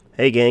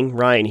Hey gang,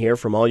 Ryan here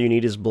from All You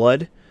Need Is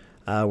Blood.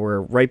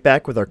 We're right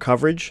back with our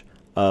coverage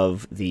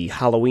of the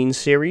Halloween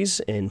series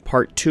in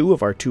part 2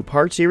 of our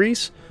 2-part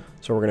series.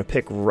 So we're going to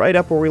pick right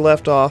up where we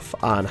left off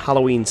on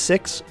Halloween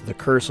 6, The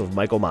Curse of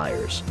Michael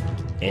Myers.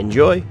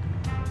 Enjoy!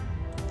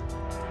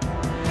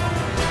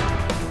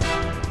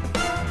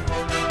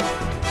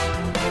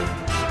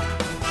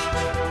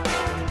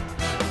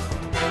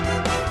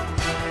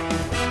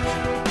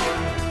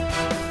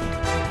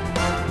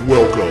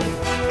 Welcome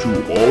to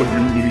All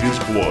You Need Is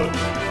Blood,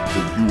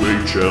 the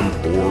UHM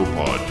Horror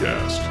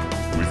Podcast,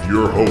 with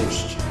your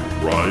hosts,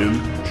 Ryan,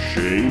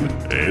 Shane,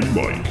 and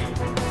Mike.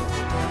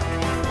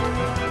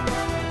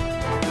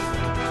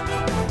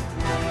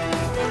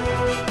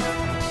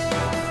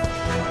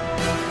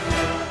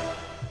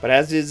 But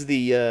as is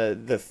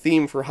the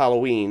theme for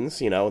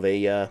Halloween's, you know,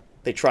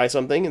 they try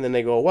something and then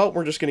they go, well,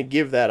 we're just going to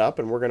give that up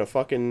and we're going to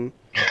fucking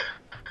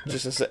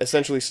just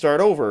essentially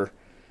start over,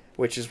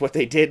 which is what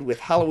they did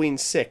with Halloween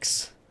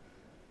 6,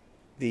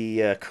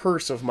 The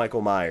Curse of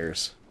Michael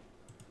Myers.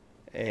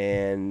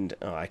 And,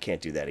 oh, I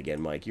can't do that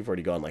again, Mike. You've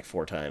already gone like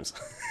 4 times.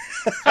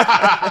 All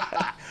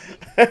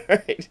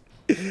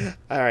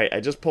right, I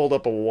just pulled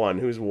up a 1.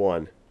 Who's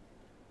 1?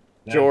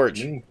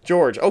 George.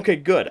 George. Okay,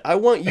 good. I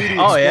want you to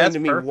explain to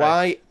me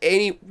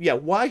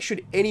perfect. Why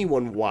should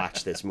anyone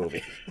watch this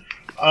movie?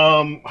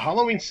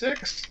 Halloween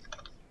 6?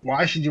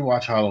 Why should you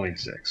watch Halloween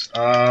 6?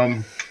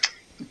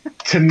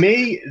 To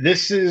me,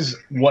 this is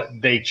what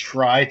they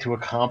try to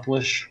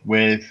accomplish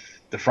with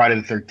the Friday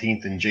the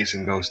 13th and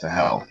Jason Goes to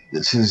Hell.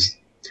 This is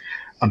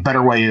a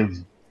better way of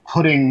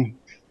putting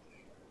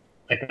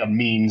like a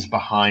means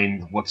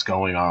behind what's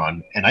going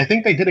on, and I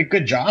think they did a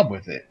good job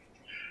with it.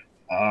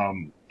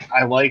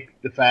 I like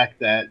the fact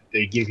that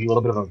they give you a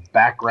little bit of a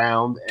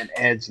background and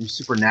add some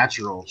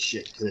supernatural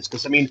shit to this.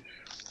 Because, I mean,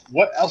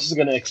 what else is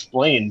going to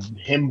explain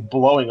him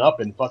blowing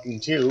up in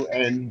fucking 2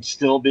 and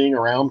still being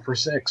around for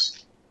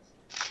 6?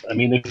 I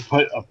mean, they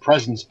put a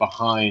presence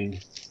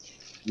behind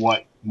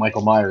what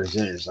Michael Myers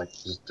is. Like,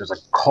 there's a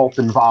cult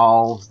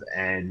involved,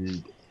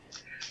 and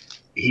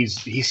he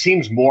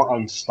seems more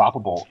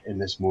unstoppable in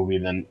this movie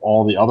than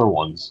all the other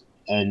ones.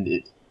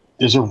 And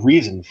there's a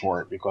reason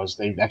for it, because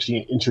they've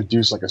actually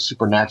introduced like a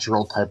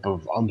supernatural type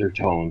of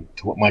undertone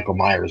to what Michael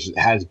Myers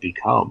has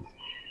become.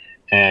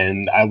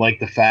 And I like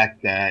the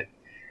fact that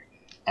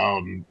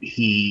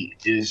he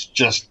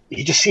just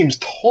seems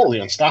totally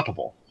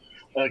unstoppable.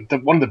 Like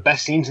one of the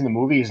best scenes in the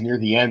movie is near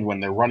the end when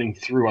they're running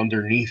through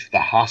underneath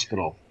the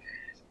hospital,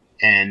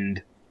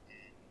 and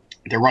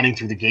they're running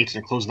through the gates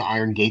and they're closing the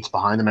iron gates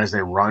behind them as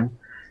they run.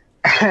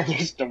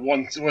 He's the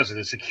one, was it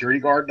the security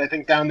guard, I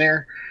think, down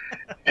there?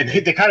 And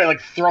they kind of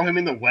like throw him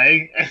in the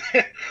way.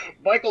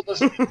 Michael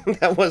doesn't.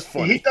 That was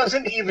funny. He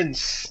doesn't even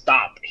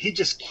stop. He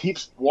just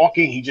keeps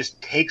walking. He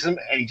just takes him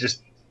and he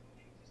just.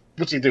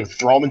 What's he do?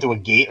 Throw him into a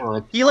gate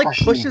or he like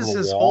pushes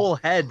his whole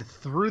head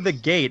through the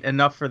gate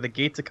enough for the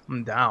gate to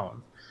come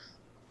down.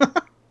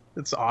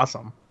 It's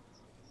awesome.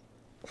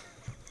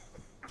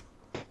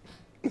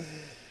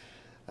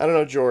 I don't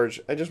know,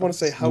 George. I just want to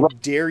say, how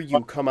dare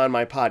you come on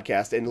my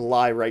podcast and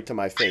lie right to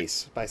my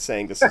face by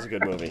saying this is a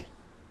good movie?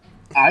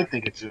 I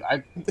think it's.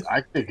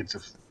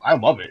 I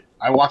love it.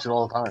 I watch it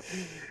all the time.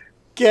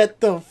 Get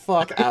the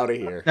fuck out of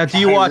here. Now, do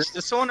you watch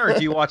this one or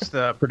do you watch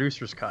the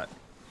producer's cut?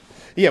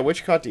 Yeah,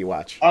 which cut do you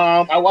watch?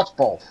 I watch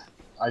both.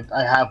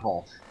 I have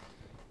both,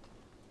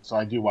 so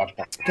I do watch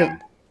both.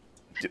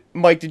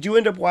 Mike, did you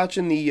end up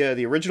watching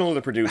the original or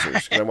the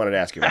producers? Because I wanted to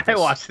ask you about this. I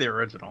watched the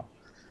original.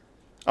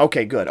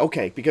 Okay, good.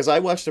 Okay, because I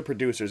watched the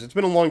producers. It's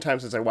been a long time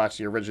since I watched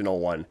the original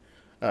one.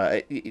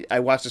 I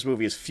watched this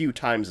movie as few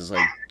times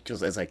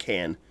as I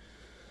can.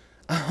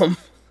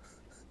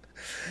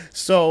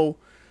 So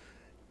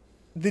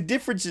the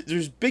difference,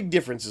 there's big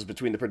differences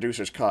between the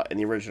producer's cut and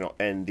the original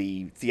and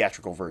the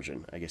theatrical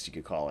version, I guess you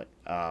could call it.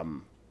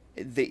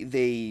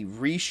 They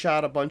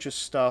reshot a bunch of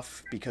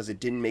stuff because it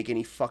didn't make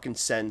any fucking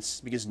sense,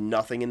 because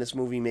nothing in this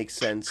movie makes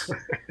sense.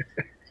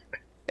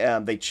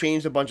 They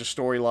changed a bunch of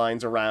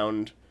storylines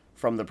around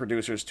from the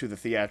producers to the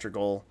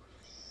theatrical.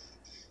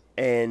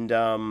 And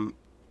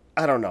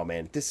I don't know,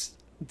 man.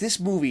 This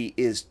movie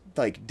is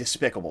like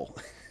despicable.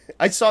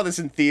 I saw this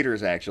in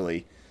theaters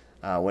actually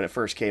when it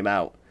first came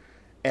out,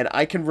 and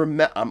I can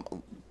remember.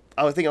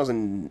 I think I was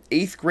in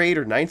 8th grade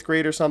or 9th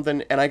grade or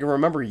something, and I can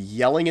remember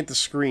yelling at the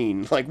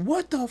screen like,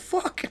 "What the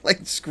fuck!"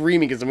 like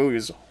screaming because the movie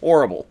was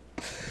horrible.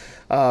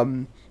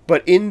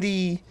 But in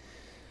the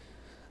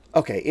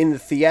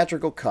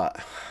theatrical cut,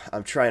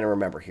 I'm trying to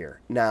remember here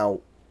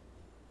now.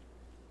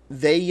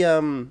 They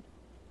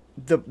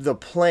the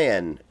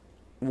plan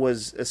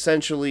was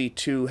essentially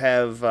to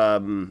have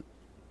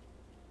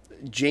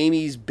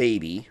Jamie's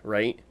baby,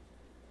 right?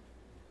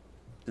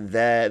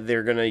 That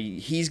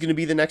he's gonna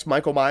be the next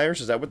Michael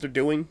Myers. Is that what they're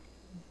doing?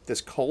 This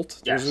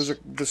cult. Yes.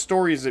 The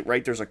story is that,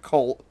 right? There's a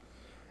cult,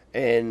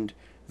 and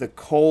the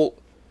cult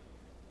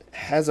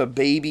has a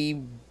baby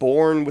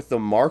born with the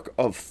mark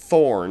of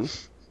Thorn,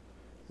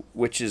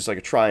 which is like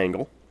a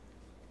triangle.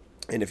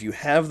 And if you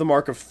have the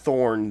mark of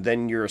Thorn,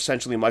 then you're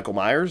essentially Michael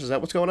Myers. Is that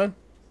what's going on?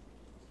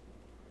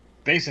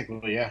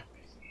 Basically, yeah.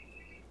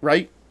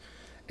 right?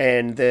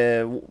 And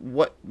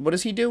what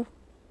does he do?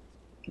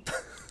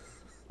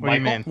 What do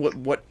you mean?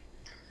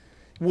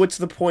 What's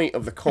the point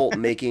of the cult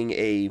making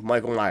a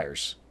Michael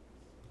Myers?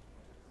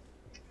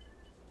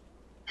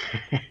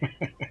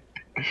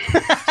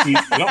 You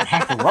don't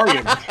have to worry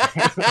about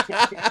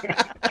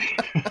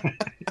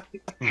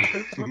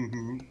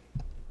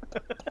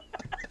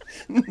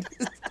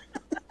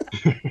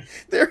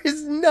There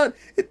is none.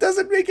 It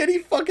doesn't make any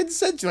fucking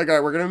sense. You're like, all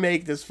right, we're gonna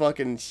make this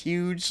fucking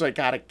huge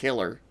psychotic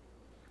killer,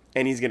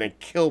 and he's gonna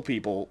kill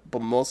people,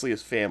 but mostly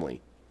his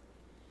family.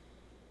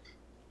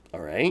 All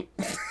right.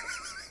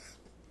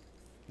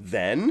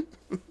 Then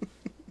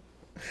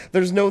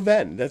there's no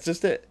then. That's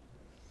just it.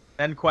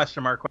 Then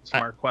question mark,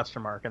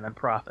 and then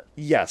profit.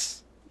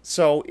 Yes.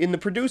 So in the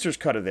producer's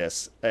cut of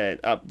this,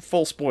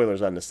 full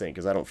spoilers on this thing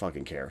because I don't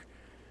fucking care.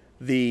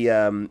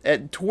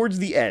 Towards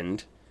the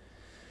end,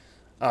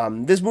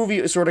 this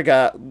movie sort of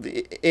got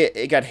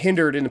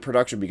hindered in the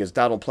production because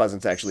Donald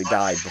Pleasance actually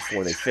died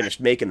before they finished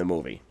making the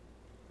movie.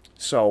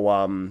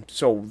 So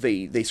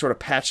they sort of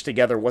patched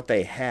together what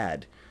they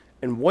had,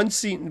 and one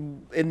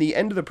scene in the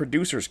end of the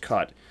producer's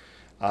cut,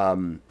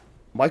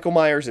 Michael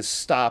Myers is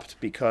stopped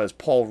because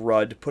Paul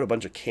Rudd put a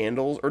bunch of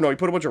candles, or no, he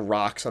put a bunch of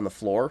rocks on the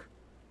floor.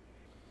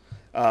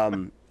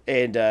 And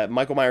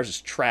Michael Myers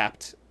is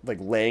trapped, like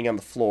laying on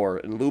the floor,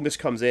 and Loomis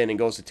comes in and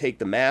goes to take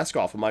the mask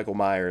off of Michael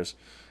Myers,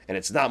 and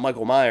it's not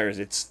Michael Myers,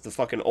 it's the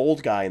fucking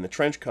old guy in the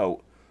trench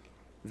coat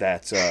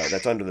that's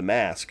under the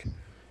mask.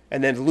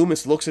 And then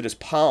Loomis looks at his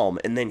palm,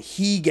 and then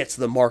he gets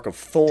the mark of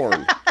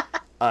thorn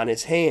on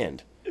his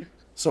hand.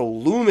 So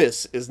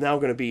Loomis is now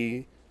going to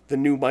be the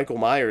new Michael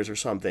Myers or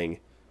something.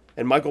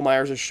 And Michael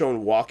Myers is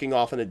shown walking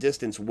off in the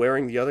distance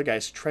wearing the other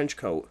guy's trench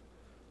coat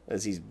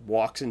as he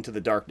walks into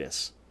the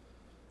darkness.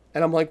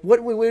 And I'm like, what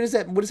is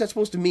that? What is that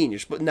supposed to mean?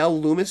 Now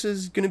Loomis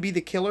is going to be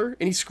the killer?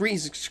 And he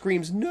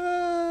screams,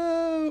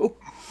 no!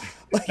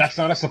 Like, That's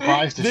not a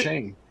surprise to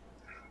Shane.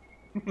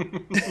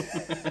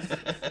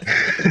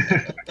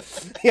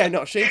 Yeah,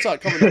 no, Shane saw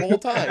it coming the whole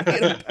time. He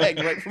had a peg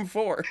right from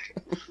 4.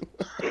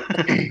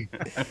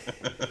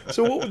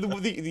 So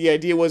what the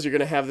idea was, you're going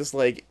to have this,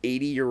 like,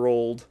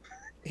 80-year-old,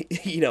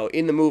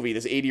 in the movie,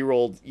 this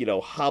 80-year-old,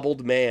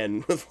 hobbled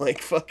man with, like,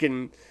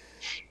 fucking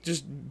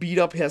just beat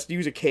up, has to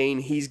use a cane.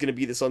 He's going to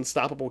be this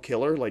unstoppable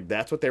killer. Like,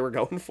 that's what they were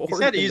going for. He's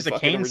had to use a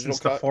cane since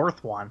the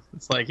 4th one.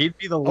 It's like, he'd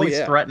be the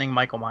least threatening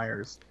Michael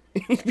Myers.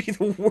 He'd be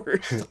the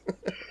worst.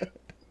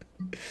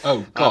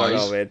 Oh,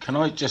 guys, can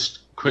I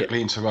just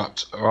quickly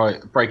interrupt? All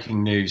right,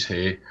 breaking news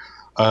here.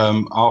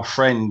 Our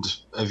friend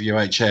of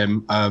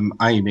UHM,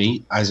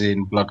 Amy, as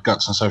in Blood,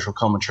 Guts and Social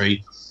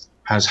Commentary,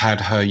 has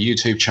had her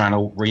YouTube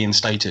channel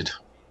reinstated.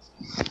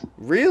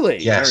 Really?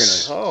 Yes. Very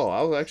nice. Oh,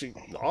 I was actually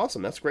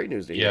awesome. That's great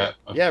news to hear.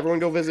 Yeah, everyone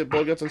go visit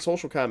Blood, Guts and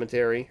Social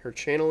Commentary. Her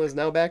channel is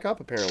now back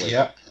up, apparently.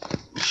 Yeah.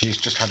 She's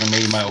just had an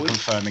email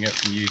confirming it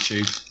from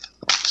YouTube,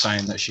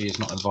 saying that she is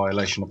not in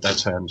violation of their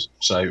terms.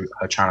 So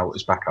her channel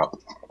is back up.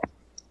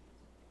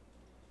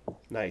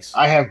 Nice.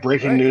 I have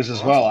breaking news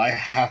as well. I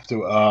have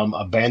to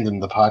abandon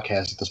the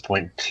podcast at this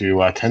point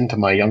to tend to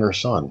my younger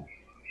son.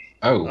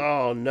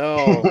 Oh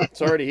no!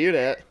 Sorry to hear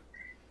that.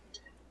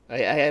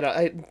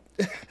 I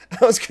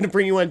was going to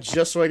bring you on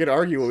just so I could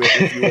argue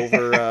with you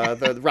over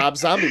the Rob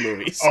Zombie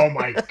movies. Oh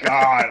my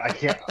god! I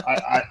can't.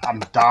 I'm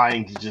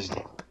dying to just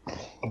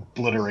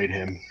obliterate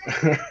him.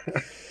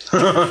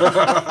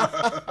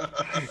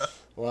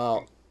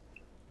 Well,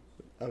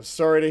 I'm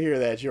sorry to hear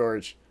that,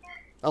 George.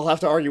 I'll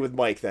have to argue with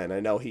Mike then. I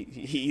know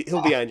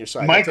he'll be on your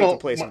side. He'll take the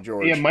place of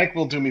George. Yeah, Mike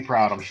will do me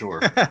proud, I'm sure.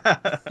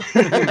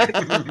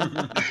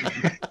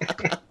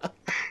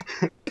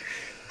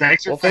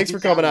 Thanks for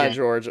coming on,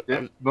 George.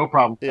 Yeah, no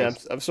problem. Yeah,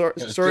 I'm sorry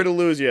to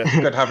lose you.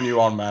 Good having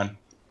you on, man.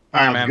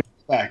 All right, man.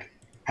 Back.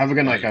 Have a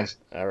good night, guys.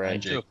 All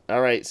right.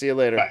 All right. See you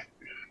later. Bye.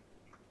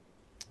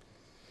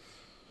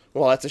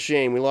 Well, that's a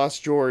shame. We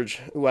lost George,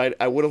 who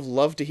I would have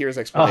loved to hear his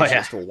explanation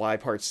as to why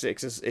Part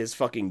 6 is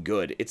fucking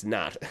good. It's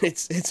not.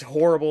 It's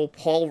horrible.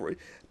 Paul,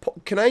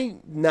 can I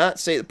not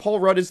say that Paul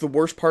Rudd is the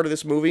worst part of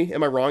this movie?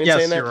 Am I wrong in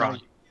saying that? Yes, you're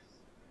wrong.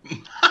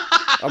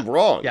 I'm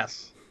wrong.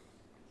 Yes.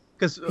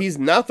 Because he's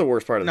not the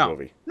worst part of the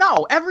movie.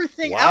 No,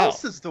 everything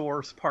else is the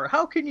worst part.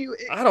 How can you...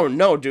 I don't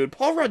know, dude.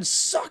 Paul Rudd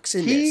sucks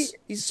in this.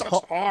 He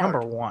sucks hard.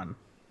 Number one,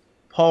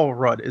 Paul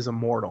Rudd is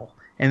immortal,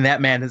 and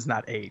that man has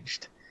not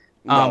aged.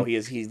 No, he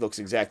is. He looks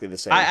exactly the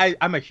same.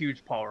 I'm a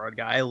huge Paul Rudd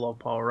guy. I love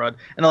Paul Rudd,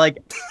 and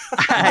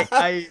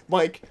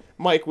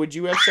Mike, would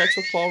you have sex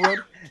with Paul Rudd?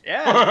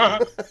 Yeah,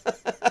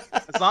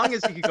 as long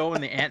as he could go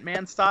in the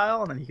Ant-Man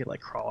style, and then he could like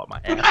crawl up my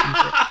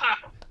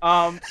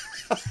ass.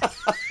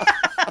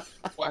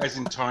 What, as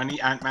in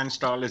tiny Ant-Man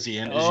style as he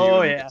enters you?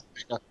 Oh yeah.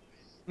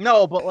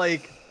 No, but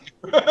like,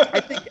 I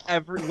think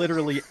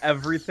literally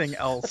everything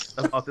else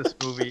about this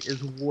movie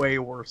is way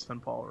worse than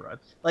Paul Rudd.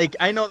 Like,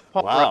 I know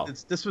Paul Rudd.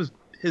 This was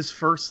his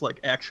first like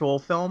actual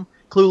film.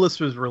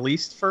 Clueless was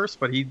released first,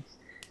 but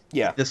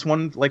this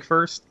one like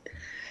first,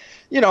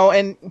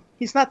 and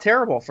he's not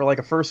terrible for like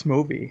a first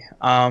movie.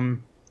 I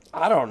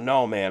don't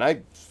know,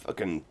 man.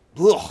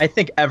 Ugh. I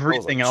think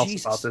everything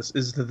else about this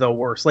is the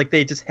worst. Like,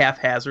 they just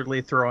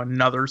haphazardly throw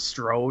another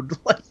Strode,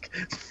 like,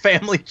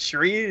 family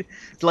tree,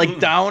 like,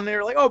 down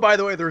there. Like, oh, by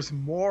the way, there's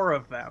more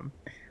of them.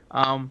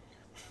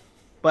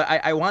 But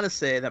I want to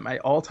say that my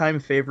all-time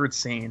favorite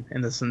scene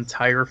in this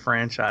entire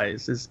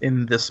franchise is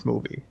in this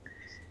movie.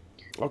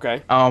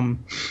 Okay.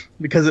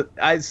 Because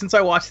since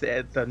I watched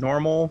the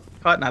normal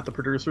cut, not the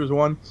producer's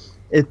one,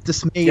 it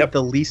just made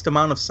the least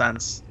amount of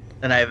sense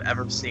that I've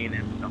ever seen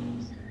in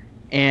films.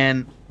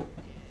 And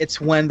it's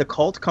when the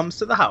cult comes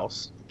to the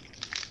house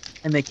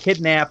and they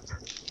kidnap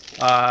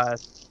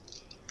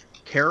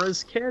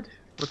Kara's kid.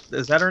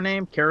 Is that her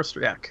name? Kara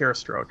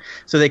Strode.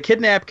 So they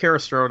kidnap Kara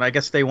Strode, and I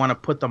guess they want to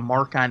put the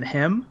mark on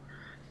him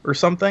or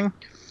something.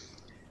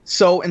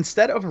 So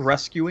instead of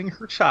rescuing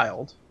her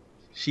child,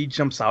 she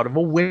jumps out of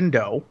a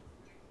window,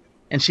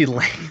 and she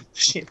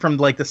from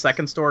like the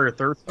second story or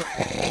third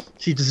story.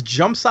 She just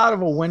jumps out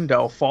of a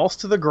window, falls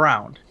to the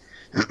ground,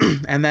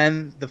 and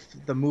then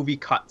the movie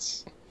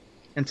cuts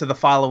into the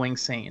following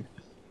scene.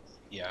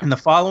 Yeah. And the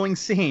following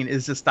scene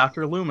is just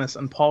Dr. Loomis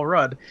and Paul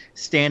Rudd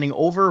standing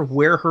over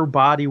where her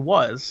body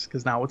was,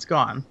 because now it's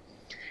gone.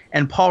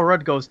 And Paul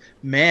Rudd goes,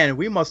 "Man,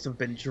 we must have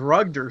been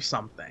drugged or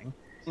something."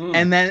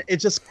 And then it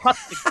just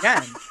cuts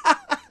again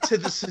to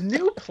this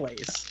new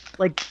place.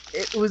 Like,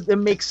 it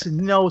makes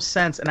no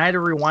sense. And I had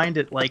to rewind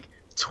it like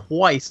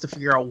twice to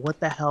figure out what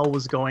the hell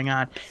was going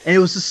on. And it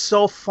was just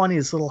so funny,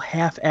 this little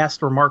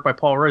half-assed remark by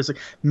Paul Rudd. It's like,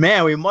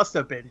 "Man, we must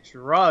have been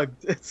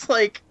drugged." It's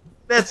like,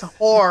 that's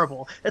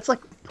horrible. It's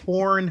like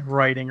porn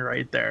writing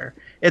right there.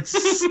 It's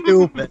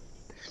stupid.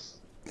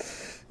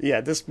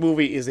 Yeah, this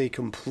movie is a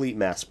complete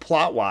mess.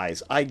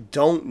 Plot-wise, I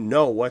don't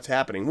know what's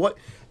happening. What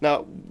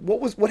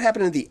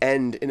happened at the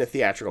end in a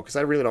theatrical? Because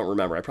I really don't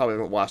remember. I probably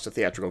haven't watched the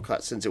theatrical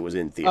cut since it was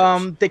in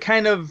theaters. They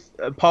kind of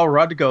Paul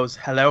Rudd goes,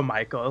 "Hello,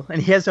 Michael,"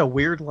 and he has a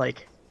weird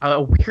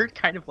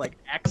kind of like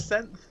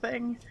accent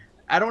thing.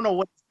 I don't know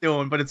what he's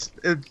doing, but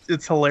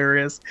it's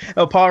hilarious.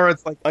 Paul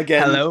Rudd's like,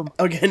 "Hello."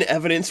 Again,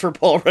 evidence for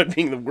Paul Rudd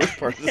being the worst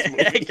part of this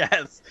movie. I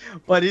guess.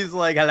 But he's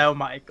like, "Hello,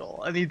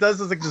 Michael." And he does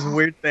this like this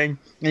weird thing,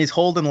 and he's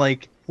holding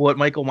like what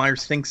Michael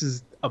Myers thinks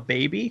is a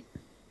baby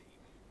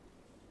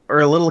or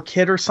a little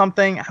kid or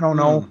something. I don't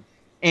know.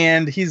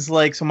 And he's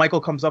like, so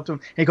Michael comes up to him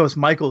and he goes,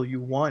 "Michael,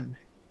 you won."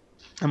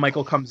 And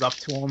Michael comes up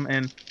to him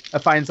and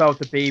finds out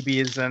the baby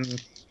is in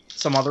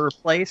some other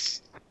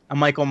place. And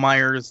Michael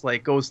Myers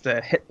like goes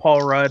to hit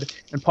Paul Rudd,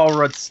 and Paul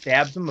Rudd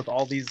stabs him with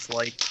all these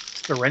like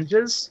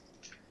syringes,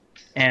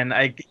 and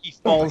he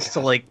falls to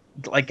like,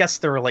 I guess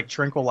they were like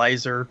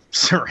tranquilizer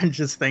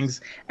syringes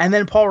things, and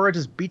then Paul Rudd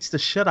just beats the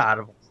shit out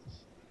of him.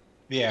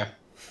 Yeah.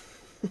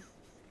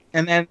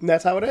 And then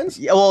that's how it ends.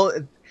 Yeah, well,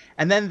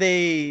 and then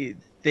they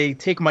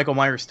take Michael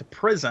Myers to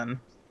prison,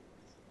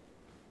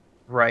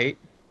 right?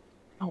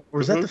 Oh,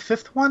 was that the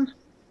fifth one?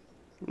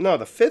 No,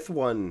 the fifth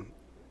one.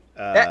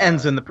 That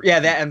ends in the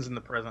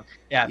prison.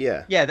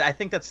 Yeah. I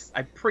think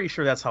I'm pretty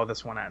sure that's how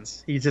this one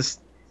ends.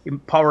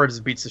 Paul Rudd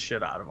just beats the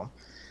shit out of him.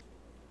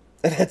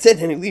 And that's it,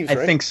 and he leaves.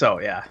 I think so.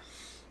 Yeah.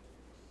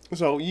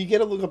 So you get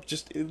to look up,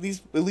 just at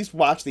least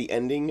watch the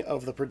ending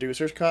of the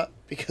producer's cut,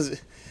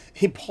 because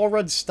Paul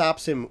Rudd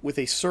stops him with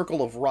a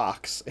circle of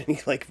rocks, and he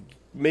like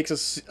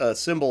makes a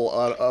symbol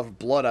of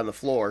blood on the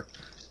floor,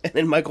 and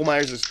then Michael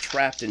Myers is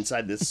trapped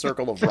inside this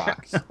circle of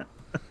rocks.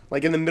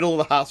 Like in the middle of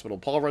the hospital,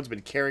 Paul Rudd's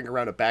been carrying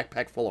around a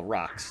backpack full of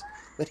rocks.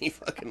 Then he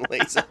fucking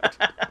lays out.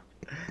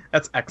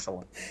 That's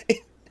excellent.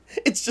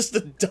 It's just the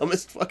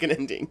dumbest fucking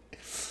ending.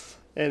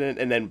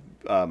 And then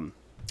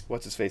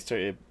what's his face?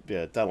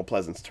 Donald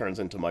Pleasance turns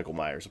into Michael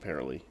Myers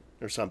apparently,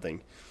 or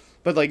something.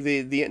 But like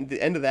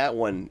the end of that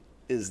one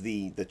is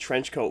the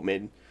trench coat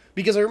man.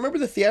 Because I remember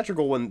the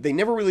theatrical one, they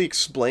never really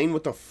explained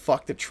what the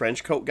fuck the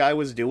trench coat guy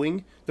was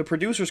doing. The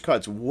producer's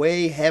cut's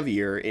way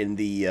heavier in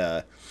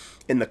the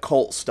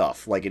cult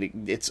stuff. Like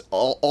it's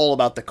all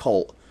about the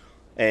cult.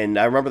 And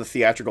I remember the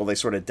theatrical, they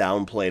sort of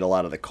downplayed a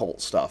lot of the cult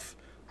stuff.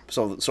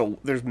 So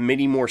there's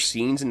many more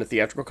scenes in the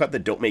theatrical cut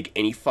that don't make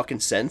any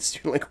fucking sense.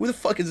 You're like, who the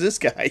fuck is this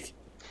guy?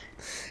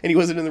 And he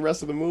wasn't in the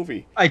rest of the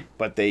movie.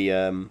 But they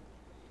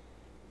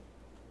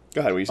go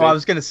ahead, what were you saying? I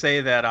was gonna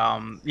say that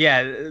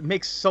it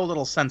makes so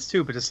little sense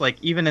too, but just like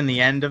even in the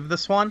end of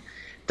this one,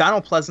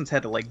 Donald Pleasance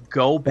had to like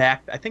go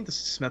back, I think this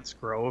is Smith's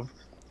Grove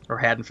or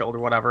Haddonfield or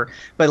whatever,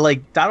 but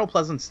like Donald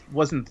Pleasance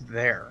wasn't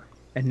there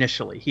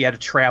initially. He had to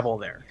travel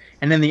there.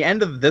 And in the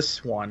end of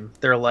this one,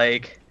 they're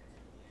like,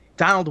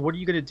 "Donald, what are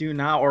you going to do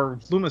now?" Or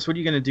 "Loomis, what are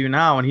you going to do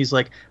now?" And he's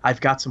like,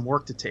 "I've got some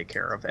work to take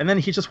care of." And then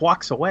he just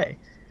walks away.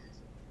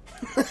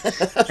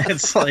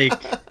 It's like,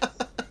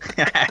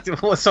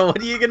 so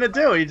what are you going to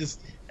do?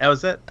 That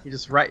was it. He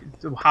just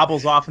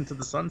hobbles off into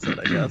the sunset,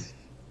 I guess.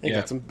 They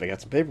got some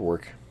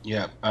paperwork.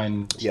 Yeah,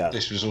 and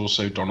this was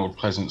also Donald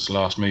Pleasance's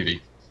last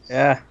movie.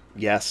 Yeah.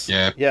 Yes.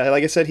 Yeah. Yeah,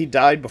 like I said, he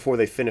died before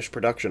they finished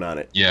production on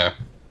it. Yeah.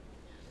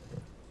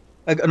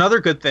 Another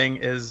good thing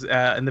is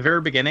in the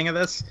very beginning of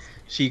this,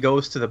 she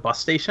goes to the bus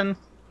station,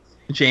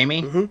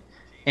 Jamie,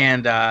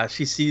 and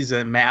she sees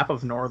a map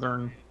of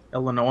northern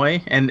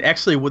Illinois, and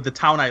actually, with the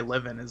town I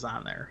live in is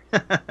on there,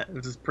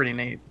 which is pretty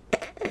neat.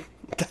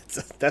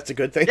 That's a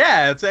good thing.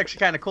 Yeah, it's actually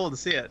kind of cool to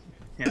see it.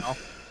 You know,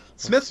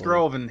 Smiths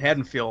Grove and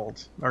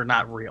Haddonfield are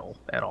not real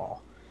at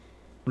all.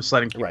 I'm just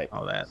letting people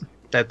know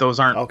that those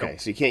aren't okay.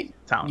 So you can't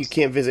towns. You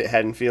can't visit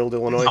Haddonfield,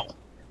 Illinois,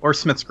 or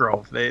Smiths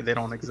Grove. They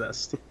don't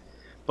exist.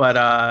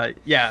 But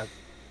yeah,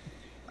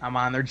 I'm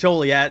on there.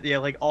 Joliet, yeah,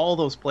 like all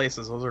those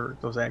places.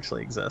 Those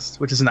actually exist,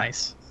 which is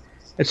nice.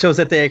 It shows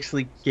that they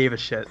actually gave a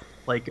shit,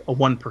 like a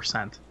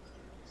 1%.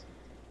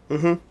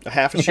 A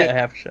half a shit. Yeah,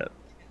 half a shit.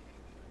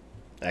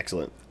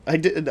 Excellent. I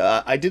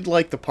did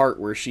like the part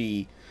where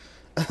she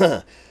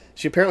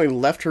she apparently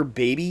left her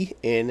baby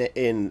in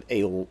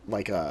a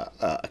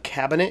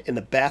cabinet in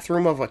the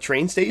bathroom of a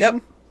train station.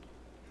 Yep.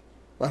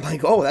 I'm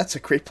like, oh, that's a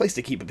great place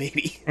to keep a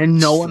baby. And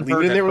no one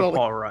heard it but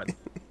Paul Rudd.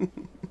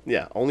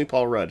 Yeah, only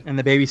Paul Rudd. And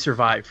the baby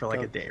survived for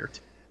like a day or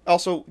two.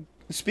 Also,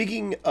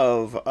 speaking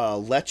of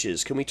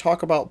leches, can we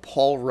talk about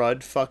Paul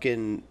Rudd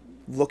fucking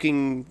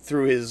looking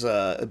through his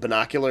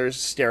binoculars,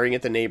 staring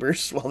at the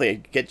neighbors while they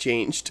get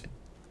changed?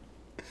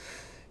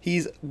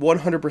 He's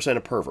 100%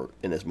 a pervert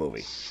in this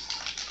movie.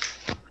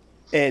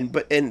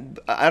 And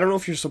I don't know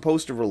if you're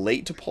supposed to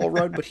relate to Paul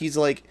Rudd, but he's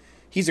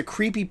a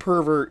creepy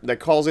pervert that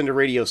calls into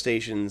radio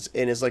stations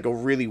and is like a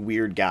really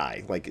weird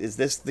guy. Like, is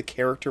this the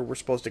character we're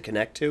supposed to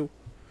connect to?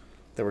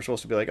 That we're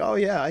supposed to be like, oh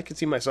yeah, I could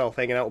see myself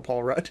hanging out with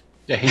Paul Rudd.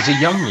 Yeah, he's a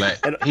young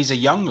he's a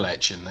young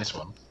lech in this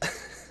one.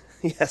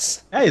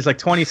 Yes. Yeah, he's like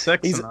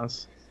 26 in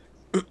this.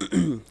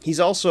 He's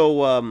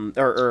also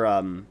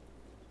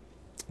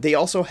they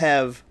also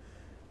have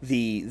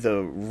the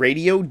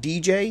radio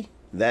DJ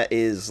that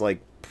is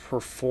like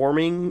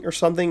performing or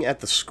something at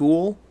the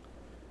school,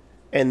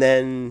 and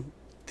then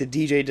the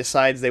DJ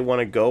decides they want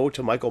to go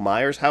to Michael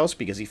Myers' house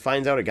because he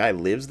finds out a guy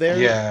lives there.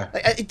 Yeah,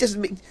 it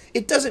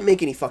doesn't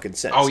make any fucking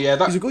sense. Oh yeah,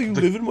 he's like, oh, you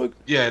live in Michael?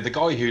 Yeah, the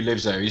guy who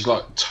lives there, he's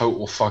like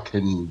total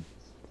fucking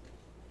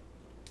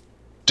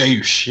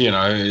douche. You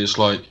know, it's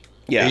like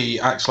he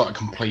acts like a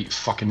complete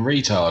fucking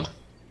retard.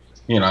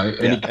 You know,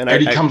 and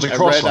he comes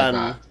across like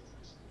that.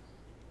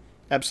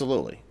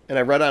 Absolutely. And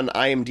I read on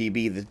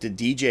IMDb that the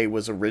DJ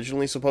was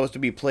originally supposed to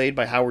be played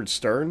by Howard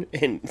Stern,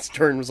 and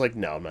Stern was like,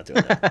 no, I'm not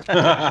doing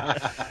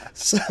that.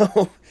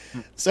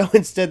 So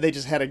instead they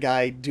just had a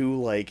guy do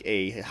like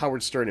a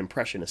Howard Stern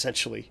impression,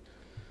 essentially.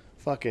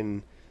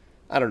 Fucking,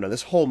 I don't know,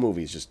 this whole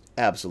movie is just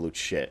absolute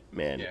shit,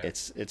 man. Yeah.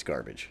 It's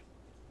garbage.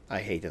 I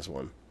hate this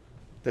one.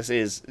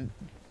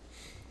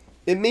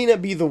 It may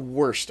not be the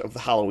worst of the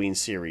Halloween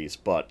series,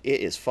 but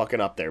it is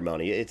fucking up there,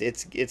 money.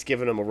 It's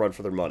giving them a run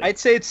for their money. I'd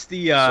say it's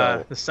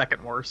the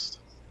second worst.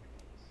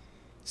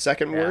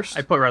 Second worst?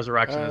 I'd put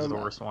Resurrection as the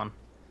worst one.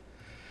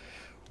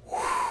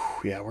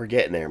 Yeah, we're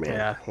getting there, man.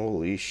 Yeah.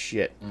 Holy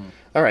shit.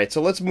 All right,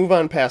 so let's move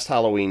on past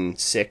Halloween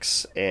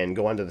 6 and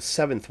go on to the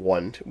 7th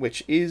one,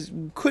 which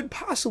could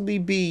possibly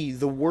be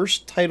the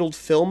worst titled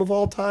film of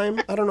all time.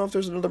 I don't know if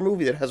there's another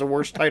movie that has a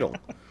worse title.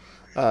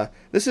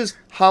 This is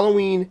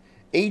Halloween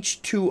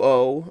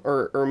H2O,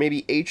 or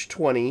maybe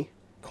H20,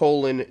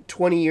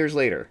 20 years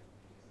later.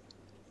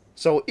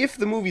 So if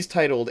the movie's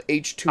titled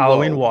H2O...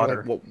 Halloween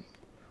Water.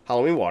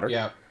 Halloween Water.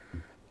 Yeah.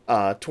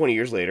 20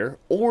 years later.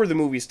 Or the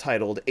movie's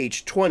titled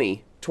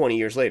H20, 20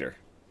 years later.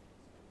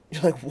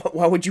 You're like,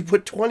 why would you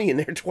put 20 in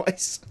there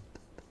twice?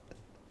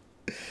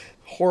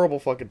 Horrible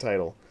fucking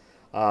title.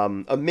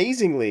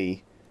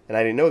 Amazingly, and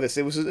I didn't know this,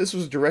 this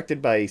was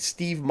directed by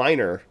Steve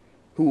Miner,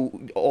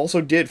 who also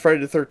did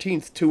Friday the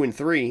 13th 2 and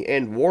 3,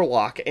 and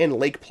Warlock, and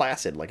Lake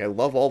Placid. Like, I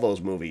love all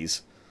those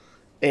movies.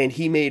 And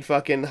he made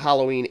fucking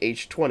Halloween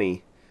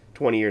H20,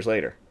 20 years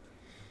later.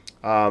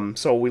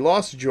 So we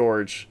lost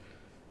George.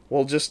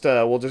 We'll just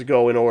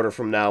go in order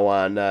from now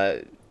on.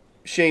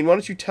 Shane, why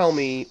don't you tell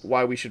me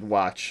why we should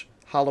watch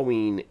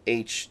Halloween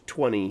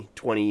H20,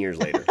 20 years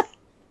later?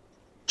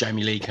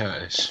 Jamie Lee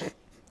Curtis.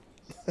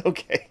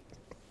 Okay.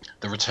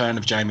 The return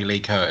of Jamie Lee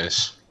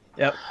Curtis.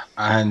 Yep.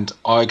 And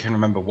I can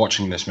remember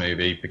watching this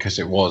movie because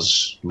it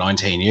was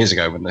 19 years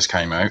ago when this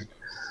came out.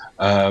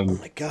 Oh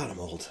my god, I'm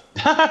old.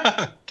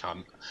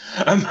 Cunt.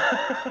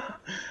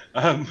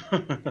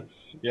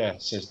 Yeah,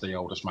 says the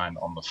oldest man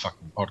on the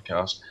fucking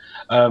podcast.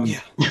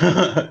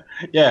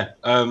 Yeah.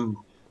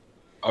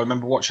 I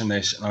remember watching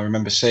this, and I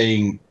remember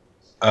seeing,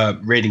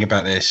 reading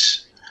about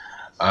this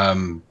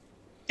in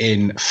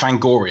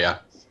Fangoria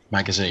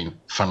magazine,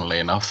 funnily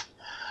enough.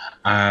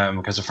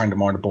 Because a friend of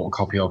mine had bought a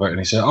copy of it, and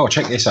he said, "Oh,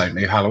 check this out,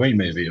 new Halloween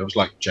movie." I was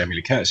like, "Jamie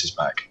Lee Curtis is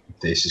back.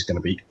 This is going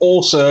to be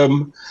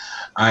awesome."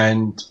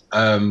 And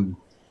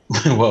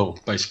well,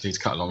 basically, to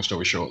cut a long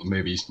story short, the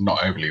movie's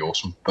not overly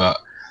awesome, but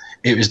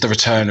it was the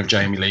return of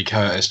Jamie Lee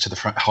Curtis to the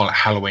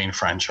Halloween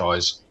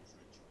franchise,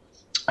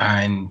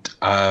 and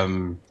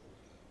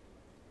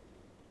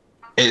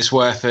it's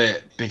worth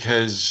it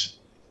because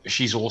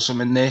she's awesome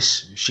in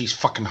this. She's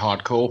fucking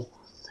hardcore.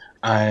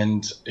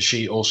 And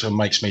she also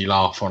makes me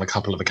laugh on a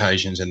couple of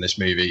occasions in this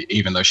movie,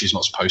 even though she's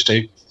not supposed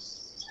to.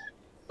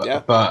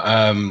 But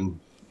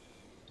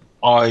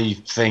I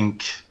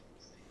think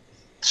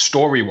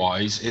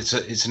story-wise,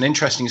 it's an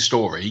interesting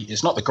story.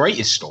 It's not the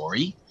greatest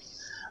story,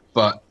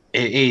 but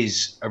it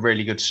is a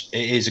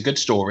good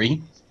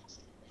story.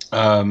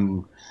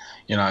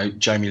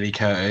 Jamie Lee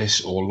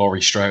Curtis or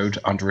Laurie Strode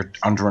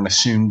under an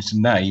assumed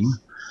name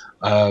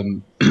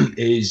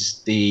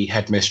is the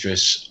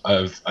headmistress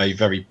of a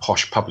very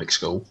posh public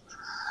school,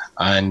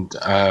 and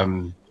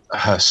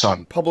her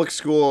son. Public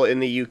school in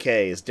the UK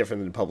is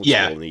different than public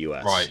school in the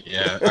US. Right.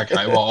 Yeah.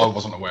 Okay. Well, I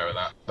wasn't aware of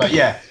that, but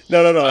yeah.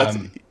 No.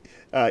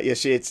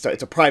 It's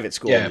a private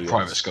school. Yeah,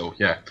 private school.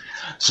 Yeah.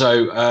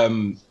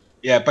 So,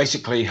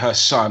 basically, her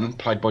son,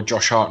 played by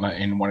Josh Hartnett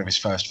in one of his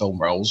first film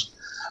roles,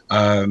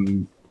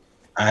 and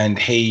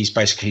he's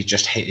basically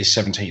just hit his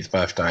 17th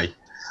birthday,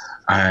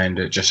 and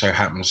it just so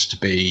happens to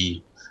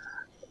be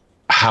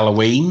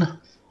Halloween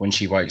when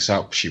she wakes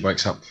up. She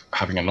wakes up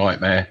having a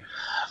nightmare,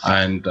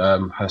 and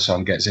her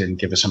son gets in,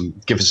 gives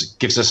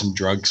her some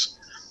drugs,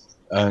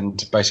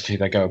 and basically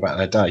they go about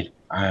their day.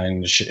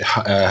 And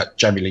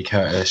Jamie Lee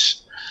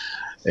Curtis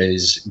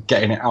is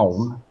getting it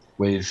on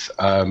with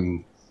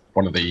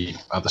one of the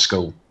other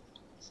school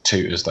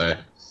tutors there,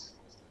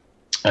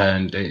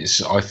 and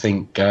I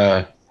think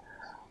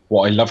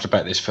what I loved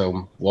about this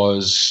film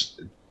was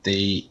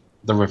the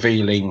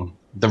reveal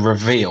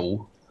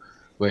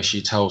where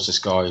she tells this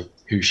guy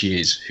who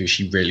she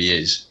really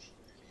is,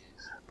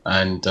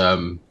 and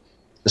the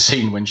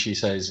scene when she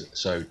says,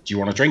 "So, do you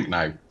want a drink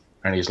now?"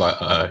 And he's like,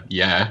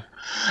 "Yeah,"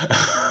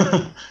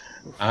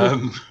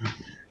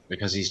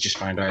 because he's just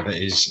found out that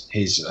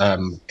his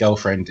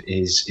girlfriend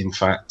is in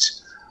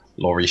fact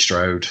Laurie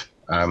Strode,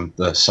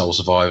 the sole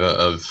survivor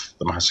of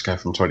the massacre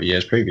from 20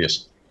 years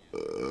previous.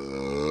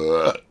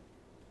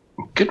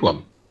 Good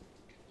one.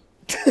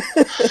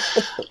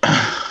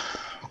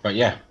 But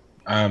yeah,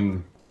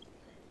 and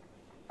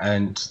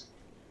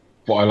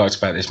what I liked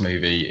about this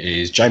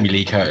movie is Jamie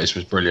Lee Curtis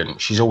was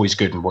brilliant. She's always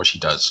good in what she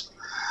does,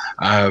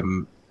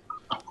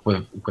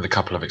 with a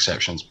couple of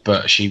exceptions,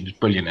 but she was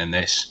brilliant in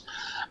this,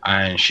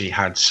 and she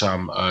had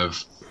some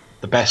of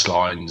the best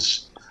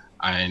lines,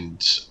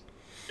 and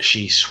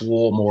she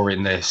swore more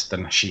in this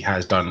than she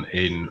has done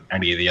in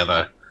any of the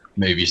other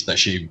movies that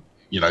she,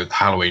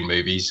 Halloween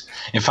movies.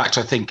 In fact,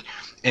 I think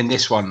in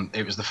this one,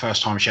 it was the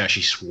first time she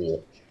actually swore.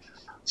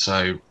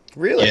 So,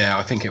 really? Yeah,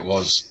 I think it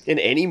was. In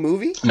any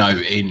movie? No,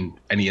 in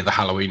any of the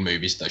Halloween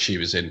movies that she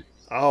was in. In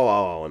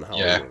Halloween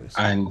movies.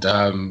 And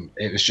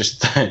it was just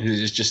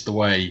the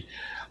way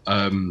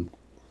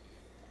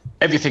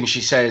everything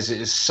she says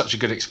is such a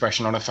good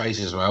expression on her face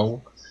as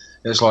well.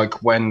 It's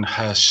like when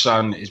her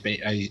son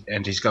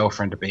and his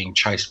girlfriend are being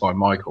chased by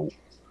Michael,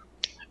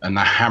 and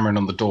they're hammering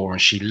on the door,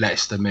 and she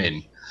lets them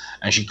in,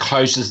 and she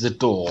closes the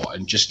door,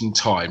 and just in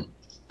time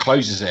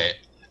closes it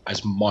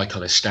as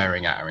Michael is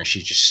staring at her, and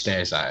she just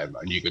stares at him,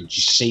 and you can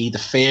just see the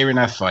fear in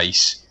her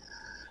face,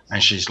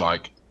 and she's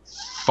like,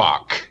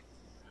 "Fuck,"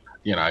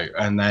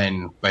 and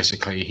then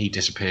basically he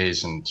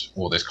disappears and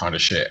all this kind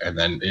of shit, and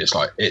then it's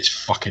like it's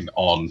fucking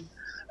on.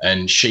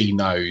 And she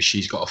knows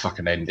she's got a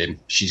fucking ending.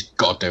 She's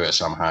got to do it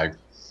somehow.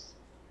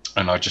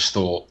 And I just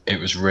thought it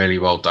was really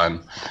well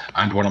done.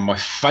 And one of my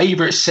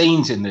favourite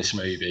scenes in this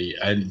movie,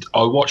 and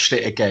I watched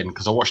it again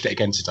because I watched it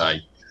again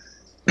today.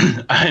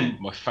 And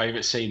my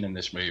favourite scene in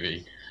this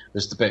movie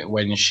was the bit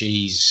when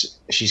she's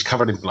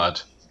covered in blood,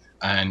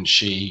 and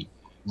she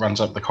runs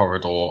up the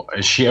corridor,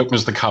 and she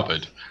opens the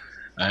cupboard,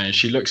 and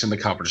she looks in the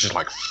cupboard, and she's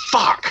like,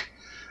 "Fuck!"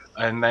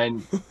 And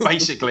then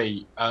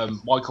basically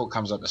Michael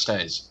comes up the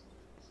stairs.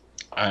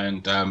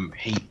 And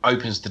he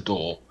opens the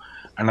door,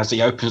 and as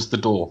he opens the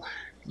door,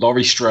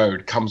 Laurie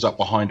Strode comes up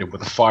behind him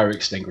with a fire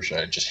extinguisher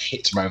and just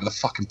hits him over the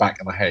fucking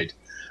back of the head.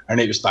 And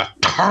it was that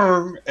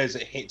turn as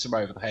it hits him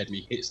over the head, and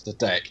he hits the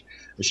deck,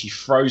 and she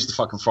throws the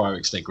fucking fire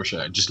extinguisher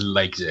and just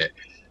legs it.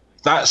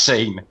 That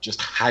scene just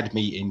had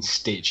me in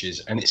stitches,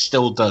 and it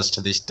still does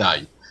to this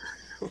day,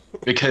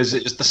 because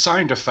it's the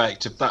sound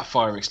effect of that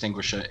fire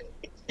extinguisher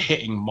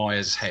hitting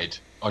Maya's head.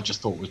 I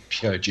just thought was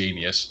pure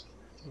genius.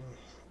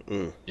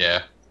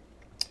 Yeah.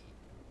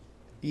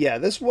 Yeah,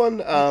 this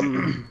one,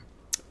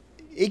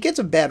 it gets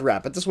a bad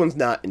rap, but this one's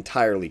not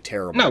entirely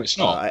terrible. No, it's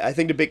not. I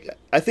think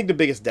the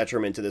biggest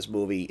detriment to this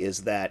movie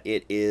is that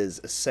it is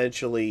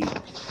essentially,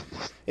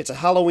 it's a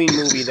Halloween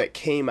movie that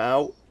came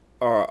out,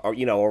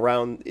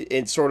 around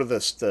in sort of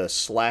the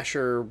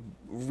slasher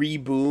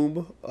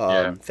reboom,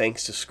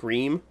 thanks to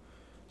Scream.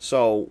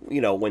 So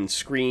when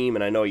Scream,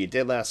 and I Know You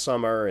Did Last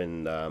Summer,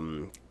 and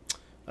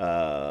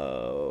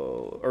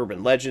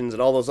Urban Legends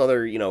and all those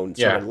other, sort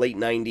of late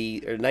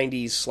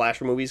 90s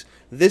slasher movies.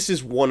 This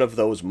is one of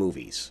those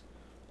movies.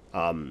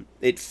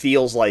 It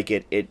feels like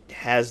it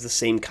has the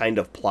same kind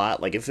of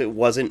plot. Like if it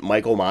wasn't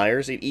Michael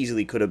Myers, it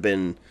easily could have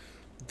been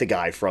the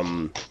guy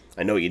from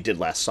I Know You Did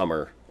Last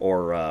Summer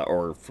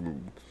or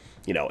from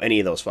any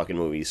of those fucking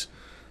movies.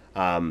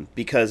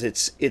 Because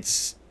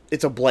it's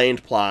a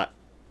bland plot.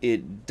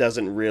 It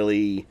doesn't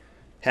really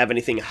have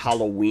anything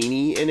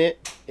Halloween-y in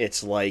it.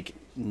 It's like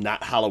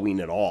not Halloween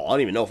at all. I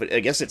don't even know if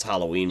I guess it's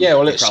Halloween. Yeah,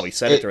 well, they probably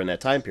set it during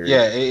that time period.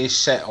 Yeah, it is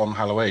set on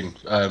Halloween.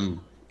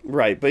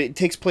 Right, but it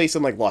takes place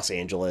in like Los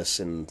Angeles,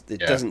 and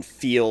it doesn't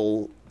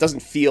feel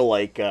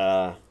like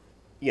like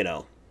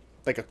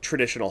a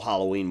traditional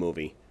Halloween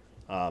movie.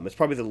 It's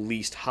probably the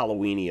least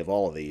Halloween-y of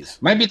all of these.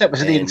 Maybe that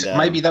was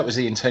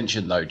the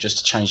intention, though, just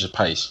to change the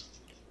pace.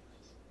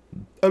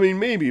 I mean,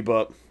 maybe,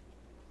 but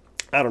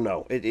I don't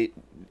know.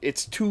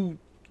 It's too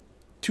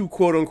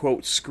quote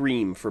unquote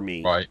Scream for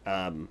me. Right.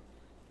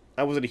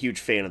 I wasn't a huge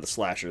fan of the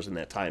slashers in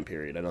that time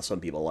period. I know some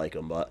people like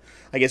them, but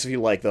I guess if you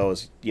like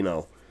those,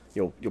 you'll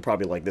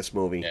probably like this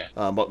movie.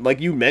 Yeah. But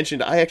like you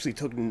mentioned, I actually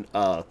took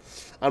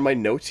on my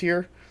notes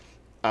here.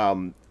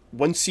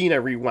 One scene I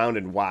rewound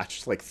and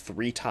watched like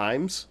 3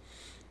 times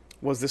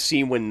was the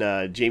scene when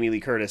Jamie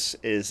Lee Curtis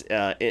is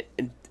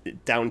in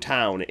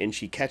downtown and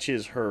she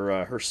catches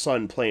her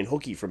son playing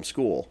hooky from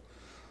school,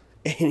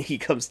 and he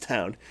comes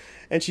down,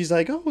 and she's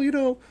like,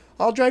 "Oh,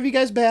 I'll drive you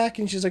guys back."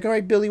 And she's like, "All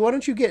right, Billy, why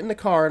don't you get in the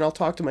car and I'll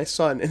talk to my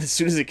son?" And as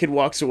soon as the kid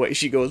walks away,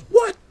 she goes,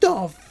 "What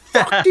the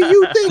fuck do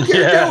you think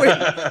you're doing?"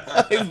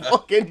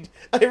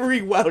 I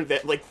rewound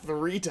that like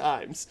 3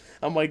 times.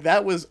 I'm like,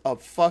 that was a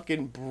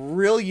fucking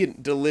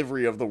brilliant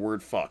delivery of the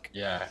word fuck.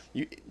 Yeah.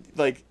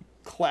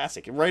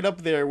 Classic. Right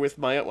up there with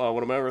one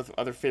of my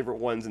other favorite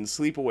ones in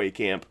Sleepaway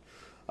Camp,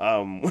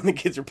 when the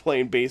kids are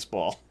playing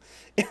baseball.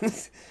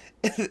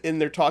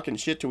 And they're talking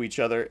shit to each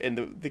other,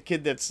 and the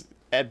kid that's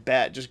at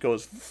bat just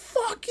goes,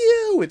 "Fuck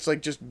you!" It's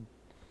like, just,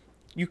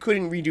 you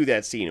couldn't redo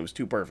that scene. It was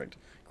too perfect.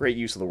 Great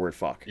use of the word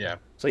fuck. Yeah.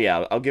 So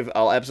yeah,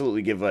 I'll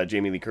absolutely give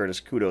Jamie Lee Curtis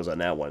kudos on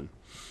that one.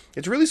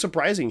 It's really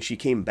surprising she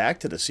came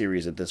back to the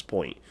series at this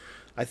point.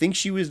 I think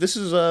this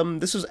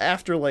is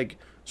after like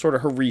sort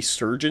of her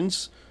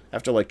resurgence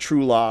after like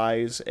True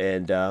Lies,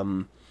 and I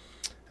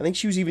think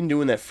she was even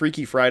doing that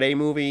Freaky Friday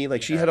movie.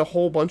 Like, she had a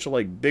whole bunch of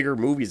like bigger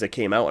movies that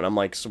came out, and I'm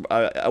like,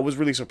 I was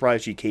really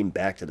surprised she came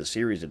back to the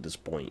series at this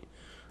point.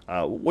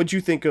 What'd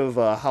you think of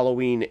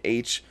Halloween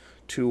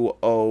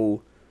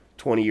H2O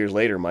 20 years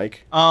later,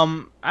 Mike?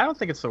 I don't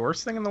think it's the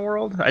worst thing in the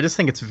world. I just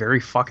think it's very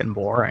fucking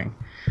boring.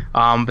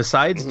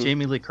 Besides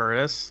Jamie Lee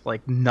Curtis,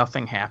 like,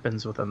 nothing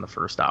happens within the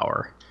first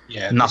hour.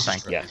 Yeah, nothing.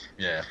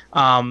 Yeah.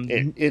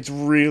 It's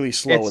really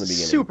slow in the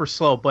beginning. Super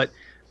slow, but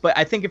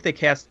I think if they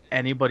cast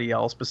anybody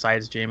else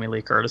besides Jamie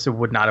Lee Curtis, it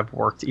would not have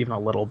worked even a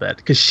little bit,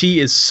 because she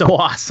is so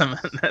awesome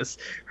in this.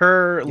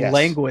 Her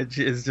language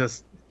is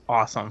just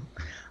awesome.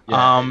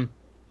 Yeah.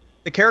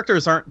 The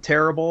characters aren't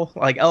terrible.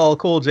 Like, LL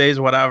Cool J's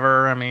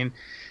whatever. I mean,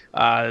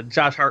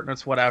 Josh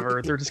Hartnett's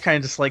whatever. They're just kind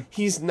of just like,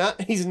 he's not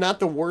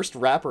the worst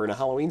rapper in a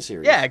Halloween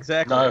series. Yeah,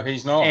 exactly. No,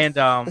 he's not. And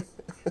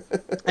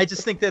I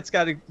just think that's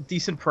got a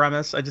decent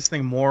premise. I just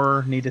think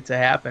more needed to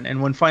happen.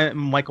 And when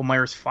Michael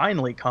Myers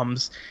finally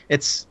comes,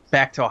 it's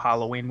back to a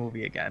Halloween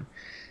movie again.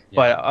 Yeah.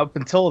 But up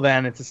until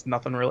then, it's just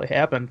nothing really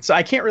happened. So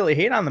I can't really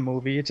hate on the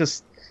movie.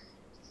 It's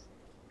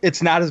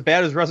not as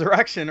bad as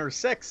Resurrection or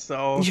 6.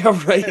 So yeah,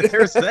 right.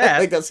 There's that. I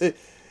think that's it.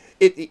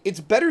 It's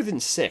better than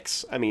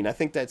 6. I mean, I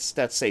think that's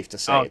safe to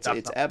say. It's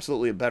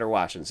absolutely a better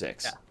watch than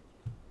 6. Yeah.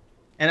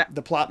 And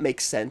the plot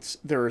makes sense.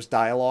 There is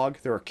dialogue.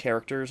 There are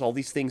characters. All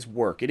these things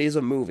work. It is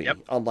a movie,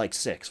 unlike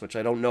 6, which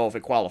I don't know if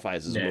it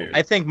qualifies as a movie.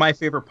 I think my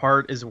favorite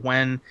part is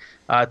when,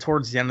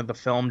 towards the end of the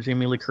film,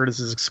 Jamie Lee Curtis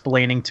is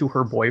explaining to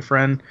her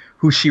boyfriend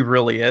who she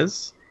really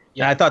is.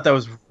 Yeah. And I thought that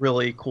was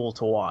really cool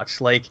to watch.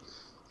 Like,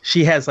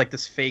 she has like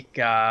this fake,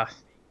 the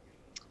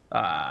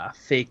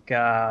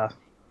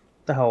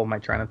hell am I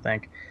trying to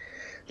think?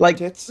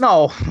 Like,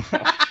 no.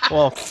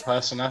 Well,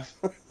 close enough.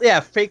 Yeah,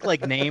 fake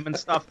like name and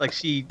stuff. Like,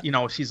 she,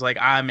 she's like,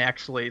 I'm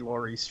actually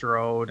Laurie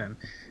Strode, and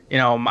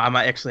I'm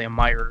actually a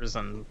Myers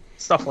and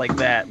stuff like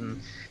that.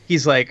 And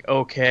he's like,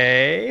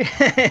 okay.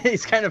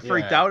 He's kind of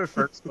freaked out at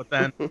first, but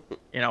then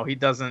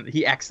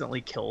he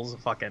accidentally kills a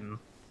fucking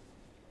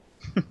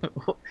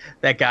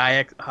that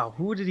guy.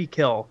 Who did he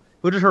kill?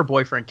 Who did her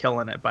boyfriend kill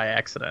in it by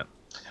accident?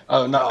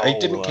 Oh no, he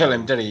didn't kill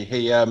him, did he?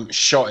 He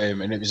shot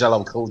him, and it was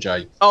LL Cool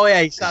J. Oh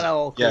yeah, he shot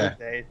LL Cool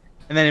J,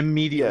 and then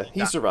immediately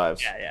he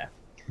survives. Yeah.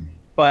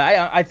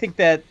 But I think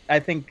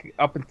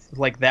up until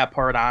like that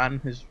part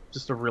on is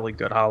just a really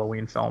good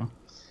Halloween film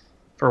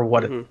for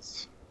what it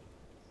is.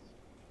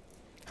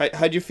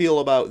 How'd you feel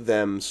about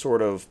them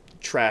sort of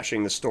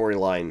trashing the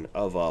storyline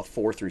of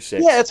 4 through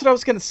 6? Yeah, that's what I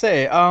was gonna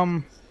say.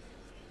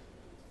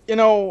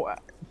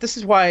 This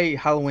is why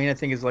Halloween, I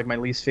think, is like my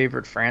least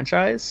favorite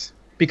franchise,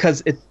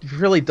 because it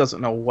really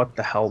doesn't know what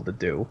the hell to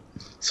do.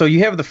 So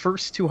you have the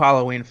first 2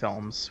 Halloween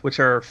films, which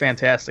are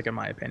fantastic in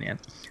my opinion.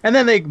 And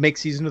then they make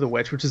Season of the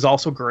Witch, which is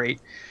also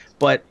great,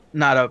 but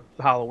not a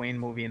Halloween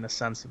movie in the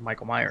sense of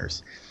Michael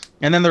Myers.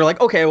 And then they're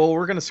like, okay, well,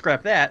 we're going to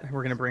scrap that.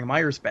 We're going to bring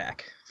Myers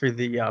back for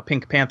the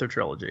Pink Panther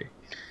trilogy.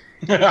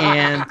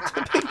 And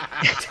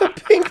the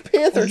Pink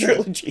Panther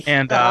trilogy.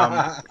 And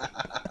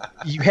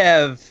you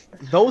have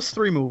those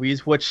 3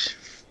 movies, which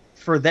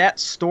for that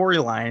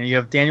storyline, you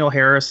have Daniel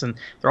Harris, and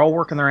they're all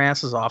working their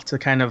asses off to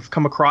kind of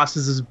come across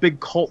as this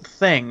big cult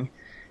thing.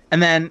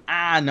 And then,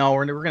 no,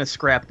 we're going to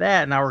scrap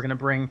that. Now we're going to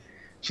bring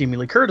Jamie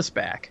Lee Curtis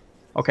back.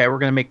 Okay, we're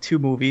going to make 2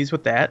 movies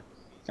with that.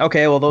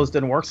 Okay, well, those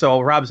didn't work.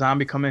 So Rob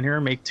Zombie come in here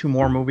and make 2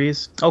 more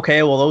movies.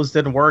 Okay, well, those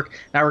didn't work.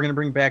 Now we're going to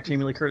bring back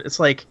Jamie Lee Curtis. It's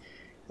like,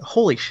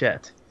 holy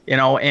shit.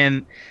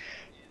 And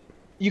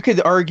you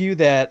could argue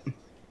that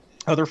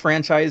other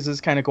franchises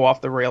kind of go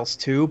off the rails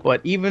too, but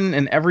even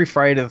in every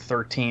Friday the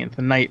 13th,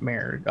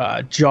 Nightmare,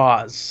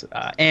 Jaws,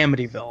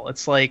 Amityville,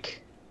 it's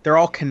like they're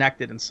all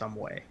connected in some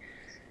way.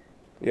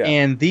 Yeah.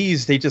 And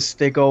these,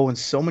 they go in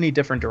so many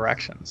different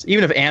directions.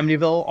 Even if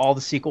Amityville, all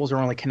the sequels are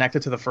only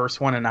connected to the first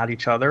one and not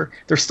each other,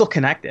 they're still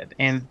connected.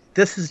 And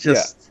this is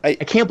just, I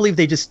can't believe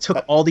they just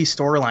took all these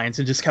storylines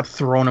and just kept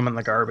throwing them in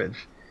the garbage.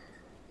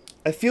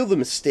 I feel the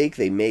mistake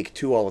they make,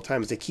 too, all the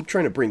time is they keep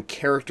trying to bring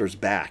characters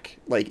back.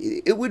 Like,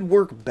 it would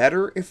work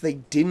better if they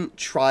didn't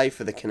try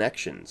for the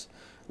connections.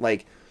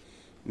 Like,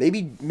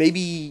 maybe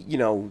you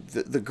know,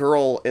 the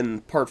girl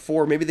in Part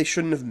 4, maybe they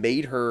shouldn't have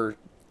made her,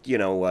 you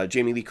know,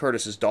 Jamie Lee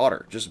Curtis's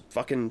daughter. Just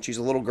fucking, she's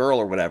a little girl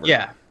or whatever.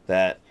 Yeah.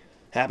 That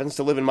happens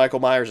to live in Michael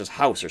Myers'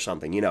 house or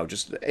something, you know,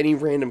 just any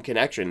random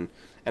connection.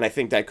 And I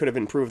think that could have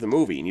improved the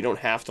movie. And you don't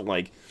have to,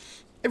 like...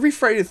 Every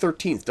Friday the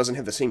 13th doesn't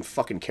have the same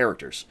fucking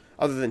characters,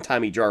 other than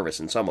Tommy Jarvis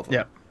and some of them.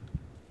 Yeah.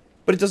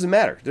 But it doesn't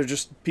matter. They're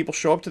just, people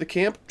show up to the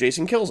camp,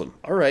 Jason kills them.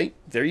 All right,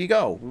 there you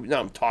go. Now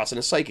I'm tossing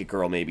a psychic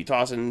girl, maybe.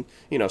 Tossing,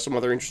 you know, some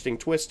other interesting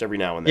twist every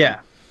now and then.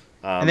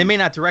 Yeah. And they may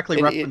not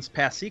directly reference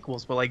past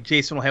sequels, but, like,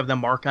 Jason will have the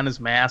mark on his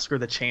mask or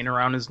the chain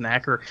around his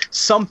neck or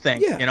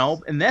something, you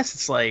know? And this,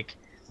 it's like,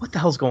 what the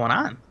hell's going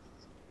on?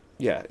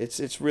 Yeah,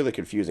 it's really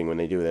confusing when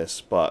they do this,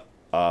 but,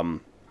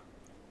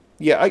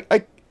 yeah,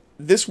 I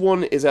this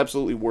one is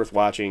absolutely worth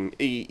watching.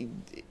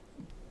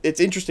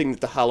 It's interesting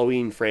that the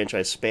Halloween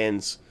franchise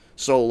spans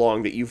so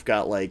long that you've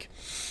got, like,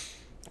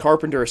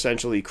 Carpenter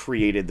essentially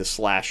created the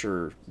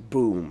slasher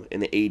boom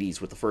in the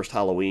 80s with the first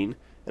Halloween,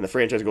 and the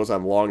franchise goes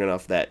on long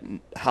enough that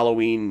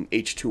Halloween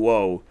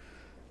H2O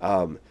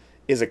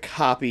is a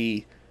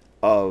copy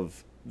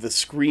of the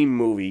Scream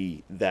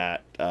movie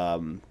that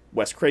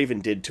Wes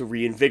Craven did to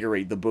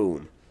reinvigorate the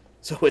boom.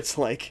 So it's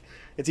like...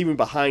 It's even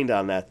behind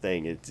on that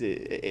thing.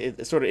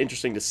 It's sort of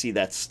interesting to see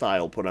that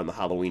style put on the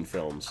Halloween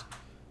films.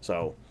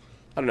 So,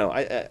 I don't know.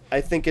 I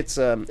think it's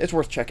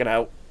worth checking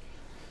out.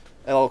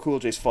 LL Cool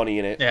J's funny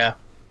in it. Yeah.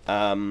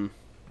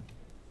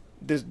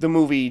 The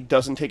movie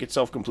doesn't take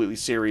itself completely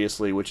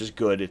seriously, which is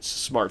good. It's a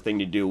smart thing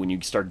to do when you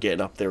start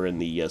getting up there in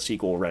the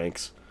sequel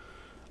ranks.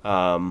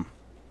 I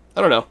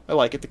don't know. I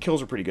like it. The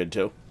kills are pretty good,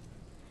 too.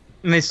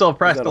 And they still have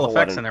practical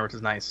effects in there, which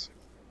is nice.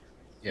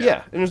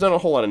 Yeah, and there's not a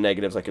whole lot of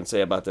negatives I can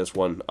say about this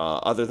one,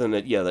 other than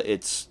that,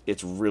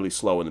 it's really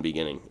slow in the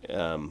beginning.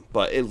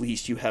 But at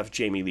least you have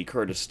Jamie Lee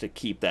Curtis to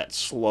keep that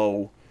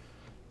slow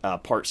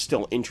part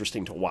still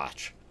interesting to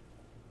watch.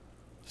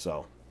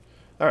 So,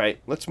 all right,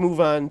 let's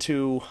move on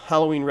to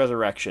Halloween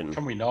Resurrection.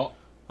 Can we not?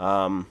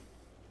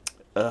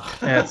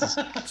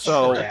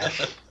 So,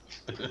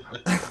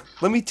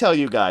 let me tell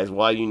you guys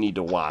why you need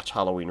to watch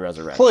Halloween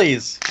Resurrection.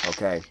 Please.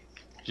 Okay.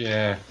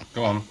 Yeah,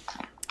 go on.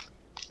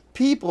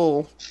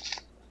 People...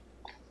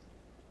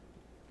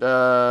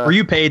 Were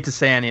you paid to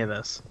say any of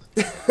this?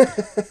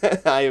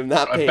 I am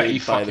not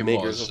paid by the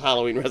makers of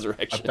Halloween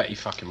Resurrection. I bet you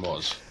fucking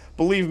was.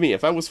 Believe me,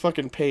 if I was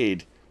fucking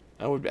paid,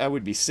 I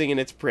would be singing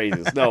its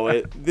praises.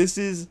 No, this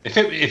is...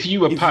 If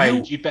you were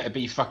paid, you better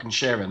be fucking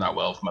sharing that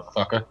wealth,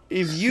 motherfucker.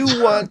 If you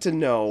want to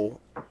know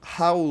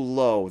how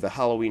low the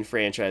Halloween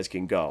franchise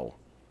can go,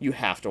 you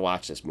have to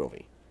watch this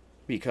movie.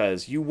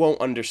 Because you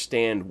won't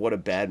understand what a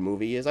bad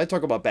movie is. I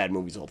talk about bad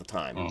movies all the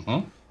time.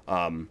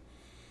 Mm-hmm.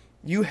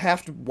 You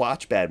have to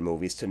watch bad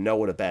movies to know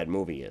what a bad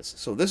movie is.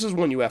 So this is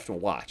one you have to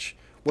watch.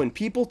 When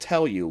people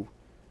tell you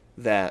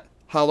that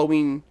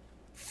Halloween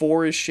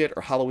 4 is shit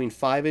or Halloween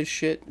 5 is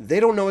shit, they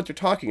don't know what they're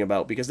talking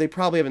about because they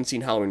probably haven't seen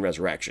Halloween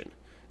Resurrection.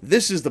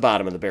 This is the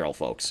bottom of the barrel,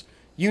 folks.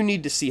 You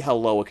need to see how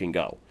low it can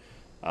go.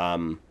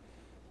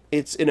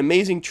 It's an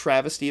amazing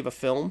travesty of a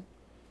film,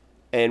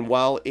 and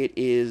while it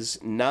is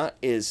not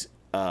as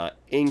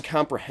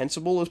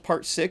incomprehensible as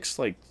Part 6,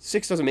 like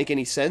 6 doesn't make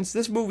any sense,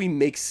 this movie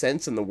makes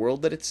sense in the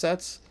world that it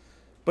sets,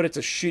 but it's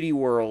a shitty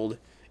world,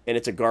 and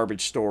it's a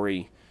garbage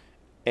story,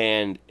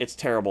 and it's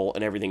terrible,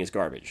 and everything is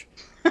garbage.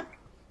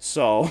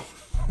 So,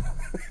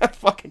 I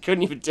fucking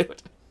couldn't even do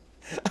it.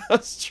 I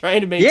was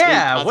trying to maintain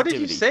positivity. What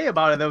did you say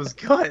about it that was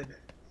good?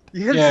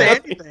 You didn't say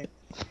anything.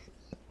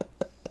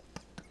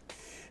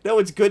 No,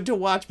 it's good to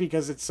watch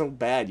because it's so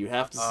bad. You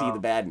have to see the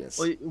badness.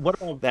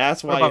 Well,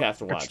 that's why you have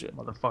to watch it.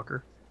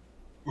 Motherfucker.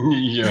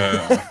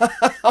 Yeah.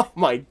 Oh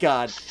my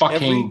god.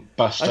 Fucking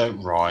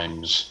Busta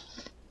Rhymes.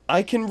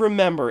 I can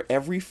remember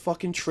every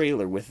fucking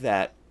trailer with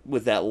that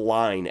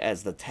line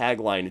as the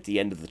tagline at the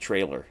end of the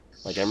trailer.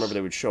 Like, I remember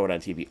they would show it on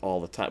TV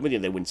all the time. Well,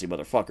 they wouldn't say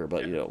motherfucker,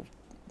 but,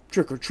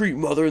 trick or treat,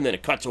 mother, and then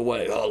it cuts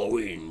away,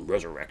 Halloween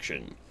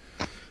Resurrection.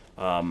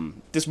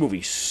 This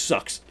movie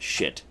sucks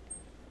shit.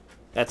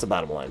 That's the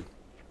bottom line.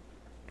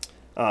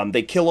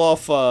 They kill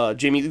off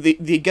Jamie.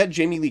 They get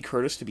Jamie Lee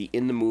Curtis to be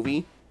in the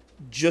movie.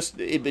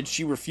 But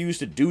she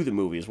refused to do the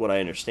movie, is what I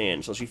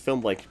understand. So she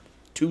filmed like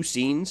 2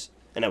 scenes,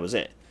 and that was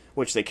it.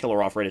 Which they kill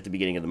her off right at the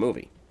beginning of the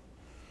movie.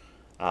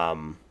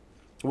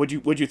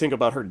 What'd you think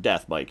about her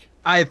death, Mike?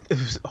 It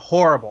was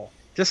horrible.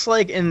 Just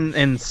like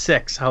in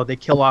 6, how they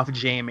kill off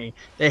Jamie,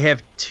 they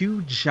have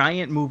 2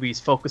 giant movies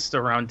focused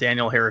around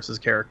Danielle Harris's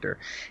character.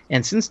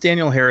 And since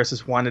Danielle Harris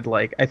has wanted,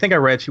 I think I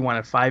read she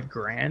wanted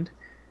 $5,000,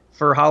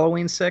 for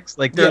Halloween 6.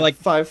 Like they're like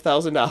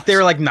 $5,000.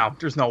 They're like, no,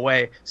 there's no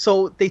way.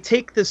 So they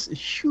take this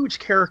huge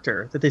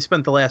character that they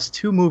spent the last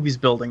 2 movies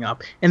building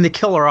up, and they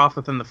kill her off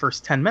within the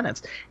first 10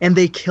 minutes. And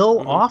they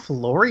kill off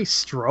Laurie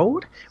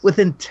Strode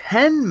within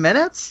 10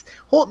 minutes.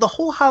 The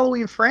whole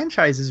Halloween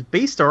franchise is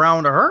based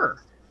around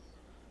her,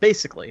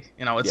 basically.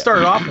 You know, it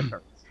started off with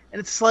her, and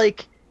it's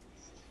like,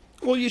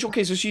 well,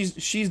 okay, so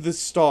she's the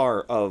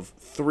star of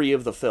 3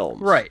 of the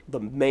films, right? The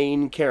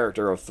main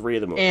character of 3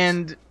 of the movies,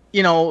 and.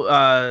 You know,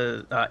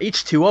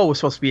 H2O was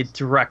supposed to be a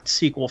direct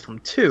sequel from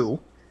 2.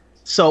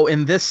 So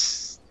in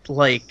this,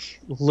 like,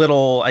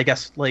 little, I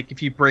guess, like,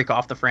 if you break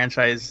off the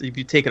franchise, if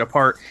you take it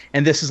apart,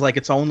 and this is, like,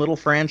 its own little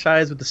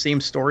franchise with the same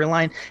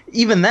storyline,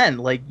 even then,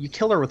 like, you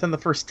kill her within the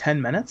first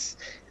 10 minutes,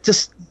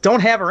 just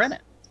don't have her in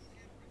it.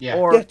 Yeah.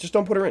 Or just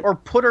don't put her in. Or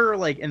put her,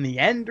 like, in the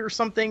end or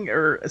something,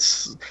 or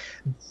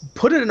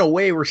put it in a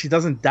way where she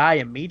doesn't die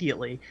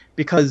immediately,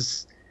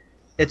 because...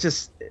 It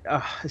just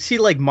she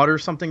like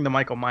mutters something to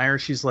Michael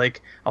Myers. She's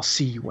like, "I'll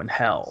see you in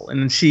hell,"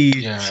 and then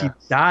she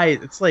dies.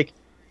 It's like,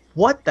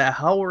 what the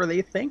hell were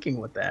they thinking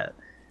with that?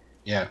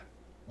 Yeah,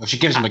 well, she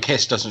gives him a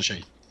kiss, doesn't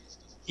she?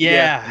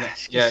 Yeah.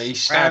 Yeah, he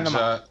stabs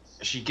her.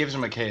 She gives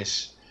him a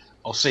kiss.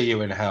 I'll see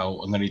you in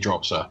hell, and then he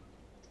drops her.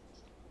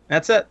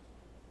 That's it.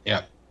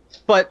 Yeah.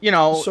 But you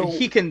know,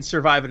 he can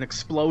survive an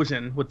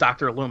explosion with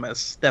Dr.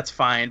 Loomis. That's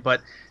fine. But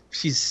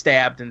she's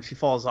stabbed and she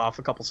falls off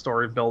a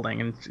couple-story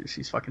building, and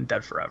she's fucking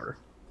dead forever.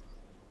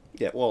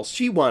 Yeah, well,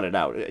 she wanted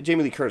out.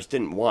 Jamie Lee Curtis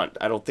didn't want...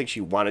 I don't think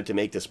she wanted to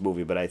make this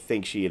movie, but I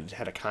think she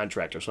had a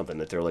contract or something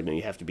that they were like, no,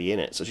 you have to be in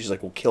it. So she's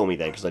like, well, kill me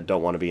then, because I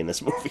don't want to be in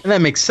this movie. And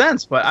that makes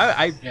sense, but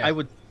I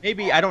would...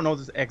 Maybe, I don't know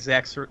the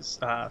exact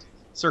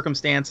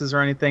circumstances or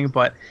anything,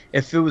 but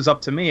if it was up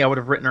to me, I would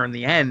have written her in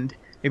the end.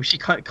 Maybe she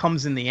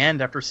comes in the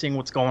end after seeing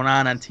what's going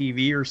on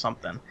TV or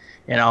something.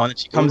 You know, and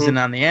she comes in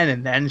on the end,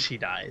 and then she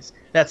dies.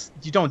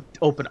 You don't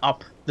open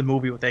up the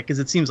movie with it, because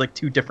it seems like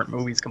 2 different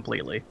movies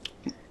completely.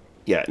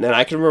 Yeah, and then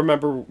I can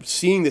remember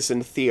seeing this in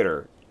the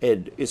theater,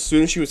 and as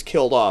soon as she was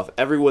killed off,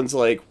 everyone's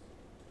like,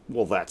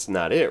 well, that's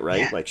not it,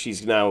 right? Yeah. Like,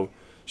 she's going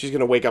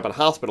to wake up in a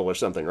hospital or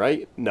something,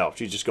 right? No,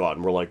 she's just gone.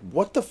 And we're like,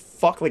 what the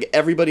fuck? Like,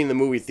 everybody in the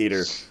movie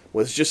theater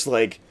was just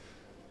like,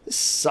 this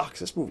sucks.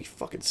 This movie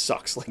fucking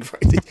sucks. Like,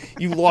 right?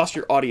 You lost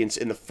your audience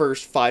in the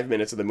first 5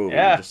 minutes of the movie.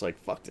 Yeah. You're just like,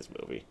 fuck this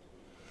movie.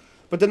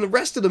 But then the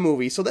rest of the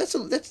movie, so that's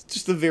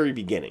just the very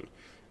beginning.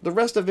 The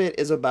rest of it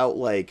is about,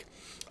 like,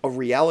 a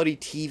reality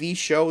TV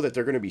show that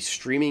they're going to be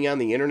streaming on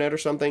the internet or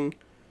something,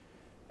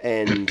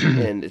 and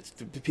it's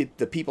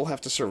the people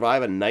have to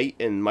survive a night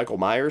in Michael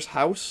Myers'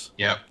 house.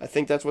 Yeah, I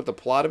think that's what the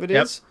plot of it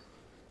is.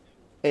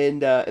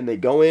 And they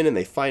go in and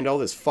they find all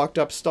this fucked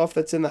up stuff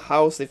that's in the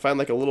house. They find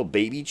like a little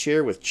baby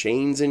chair with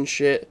chains and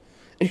shit,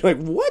 and you're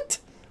like, what?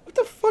 What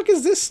the fuck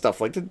is this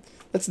stuff? Like,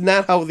 that's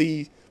not how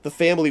the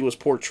family was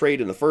portrayed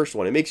in the first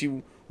one. It makes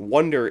you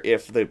wonder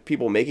if the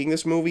people making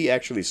this movie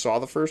actually saw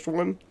the first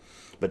one.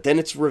 But then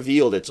it's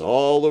revealed it's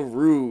all a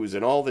ruse,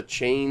 and all the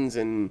chains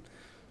and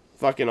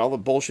fucking all the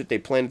bullshit they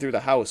planned through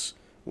the house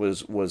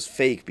was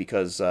fake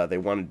because they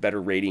wanted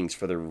better ratings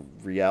for their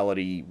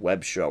reality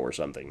web show or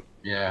something.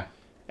 Yeah.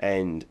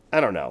 And I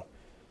don't know.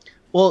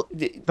 Well,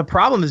 the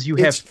problem is you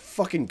have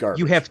fucking garbage.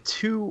 You have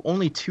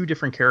only two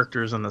different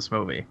characters in this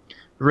movie.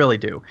 Really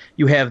do.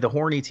 You have the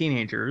horny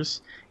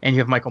teenagers, and you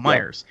have Michael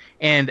Myers,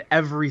 and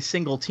every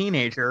single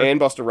teenager, and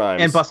Busta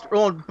Rhymes,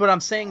 but I'm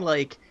saying,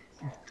 like,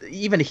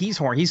 even he's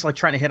horny. He's like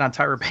trying to hit on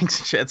Tyra Banks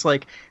and shit. It's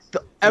like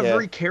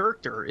every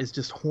character is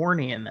just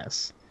horny in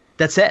this.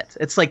 That's it.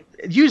 It's like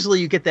usually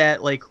you get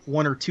that like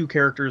 1 or 2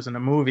 characters in a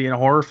movie, in a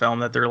horror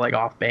film, that they're like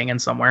off banging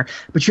somewhere,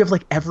 but you have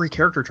like every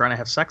character trying to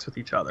have sex with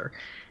each other.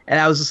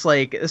 And I was just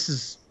like, this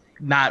is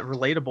not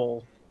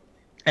relatable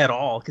at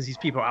all, because these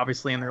people are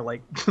obviously in their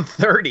like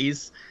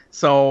 30s.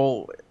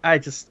 So I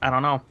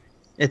don't know.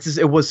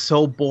 It was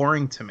so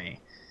boring to me.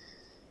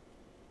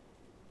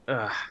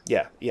 Ugh.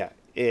 Yeah.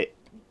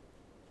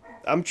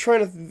 I'm trying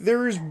to.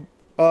 There's,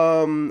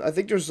 I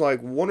think there's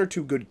like 1 or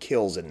 2 good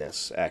kills in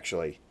this,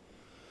 actually.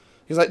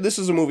 Because this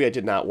is a movie I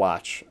did not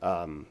watch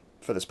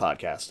for this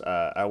podcast.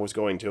 I was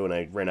going to, and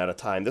I ran out of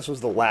time. This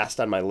was the last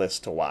on my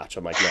list to watch.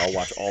 I'm like, no, I'll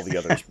watch all the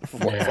others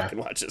before I fucking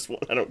watch this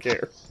one. I don't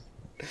care.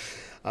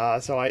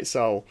 So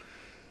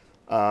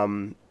I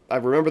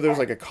remember there was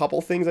like a couple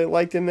things I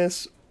liked in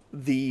this.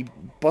 The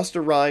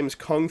Busta Rhymes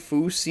kung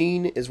fu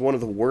scene is one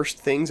of the worst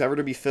things ever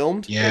to be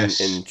filmed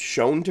and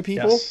shown to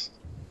people. Yes.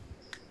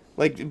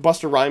 Like,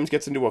 Busta Rhymes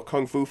gets into a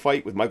kung fu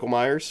fight with Michael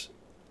Myers,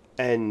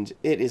 and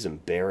it is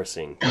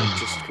embarrassing. Like,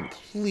 just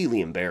completely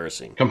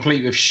embarrassing.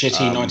 Complete with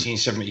shitty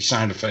 1970s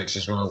sound effects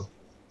as well.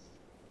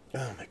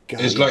 Oh my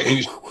god! It's like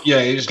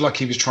it was like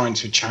he was trying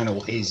to channel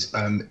his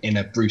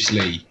inner Bruce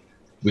Lee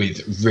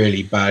with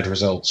really bad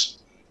results.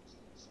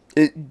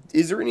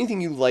 Is there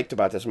anything you liked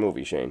about this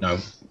movie, Shane? No.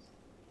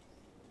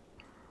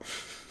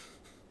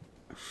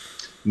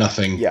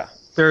 Nothing. Yeah.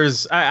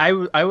 There's I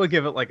would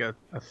give it like a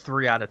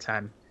 3 out of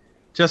 10.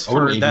 Just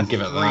for that. Give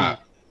it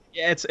that.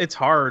 Yeah, it's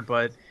hard,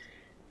 but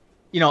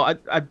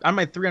on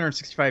my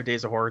 365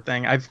 days of horror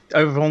thing, I've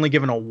only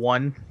given a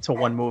 1 to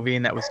one movie,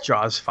 and that was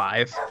Jaws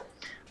 5.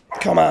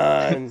 Come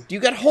on,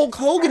 you got Hulk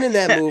Hogan in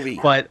that movie,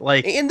 but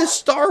like in the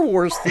Star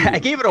Wars theme. I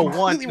gave it a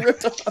 1. I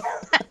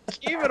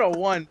gave it a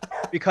 1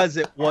 because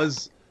it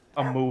was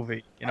a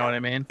movie. You know what I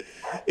mean?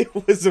 It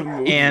was a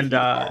movie. And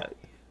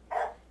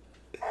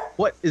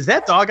what is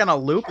that dog on a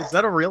loop? Is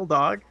that a real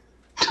dog?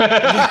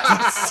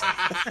 Because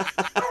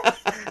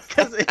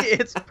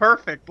it's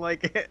perfect,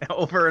 like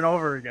over and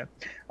over again.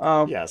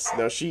 Yes,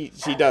 no, she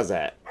does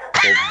that.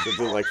 She'll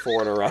do like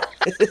 4 in a row.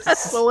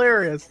 That's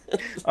hilarious.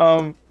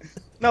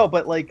 No,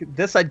 but like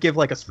this, I'd give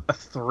like a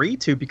 3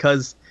 to,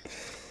 because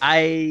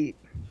I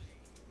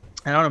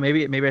don't know,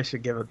 maybe I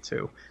should give it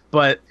 2.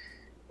 But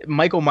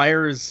Michael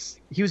Myers,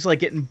 he was like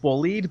getting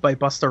bullied by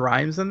Busta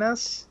Rhymes in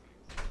this.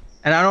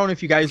 And I don't know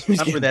if you guys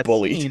remember that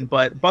scene,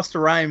 but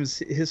Busta Rhymes,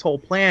 his whole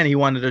plan, he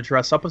wanted to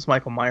dress up as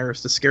Michael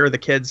Myers to scare the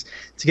kids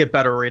to get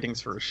better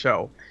ratings for his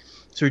show.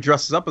 So he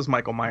dresses up as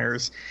Michael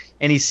Myers,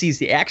 and he sees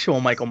the actual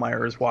Michael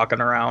Myers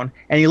walking around,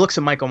 and he looks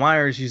at Michael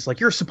Myers. He's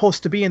like, "You're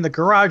supposed to be in the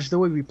garage the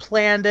way we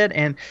planned it,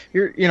 and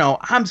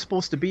I'm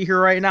supposed to be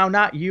here right now,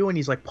 not you." And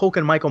he's like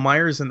poking Michael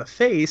Myers in the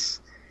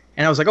face,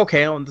 and I was like,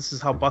 okay, well, this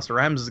is how Busta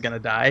Rhymes is gonna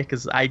die,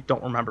 because I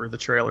don't remember the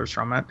trailers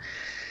from it.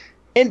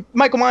 And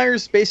Michael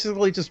Myers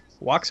basically just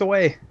walks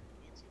away,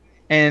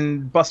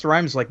 and Busta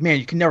Rhymes is like, "Man,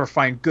 you can never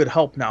find good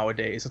help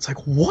nowadays." It's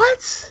like,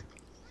 what?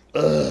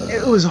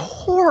 It was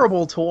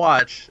horrible to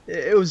watch.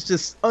 It was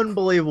just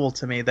unbelievable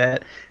to me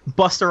that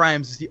Busta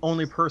Rhymes is the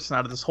only person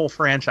out of this whole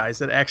franchise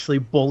that actually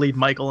bullied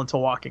Michael into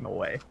walking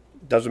away.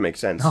 Doesn't make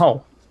sense.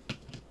 No.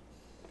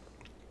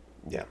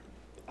 Yeah.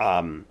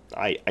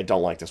 I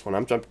don't like this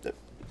one.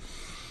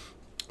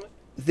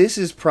 This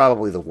is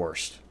probably the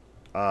worst.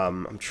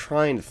 I'm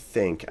trying to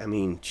think. I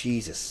mean,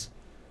 Jesus.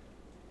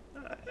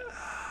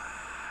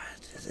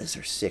 Is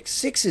there 6?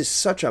 6 is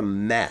such a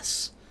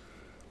mess.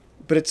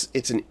 But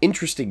it's an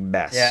interesting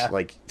mess. Yeah.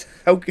 Like,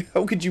 how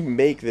could you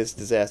make this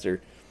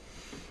disaster?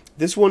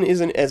 This one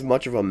isn't as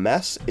much of a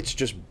mess. It's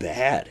just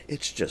bad.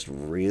 It's just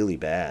really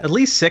bad. At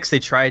least 6, they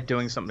tried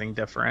doing something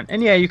different.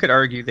 And yeah, you could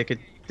argue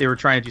they were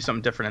trying to do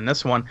something different in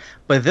this one.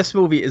 But this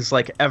movie is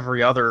like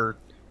every other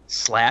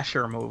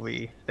slasher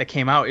movie that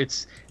came out.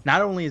 It's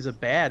not only is it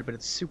bad, but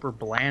it's super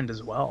bland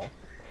as well.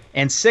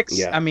 And 6,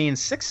 yeah. I mean,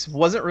 6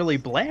 wasn't really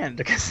bland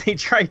because they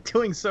tried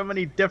doing so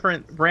many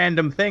different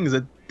random things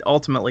that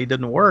ultimately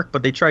didn't work,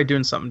 but they tried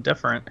doing something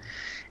different.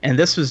 And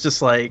this was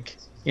just like,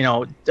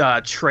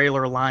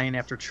 trailer line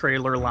after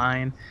trailer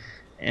line.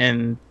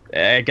 And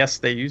I guess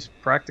they used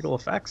practical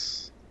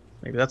effects.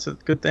 Maybe that's a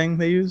good thing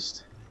they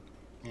used.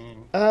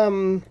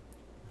 Yeah,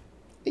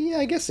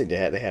 I guess they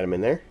did. They had them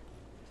in there.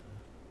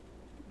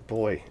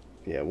 Boy.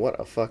 Yeah, what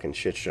a fucking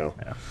shit show.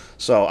 Yeah.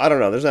 So, I don't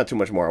know. There's not too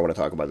much more I want to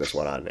talk about this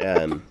one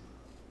on.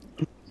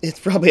 It's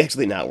probably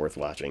actually not worth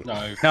watching.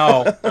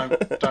 No.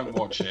 Don't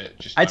watch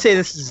it. I'd say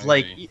this is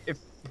like, if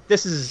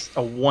this is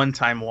a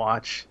one-time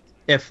watch,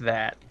 if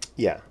that.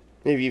 Yeah.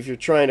 Maybe if you're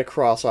trying to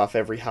cross off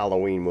every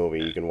Halloween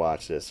movie, you can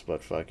watch this,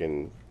 but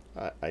fucking,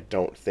 I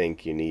don't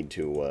think you need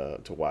to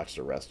watch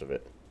the rest of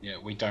it. Yeah,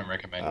 we don't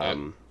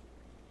recommend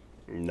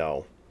it.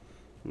 No,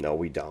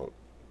 we don't.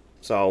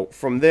 So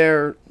from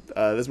there,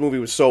 this movie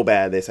was so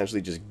bad they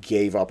essentially just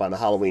gave up on the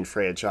Halloween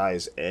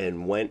franchise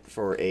and went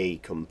for a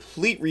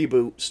complete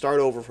reboot, start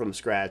over from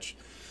scratch,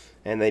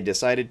 and they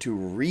decided to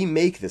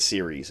remake the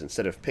series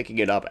instead of picking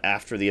it up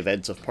after the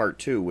events of Part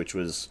 2, which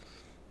was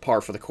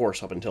par for the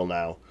course up until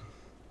now.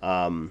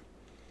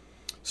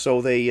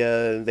 So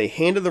they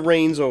handed the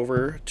reins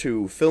over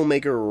to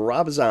filmmaker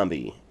Rob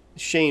Zombie.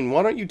 Shane,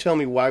 why don't you tell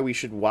me why we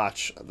should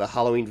watch the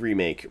Halloween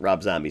remake,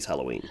 Rob Zombie's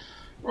Halloween?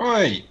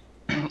 Right.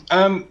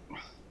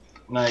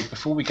 Now,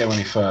 before we go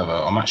any further,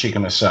 I'm actually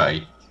going to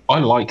say I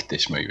liked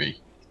this movie.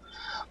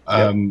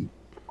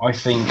 I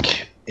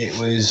think it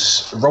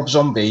was Rob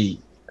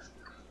Zombie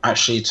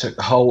actually took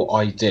the whole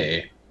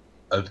idea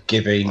of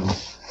giving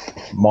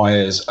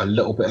Myers a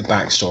little bit of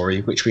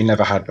backstory, which we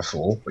never had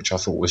before, which I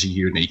thought was a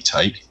unique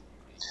take.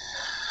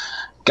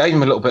 Gave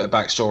him a little bit of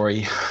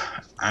backstory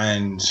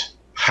and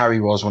how he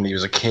was when he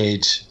was a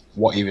kid,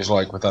 what he was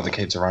like with other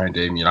kids around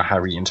him,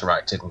 how he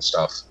interacted and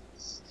stuff.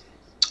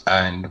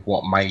 And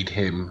what made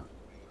him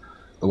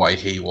the way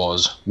he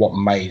was, what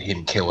made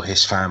him kill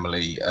his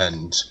family,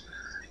 and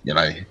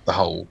the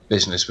whole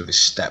business with his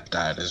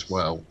stepdad as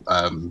well,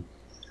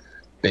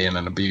 being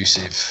an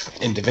abusive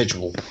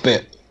individual.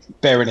 But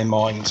bearing in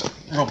mind,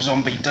 Rob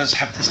Zombie does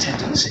have this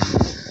tendency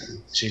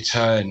to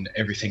turn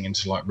everything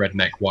into like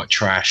redneck white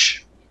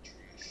trash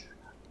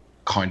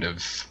kind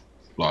of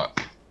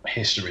like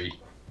history.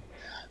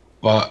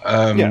 But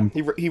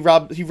he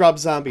Rob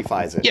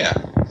Zombifies it. Yeah,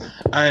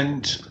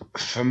 and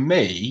for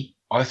me,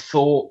 I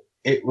thought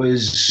it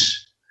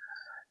was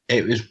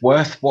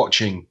worth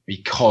watching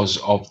because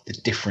of the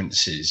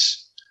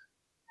differences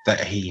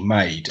that he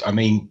made. I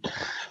mean,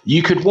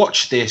 you could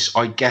watch this,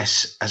 I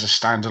guess, as a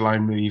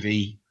standalone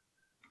movie,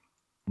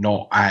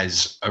 not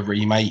as a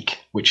remake,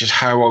 which is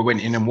how I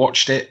went in and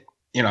watched it.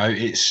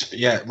 It's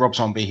Rob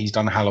Zombie, he's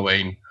done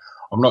Halloween.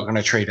 I'm not going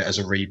to treat it as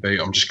a reboot.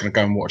 I'm just going to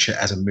go and watch it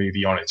as a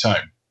movie on its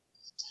own.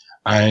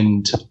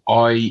 And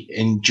I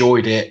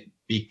enjoyed it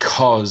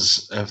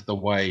because of the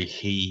way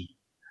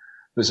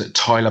was it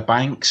Tyler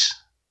Banks?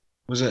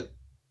 Was it,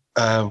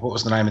 what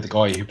was the name of the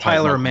guy who played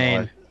Tyler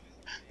Mane?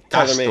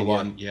 That's the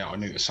one. Yeah, I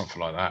knew it was something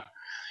like that.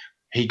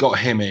 He got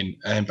him in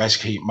and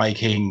basically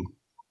making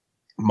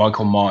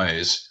Michael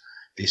Myers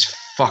this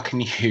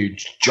fucking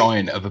huge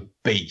giant of a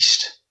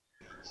beast.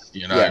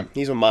 You know? Yeah,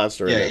 he's a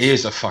monster. Yeah, he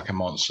is a fucking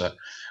monster.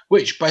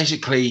 Which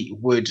basically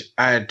would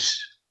add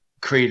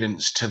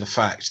credence to the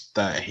fact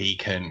that he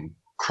can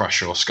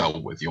crush your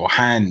skull with your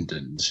hand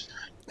and,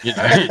 you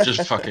know,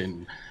 just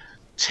fucking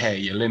tear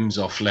your limbs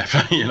off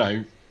left, you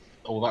know,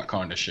 all that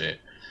kind of shit.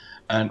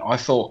 And I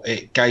thought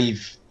it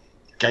gave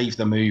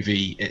the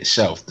movie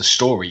itself, the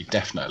story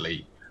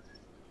definitely,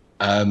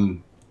 a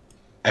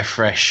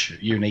fresh,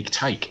 unique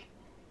take.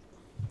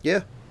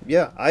 Yeah,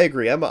 I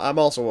agree. I'm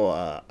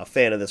also a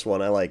fan of this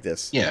one. I like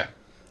this. Yeah.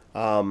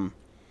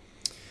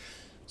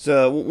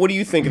 So, what do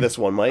you think of this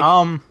one, Mike?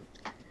 All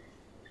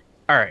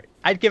right,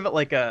 I'd give it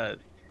like out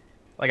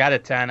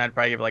of 10, I'd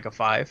probably give it like a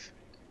 5.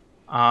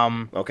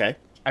 Okay.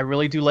 I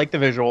really do like the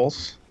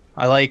visuals.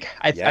 I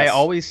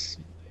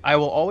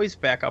will always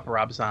back up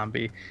Rob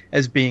Zombie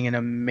as being an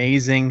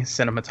amazing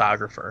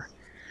cinematographer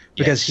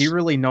because he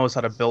really knows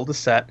how to build a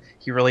set.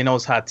 He really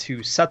knows how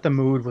to set the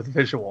mood with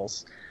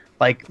visuals.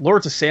 Like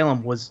Lords of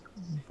Salem was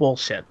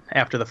bullshit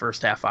after the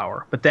first half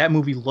hour, but that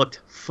movie looked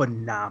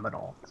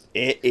phenomenal.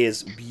 It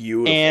is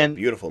beautiful,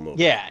 beautiful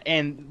movie. Yeah,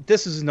 and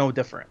this is no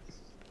different.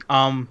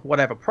 What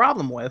I have a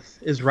problem with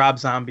is Rob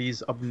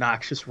Zombie's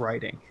obnoxious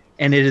writing,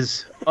 and it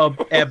is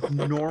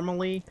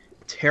abnormally,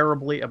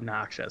 terribly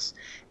obnoxious.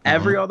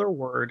 Every other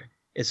word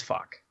is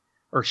fuck,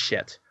 or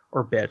shit,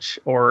 or bitch,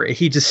 or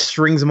he just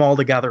strings them all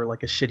together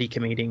like a shitty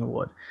comedian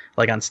would,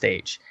 like on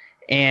stage.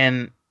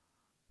 And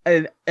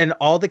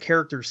all the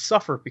characters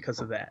suffer because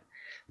of that.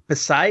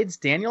 Besides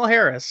Danielle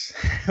Harris,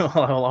 who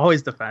I will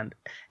always defend,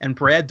 and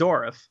Brad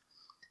Dourif,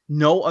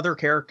 no other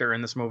character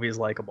in this movie is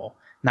likable.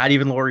 Not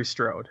even Laurie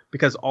Strode,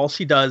 because all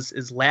she does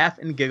is laugh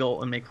and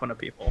giggle and make fun of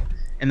people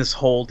in this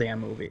whole damn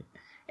movie.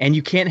 And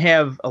you can't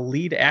have a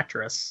lead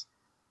actress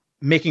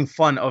making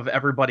fun of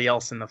everybody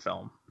else in the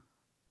film.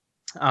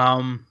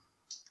 Malcolm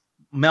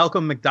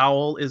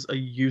McDowell is a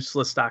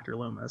useless Dr.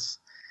 Loomis.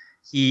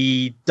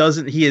 He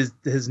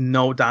has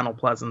no Donald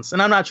Pleasance.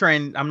 And I'm not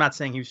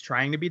saying he was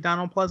trying to be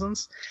Donald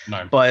Pleasance.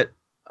 No. But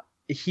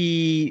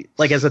he,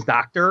 like, as a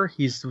doctor,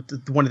 he's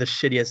one of the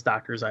shittiest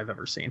doctors I've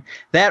ever seen.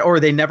 That, or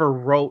they never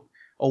wrote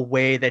a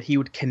way that he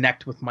would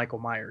connect with Michael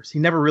Myers. He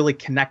never really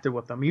connected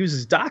with him. He was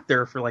his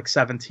doctor for like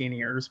 17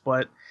 years,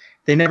 but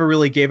they never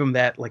really gave him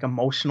that like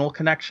emotional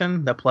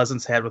connection that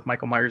Pleasance had with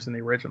Michael Myers in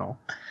the original.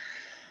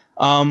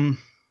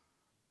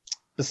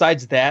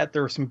 Besides that,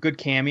 there were some good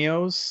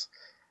cameos.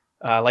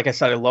 Like I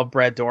said, I love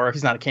Brad Dourif.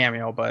 He's not a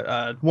cameo,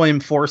 but William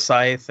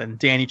Forsythe and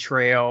Danny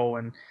Trejo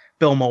and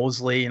Bill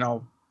Moseley, you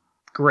know,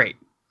 great.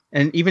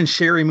 And even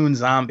Sherry Moon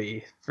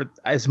Zombie, for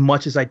as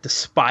much as I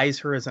despise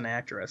her as an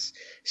actress,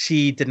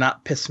 she did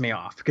not piss me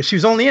off because she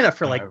was only in it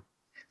for like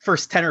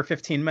first 10 or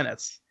 15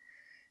 minutes.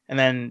 And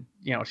then,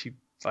 you know, she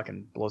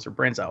fucking blows her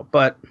brains out.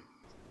 But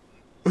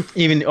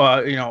even,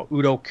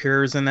 Udo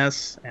Kier's in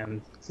this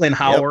and Clint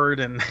Howard.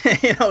 And,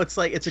 you know, it's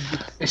like, it's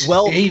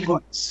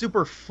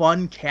super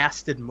fun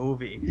casted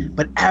movie.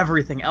 But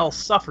everything else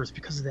suffers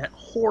because of that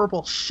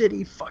horrible,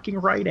 shitty fucking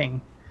writing.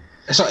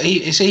 It's like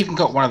it's even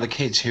got one of the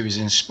kids who was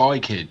in Spy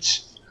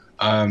Kids.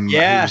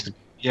 The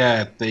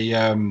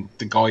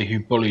guy who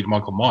bullied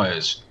Michael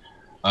Myers,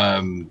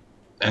 and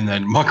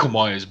then Michael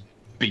Myers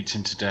beats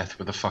him to death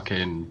with a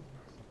fucking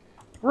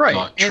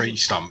tree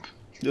stump.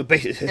 And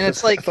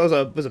it's like, I thought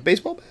it was a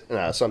baseball bat?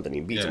 No, something.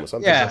 He beats him with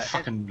something. Yeah, a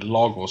fucking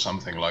log or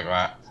something like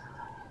that.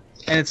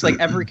 And it's like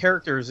every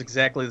character is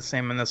exactly the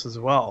same in this as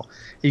well.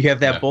 You have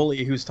that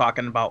bully who's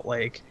talking about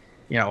like,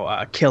 you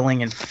know,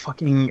 killing and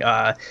fucking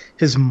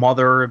his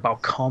mother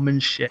about cum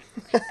and shit.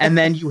 And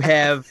then you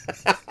have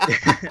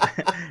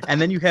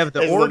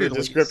the orderlies.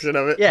 Description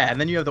of it. Yeah, and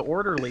then you have the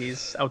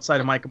orderlies outside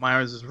of Michael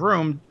Myers'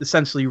 room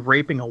essentially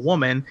raping a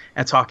woman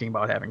and talking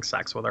about having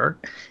sex with her.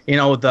 You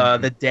know,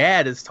 the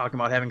dad is talking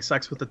about having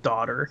sex with the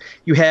daughter.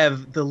 You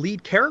have the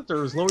lead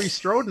characters, Laurie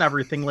Strode and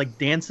everything, like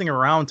dancing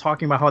around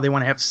talking about how they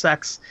want to have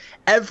sex.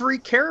 Every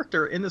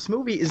character in this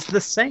movie is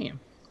the same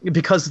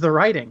because of the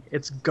writing.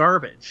 It's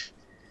garbage.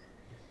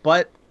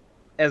 But,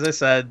 as I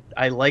said,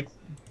 I like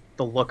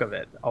the look of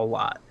it a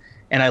lot.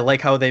 And I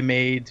like how they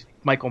made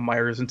Michael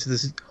Myers into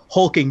this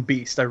hulking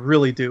beast. I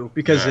really do.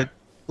 Because,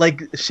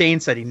 like Shane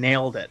said, he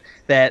nailed it.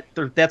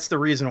 That's the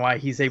reason why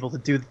he's able to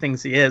do the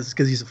things he is,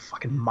 because he's a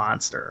fucking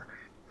monster.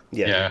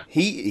 Yeah.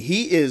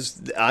 He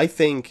is, I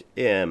think,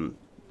 in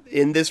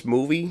this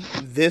movie,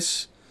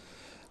 this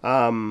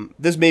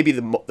may be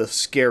the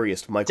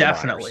scariest Michael Myers.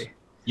 Definitely.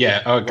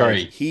 Yeah, I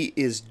agree. Like, he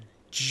is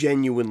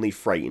genuinely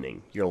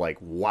frightening. You're like,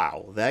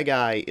 wow, that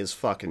guy is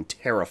fucking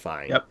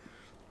terrifying. Yep.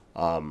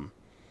 I'm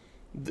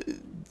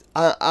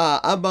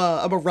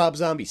a Rob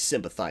Zombie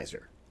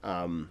sympathizer.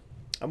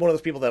 I'm one of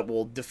those people that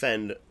will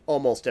defend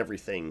almost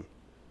everything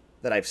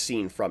that I've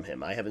seen from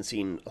him. I haven't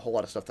seen a whole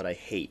lot of stuff that I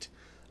hate.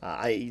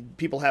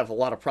 People have a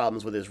lot of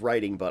problems with his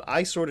writing, but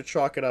I sort of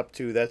chalk it up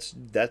to that's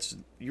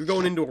you're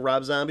going into a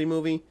Rob Zombie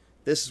movie.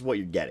 This is what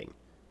you're getting,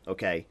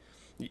 okay?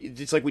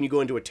 It's like when you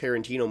go into a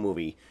Tarantino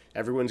movie,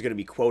 everyone's going to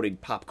be quoting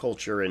pop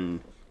culture,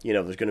 and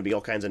there's going to be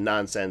all kinds of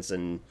nonsense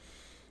and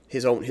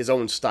his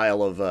own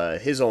style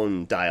of his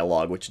own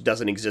dialogue, which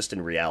doesn't exist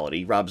in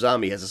reality. Rob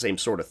Zombie has the same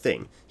sort of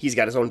thing. He's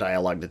got his own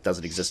dialogue that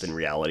doesn't exist in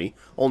reality.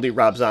 Only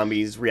Rob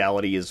Zombie's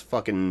reality is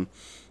fucking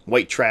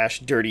white trash,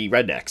 dirty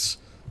rednecks.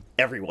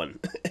 Everyone,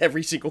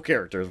 every single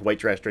character is white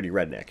trash, dirty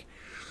redneck.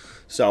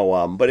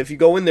 So, but if you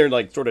go in there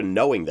like sort of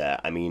knowing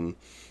that, I mean,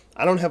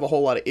 I don't have a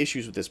whole lot of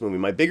issues with this movie.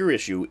 My bigger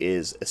issue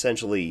is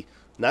essentially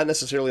not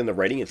necessarily in the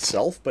writing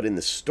itself, but in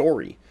the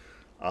story.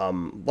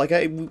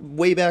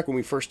 Way back when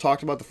we first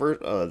talked about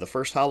the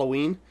first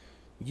Halloween,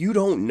 you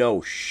don't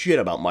know shit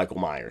about Michael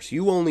Myers.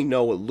 You only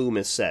know what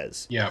Loomis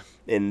says. Yeah.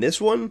 In this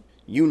one,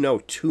 you know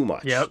too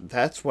much. Yep.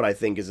 That's what I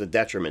think is a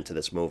detriment to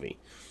this movie.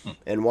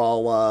 And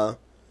while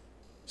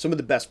some of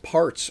the best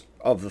parts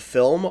of the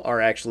film are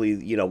actually,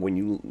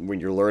 when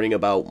you're learning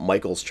about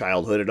Michael's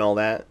childhood and all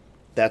that,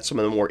 that's some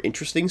of the more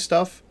interesting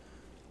stuff.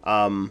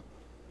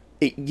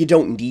 You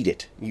don't need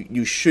it.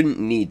 You shouldn't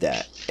need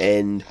that.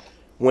 And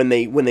when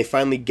they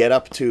finally get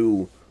up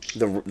to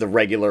the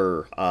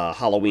regular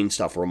Halloween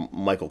stuff, where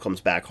Michael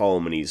comes back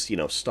home and he's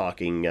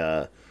stalking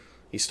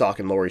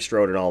Laurie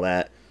Strode and all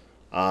that,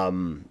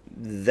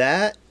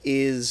 that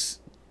is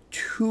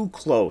too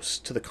close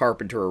to the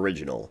Carpenter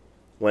original.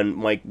 When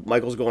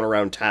Michael's going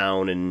around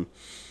town and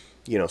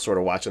sort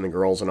of watching the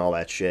girls and all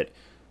that shit,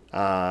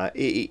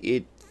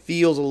 it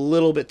feels a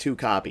little bit too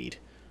copied.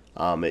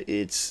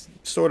 It's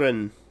sort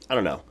of, I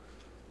don't know.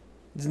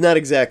 It's not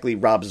exactly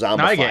Rob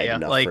Zombie-fied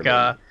enough for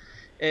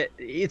me.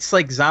 It's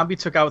like Zombie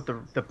took out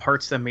the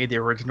parts that made the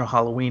original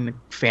Halloween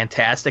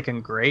fantastic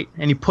and great,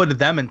 and he put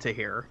them into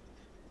here.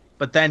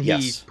 But then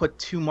he put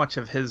too much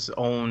of his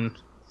own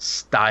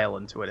style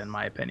into it, in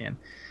my opinion.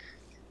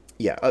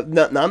 Yeah,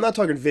 no, I'm not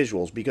talking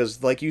visuals,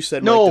 because like you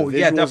said, Mike,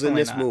 the visuals in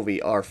this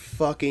movie are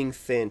fucking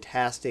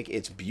fantastic.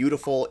 It's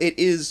beautiful. It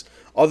is,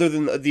 other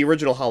than the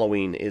original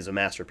Halloween is a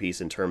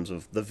masterpiece in terms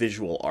of the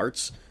visual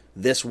arts,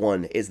 this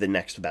one is the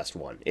next best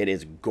one. It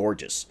is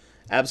gorgeous.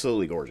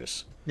 Absolutely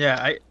gorgeous.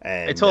 Yeah,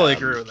 I totally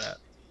agree with that.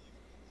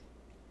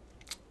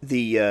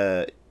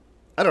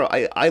 I don't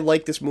know, I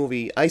like this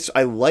movie.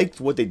 I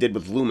liked what they did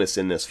with Loomis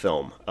in this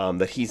film,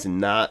 that he's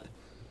not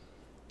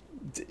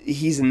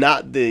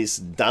this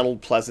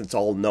Donald Pleasance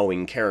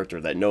all-knowing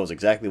character that knows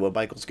exactly what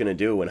Michael's going to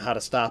do and how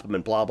to stop him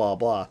and blah, blah,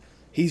 blah.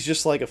 He's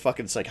just like a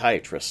fucking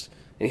psychiatrist.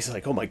 And he's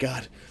like, oh my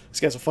god, this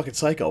guy's a fucking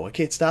psycho. I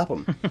can't stop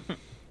him.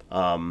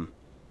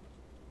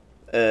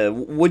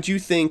 What'd you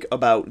think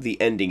about the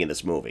ending in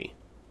this movie?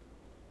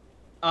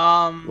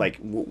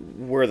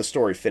 Where the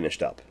story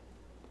finished up?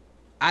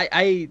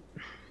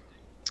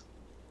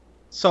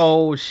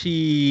 So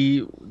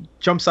she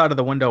jumps out of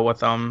the window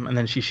with him, and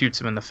then she shoots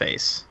him in the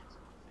face.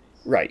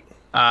 Right.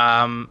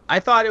 I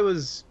thought it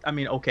was,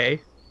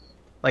 okay.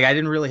 Like, I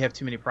didn't really have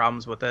too many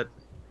problems with it.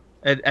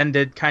 It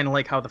ended kind of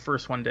like how the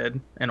first one did,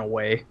 in a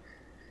way.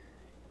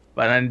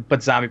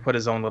 But Zombie put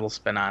his own little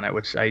spin on it,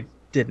 which I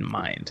didn't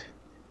mind.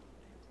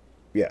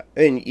 Yeah,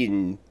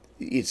 and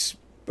it's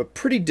a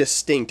pretty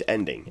distinct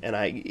ending, and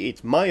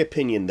it's my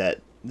opinion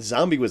that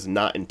Zombie was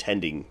not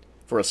intending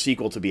for a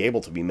sequel to be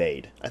able to be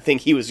made. I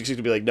think he was just going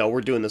to be like, no,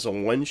 we're doing this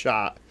on one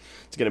shot.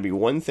 It's going to be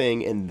one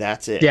thing, and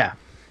that's it. Yeah.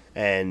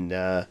 And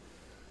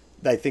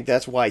I think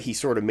that's why he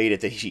sort of made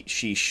it that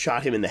she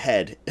shot him in the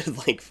head.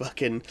 Like,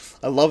 fucking,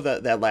 I love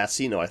that last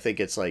scene, though. I think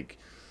it's like,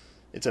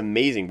 it's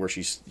amazing where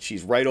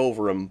she's right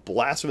over him,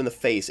 blasts him in the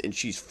face, and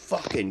she's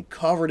fucking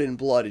covered in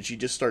blood, and she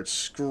just starts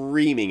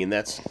screaming, and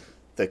that's,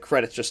 the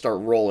credits just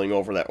start rolling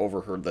over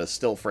the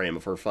still frame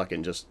of her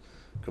fucking just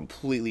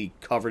completely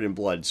covered in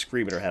blood,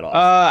 screaming her head off.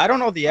 I don't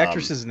know the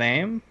actress's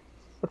name.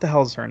 What the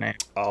hell's her name?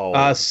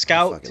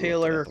 Scout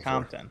Taylor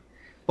Compton.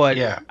 But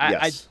yeah,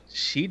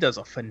 she does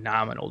a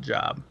phenomenal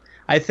job.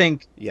 I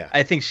think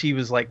she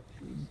was like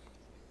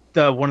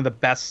one of the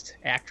best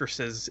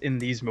actresses in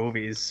these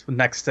movies,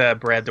 next to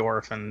Brad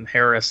Dourif and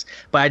Harris.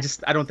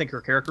 But I don't think her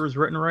character was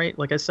written right,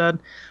 like I said.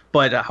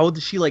 But how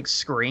she like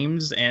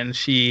screams and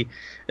she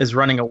is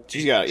running away.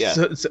 She's got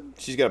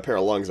she's got a pair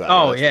of lungs on.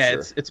 Oh yeah,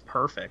 sure. It's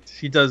perfect.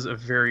 She does a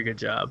very good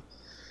job.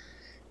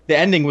 The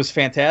ending was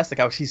fantastic.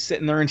 How she's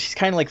sitting there and she's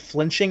kind of like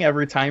flinching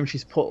every time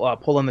she's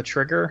pulling the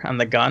trigger on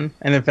the gun,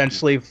 and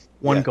eventually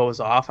one goes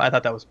off. I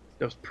thought that was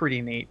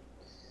pretty neat.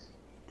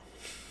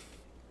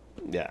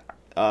 Yeah.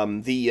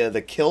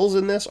 The kills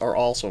in this are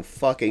also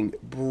fucking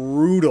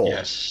brutal.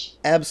 Yes.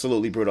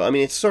 Absolutely brutal. I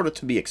mean, it's sort of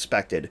to be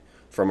expected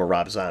from a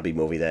Rob Zombie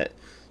movie that,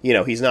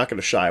 he's not going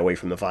to shy away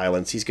from the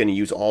violence. He's going to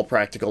use all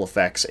practical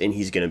effects, and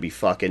he's going to be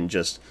fucking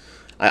just...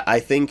 I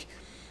think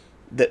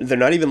that they're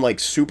not even, like,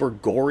 super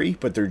gory,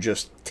 but they're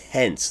just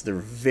tense. They're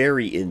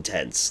very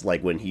intense.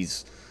 Like, when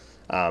he's...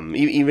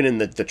 even in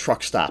the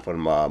truck stop when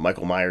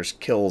Michael Myers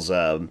kills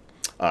Ken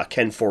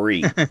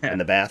Foree in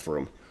the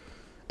bathroom.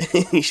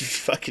 he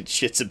fucking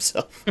shits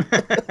himself.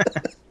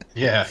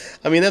 Yeah.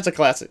 I mean, that's a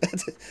classic.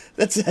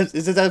 That's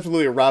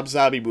absolutely a Rob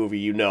Zombie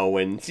movie,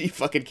 when he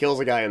fucking kills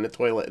a guy in the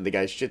toilet and the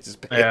guy shits his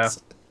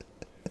pants.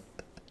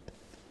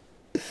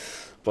 Yeah.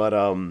 But,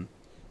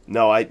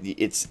 no,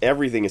 it's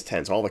everything is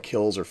tense. All the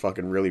kills are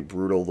fucking really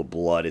brutal. The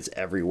blood is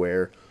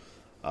everywhere.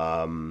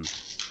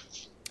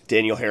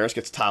 Danielle Harris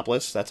gets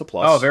topless. That's a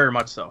plus. Oh, very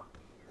much so.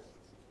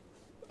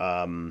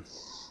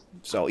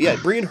 So, yeah,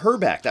 bringing her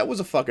back, that was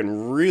a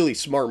fucking really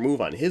smart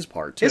move on his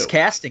part, too. His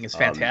casting is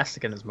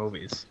fantastic in his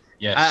movies.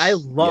 Yes. I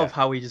love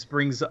how he just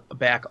brings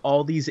back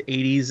all these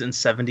 80s and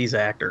 70s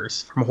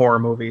actors from horror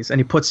movies, and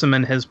he puts them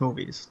in his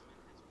movies.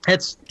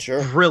 It's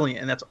brilliant,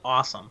 and that's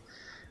awesome.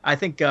 I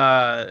think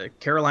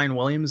Caroline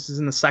Williams is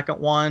in the second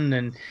one,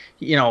 and,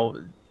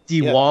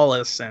 Dee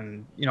Wallace,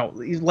 and,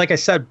 like I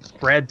said,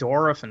 Brad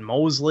Dourif and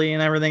Mosley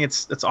and everything.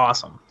 It's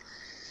awesome.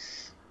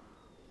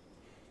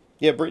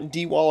 Yeah,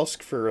 Dee Wallace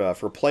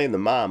for playing the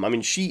mom. I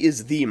mean, she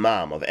is the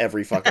mom of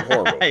every fucking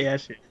horror movie. Yeah,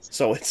 she is.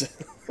 So it's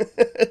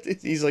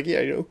he's like,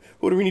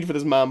 who do we need for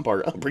this mom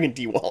part? I'll bring in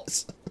Dee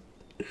Wallace.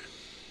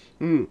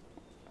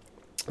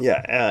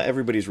 Yeah,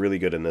 everybody's really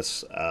good in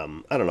this. I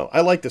don't know.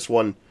 I like this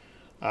one.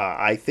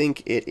 I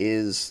think it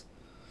is.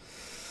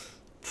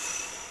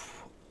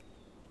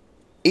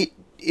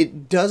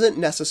 It doesn't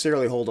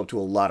necessarily hold up to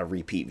a lot of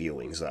repeat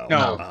viewings, though.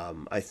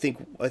 No. I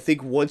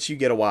think once you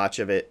get a watch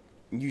of it,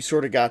 you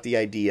sort of got the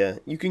idea.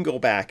 You can go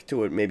back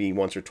to it maybe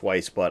once or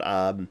twice, but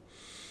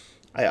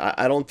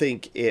I don't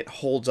think it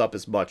holds up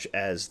as much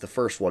as the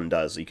first one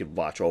does. You could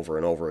watch over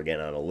and over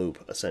again on a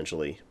loop,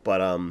 essentially. But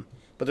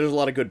there's a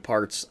lot of good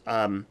parts.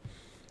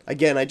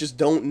 Again, I just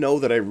don't know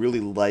that I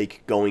really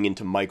like going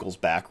into Michael's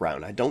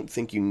background. I don't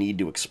think you need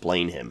to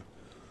explain him.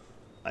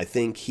 I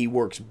think he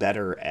works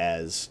better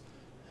as,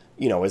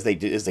 as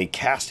they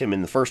cast him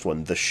in the first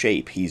one, The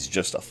Shape. He's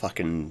just a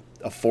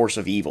force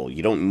of evil.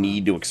 You don't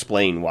need to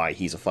explain why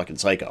he's a fucking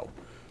psycho.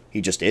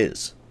 He just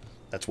is.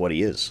 That's what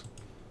he is.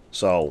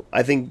 So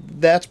I think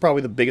that's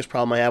probably the biggest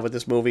problem I have with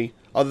this movie.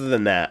 Other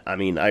than that, I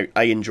mean,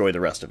 I enjoy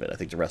the rest of it. I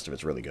think the rest of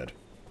it's really good.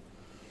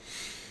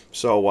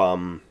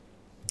 So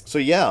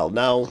yeah,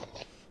 now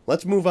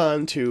let's move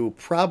on to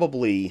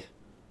probably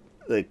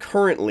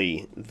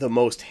currently the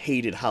most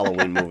hated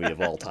Halloween movie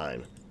of all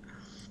time.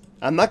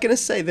 I'm not going to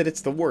say that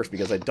it's the worst,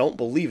 because I don't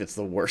believe it's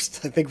the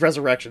worst. I think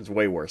Resurrection's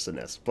way worse than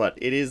this, but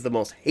it is the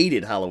most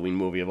hated Halloween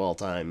movie of all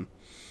time.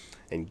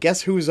 And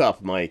guess who's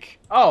up, Mike?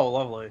 Oh,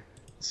 lovely.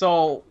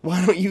 So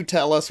why don't you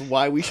tell us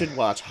why we should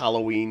watch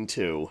Halloween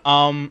 2?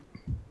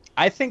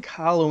 I think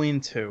Halloween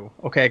 2.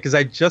 Okay, because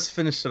I just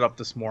finished it up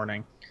this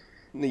morning.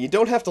 You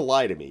don't have to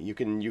lie to me. You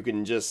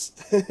can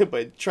just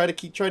but try to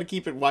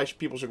keep it why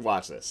people should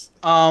watch this.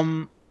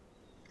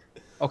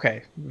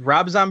 Okay,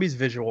 Rob Zombie's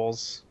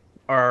visuals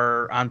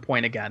are on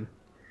point again.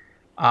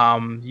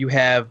 You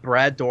have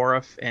Brad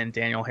Dourif and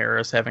Danielle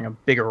Harris having a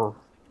bigger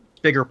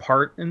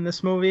part in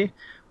this movie,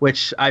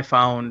 which I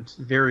found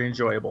very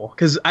enjoyable,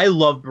 because I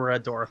love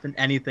Brad Dourif in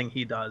anything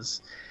he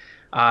does.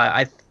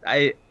 I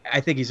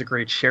think he's a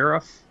great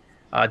sheriff.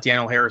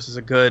 Danielle Harris is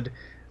a good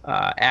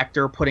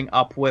actor, putting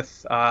up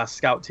with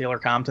Scout Taylor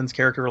Compton's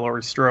character,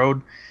 Laurie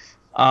Strode.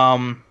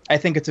 I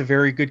think it's a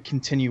very good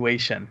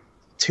continuation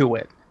to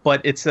it, but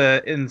it's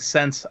in the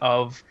sense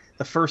of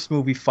the first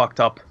movie fucked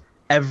up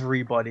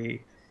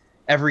everybody,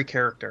 every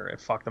character.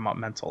 It fucked them up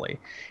mentally,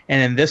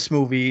 and in this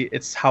movie,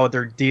 it's how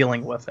they're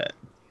dealing with it.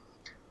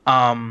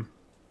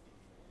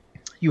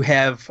 You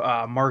have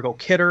Margot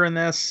Kidder in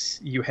this.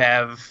 You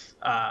have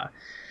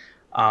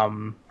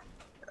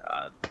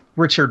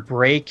Richard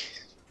Brake.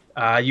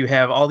 You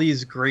have all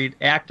these great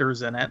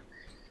actors in it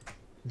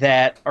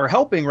that are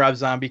helping Rob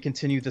Zombie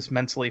continue this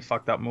mentally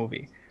fucked up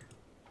movie.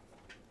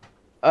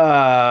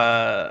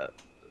 I'm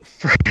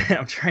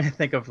trying to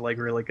think of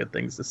really good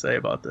things to say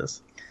about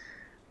this.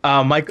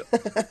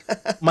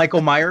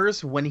 Michael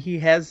Myers, when he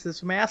has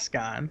this mask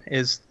on,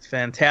 is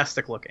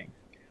fantastic looking,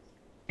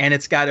 and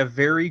it's got a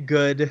very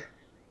good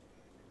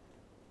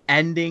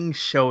ending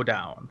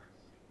showdown.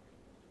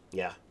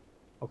 Yeah.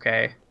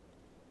 Okay.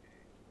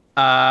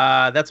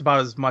 That's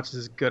about as much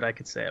as good I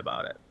could say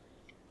about it.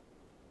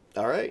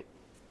 All right.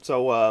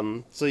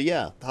 So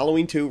yeah,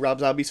 Halloween 2, Rob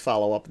Zombie's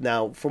follow-up.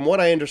 Now, from what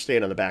I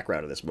understand on the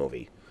background of this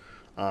movie,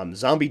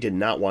 Zombie did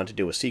not want to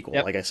do a sequel.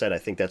 Yep. Like I said, I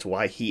think that's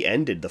why he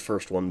ended the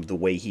first one the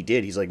way he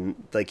did. He's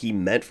like he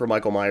meant for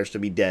Michael Myers to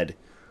be dead.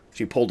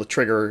 She pulled the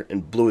trigger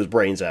and blew his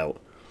brains out.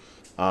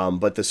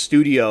 But the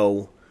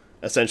studio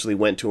essentially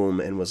went to him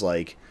and was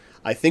like,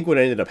 I think what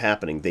ended up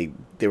happening,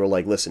 they were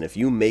like, listen, if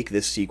you make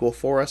this sequel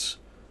for us,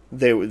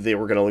 they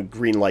were going to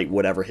greenlight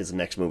whatever his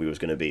next movie was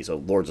going to be. So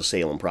Lords of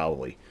Salem,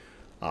 probably.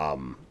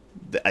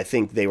 I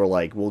think they were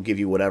like, we'll give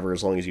you whatever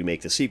as long as you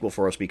make the sequel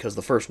for us, because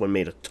the first one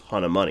made a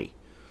ton of money.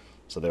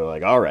 So they were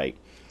like, all right.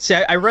 See,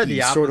 I read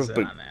the opposite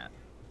on that.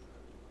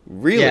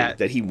 Really? Yeah.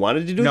 That he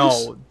wanted to do this?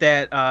 No,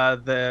 that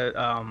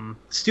the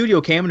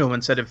studio came to him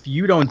and said, if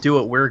you don't do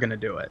it, we're going to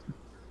do it.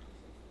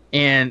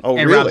 And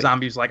really? Rob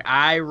Zombie's like,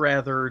 I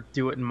rather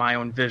do it in my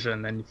own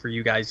vision than for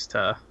you guys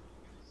to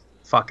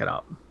fuck it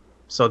up.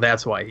 so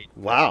that's why he.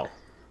 Wow.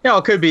 Yeah,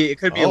 it could be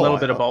a little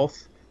bit of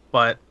both,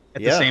 but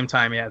at the same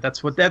time,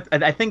 that's what that.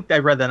 I think I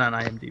read that on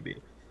IMDb.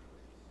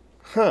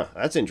 Huh,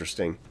 that's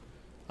interesting.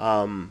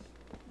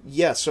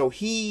 Yeah, so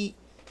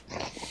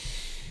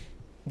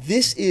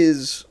this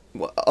is,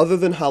 other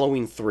than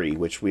Halloween 3,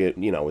 which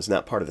is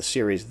not part of the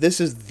series, this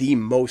is the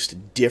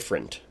most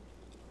different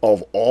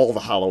of all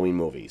the Halloween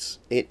movies.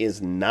 It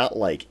is not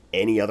like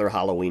any other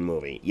Halloween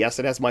movie. Yes,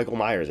 it has Michael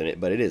Myers in it,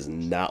 but it is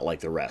not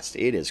like the rest.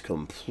 It is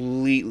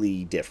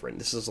completely different.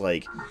 This is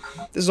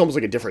almost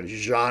like a different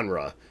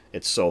genre.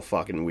 It's so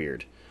fucking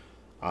weird.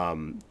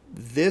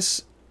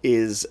 This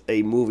is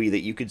a movie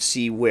that you could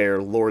see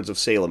where Lords of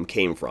Salem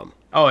came from.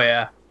 Oh,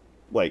 yeah.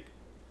 Like,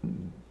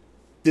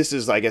 this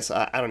is, I guess,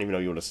 I don't even know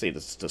you want to say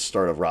this, the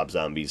start of Rob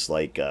Zombie's,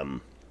 like,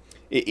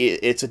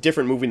 it's a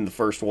different movie than the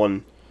first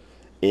one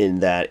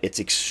in that it's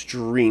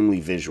extremely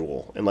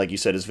visual. And like you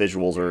said, his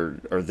visuals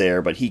are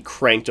there, but he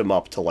cranked them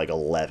up to, like,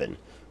 11.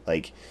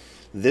 Like,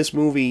 this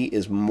movie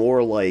is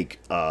more like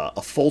a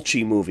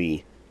Fulci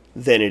movie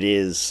than it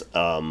is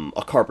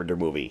a Carpenter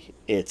movie.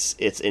 It's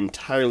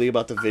entirely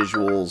about the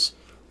visuals.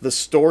 The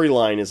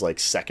storyline is, like,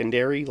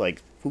 secondary.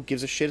 Like, who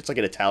gives a shit? It's like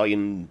an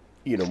Italian,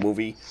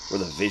 movie where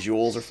the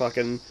visuals are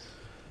fucking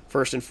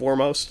first and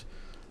foremost.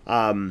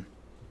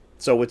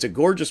 So it's a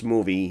gorgeous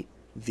movie.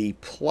 The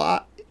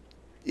plot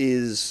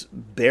is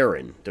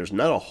barren. There's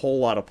not a whole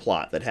lot of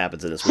plot that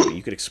happens in this movie.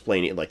 You could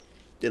explain it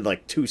in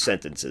 2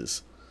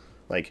 sentences.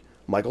 Like,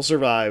 Michael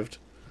survived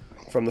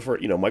from the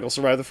first, Michael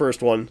survived the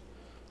first one.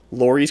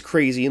 Laurie's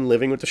crazy and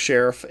living with the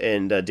sheriff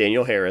and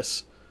Daniel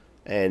Harris.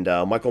 And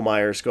Michael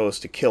Myers goes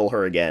to kill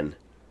her again.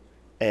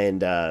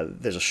 And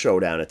there's a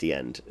showdown at the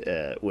end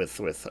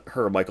with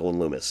her, Michael, and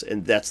Loomis.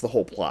 And that's the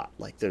whole plot.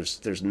 Like,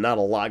 there's not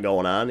a lot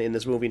going on in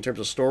this movie in terms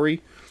of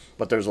story,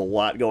 but there's a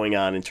lot going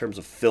on in terms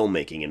of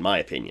filmmaking, in my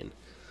opinion.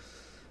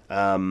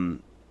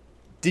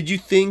 Did you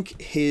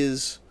think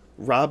his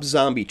Rob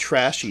Zombie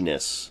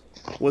trashiness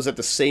was at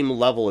the same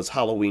level as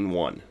Halloween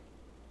 1?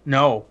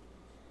 No.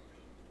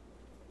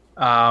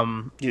 Do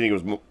you think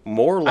it was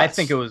more or less? I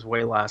think it was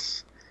way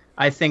less.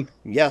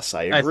 Yes,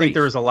 I agree. I think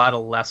there was a lot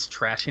of less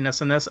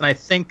trashiness in this, and I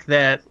think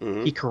that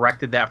he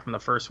corrected that from the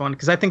first one,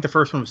 because I think the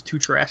first one was too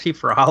trashy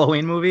for a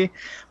Halloween movie.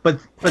 But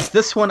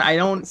this one,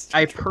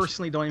 I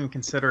personally don't even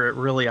consider it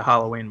really a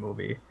Halloween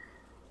movie.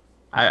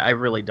 I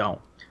really don't.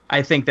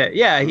 I think that,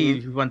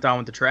 he went down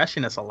with the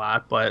trashiness a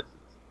lot, but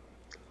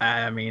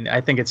I mean,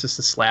 I think it's just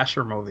a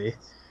slasher movie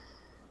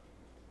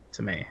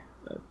to me.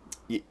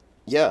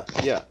 Yeah,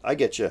 I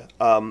get you.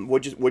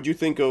 What'd you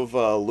think of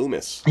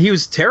Loomis? He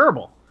was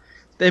terrible.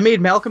 They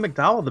made Malcolm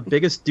McDowell the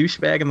biggest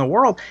douchebag in the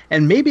world,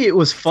 and maybe it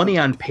was funny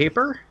on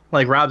paper,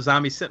 like Rob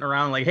Zombie sitting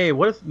around like, hey,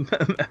 what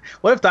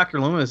if Dr.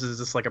 Loomis is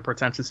just like a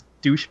pretentious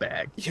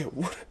douchebag? Yeah,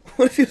 what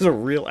if he was a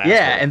real asshole?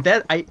 Yeah, and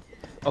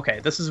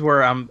this is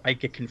where I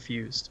get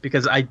confused,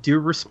 because I do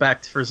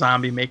respect for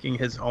Zombie making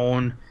his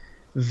own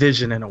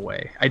vision in a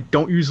way. I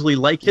don't usually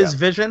like his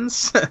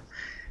visions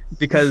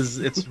because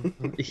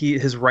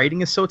his writing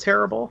is so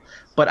terrible,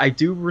 but I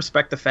do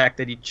respect the fact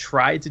that he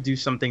tried to do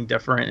something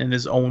different in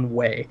his own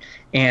way.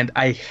 And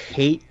I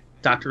hate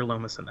Dr.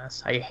 Loomis in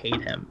this. I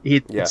hate him.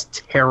 It's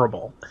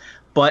terrible.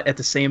 But at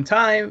the same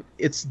time,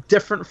 it's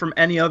different from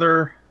any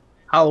other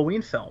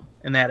Halloween film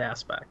in that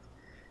aspect,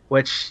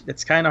 which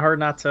it's kind of hard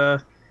not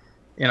to,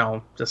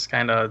 just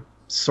kind of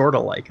sort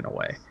of like in a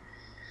way.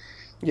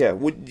 Yeah,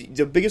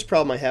 the biggest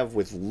problem I have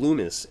with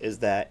Loomis is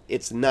that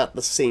it's not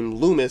the same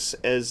Loomis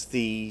as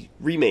the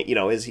remake,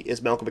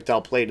 as Malcolm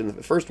McDowell played in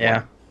the first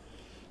one.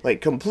 Like,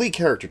 complete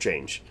character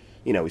change.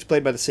 He's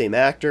played by the same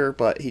actor,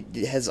 but he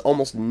has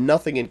almost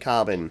nothing in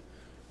common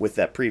with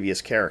that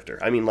previous character.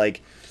 I mean,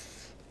 like,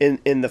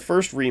 in the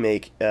first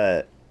remake,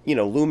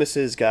 Loomis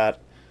has got,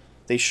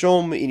 they show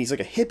him, and he's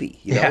like a hippie,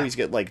 He's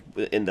got, like,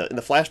 in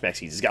the flashbacks,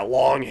 he's got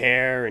long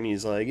hair, and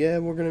he's like, yeah,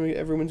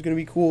 everyone's gonna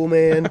be cool,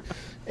 man.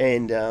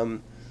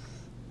 And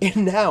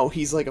now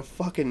he's like a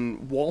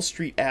fucking Wall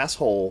Street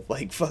asshole,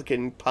 like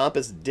fucking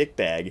pompous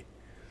dickbag,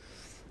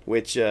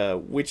 which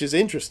is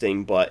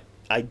interesting, but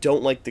I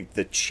don't like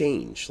the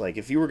change. Like,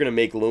 if you were gonna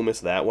make Loomis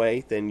that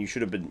way, then you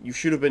should have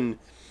been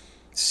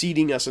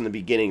seeding us in the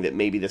beginning that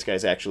maybe this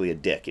guy's actually a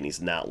dick and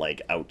he's not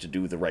like out to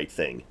do the right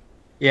thing.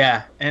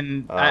 Yeah,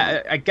 and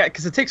I get,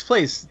 because it takes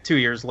place 2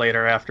 years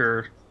later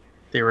after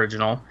the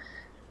original,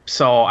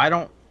 so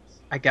I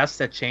guess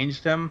that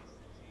changed him.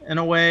 In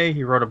a way,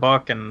 he wrote a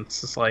book, and it's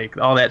just like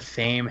all that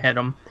fame hit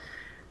him.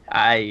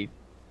 I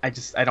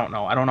don't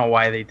know. I don't know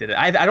why they did it.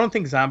 I don't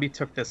think Zombie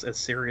took this as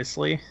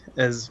seriously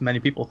as many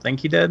people think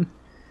he did.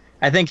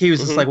 I think he was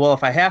just like, well,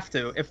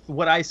 if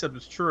what I said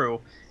was true,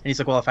 and he's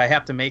like, well, if I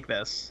have to make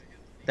this,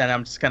 then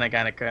I'm just gonna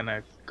kind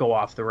of go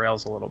off the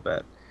rails a little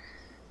bit.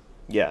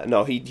 Yeah,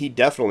 no, he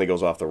definitely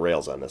goes off the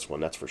rails on this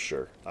one. That's for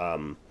sure.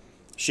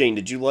 Shane,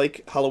 did you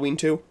like Halloween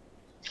 2?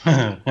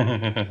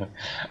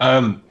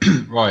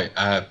 Right,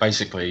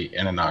 basically,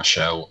 in a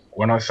nutshell,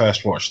 when I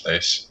first watched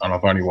this, and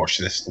I've only watched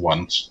this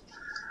once,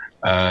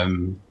 I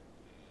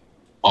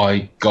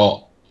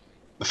got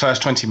the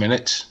first 20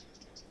 minutes,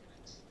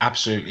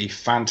 absolutely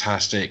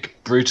fantastic,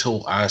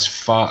 brutal as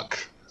fuck.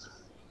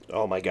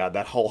 Oh my god,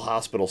 that whole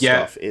hospital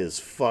stuff is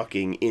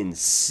fucking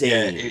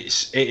insane. Yeah,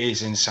 it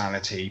is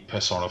insanity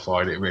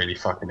personified. It really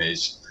fucking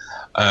is.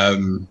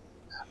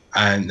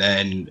 And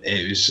then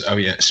it was,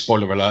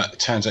 spoiler alert, it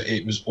turns out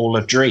it was all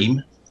a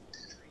dream,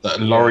 that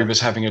Laurie was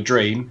having a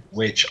dream,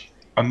 which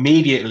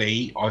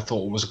immediately I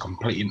thought was a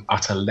complete and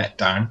utter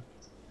letdown.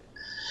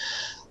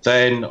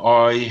 Then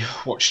I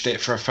watched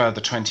it for a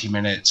further 20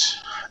 minutes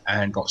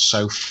and got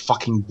so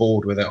fucking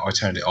bored with it, I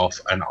turned it off,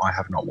 and I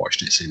have not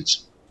watched it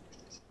since.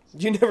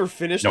 You never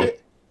finished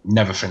it?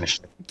 Never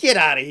finished it. Get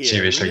out of here.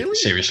 Seriously, really?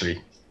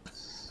 Seriously.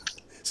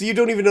 So you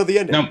don't even know the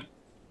ending? No.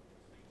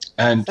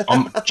 And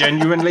I'm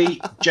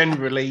genuinely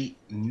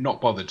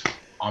not bothered.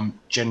 I'm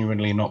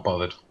genuinely not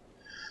bothered.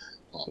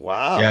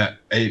 Wow. Yeah,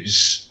 it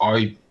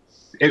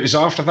was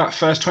after that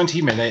first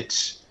 20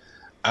 minutes,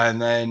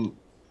 and then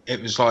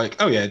it was like,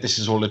 oh yeah, this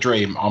is all a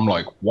dream. I'm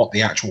like, what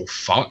the actual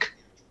fuck?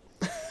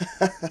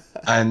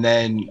 And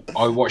then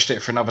I watched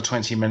it for another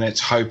 20 minutes,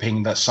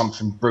 hoping that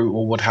something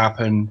brutal would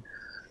happen,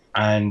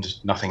 and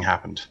nothing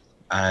happened.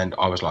 And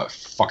I was like,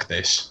 fuck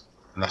this.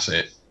 And that's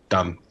it.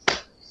 Done.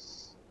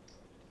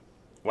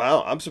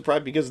 Wow, I'm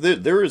surprised because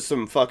there is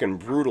some fucking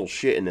brutal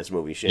shit in this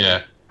movie, Shane.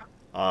 Yeah.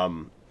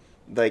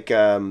 There's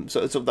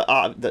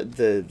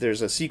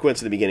a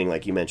sequence in the beginning,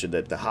 like you mentioned,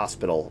 at the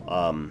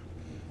hospital.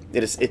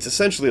 It's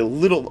essentially a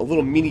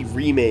little mini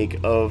remake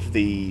of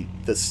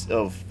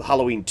of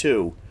Halloween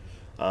 2,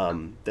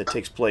 that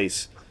takes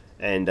place,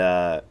 and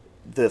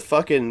the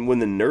fucking when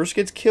the nurse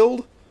gets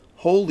killed,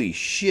 holy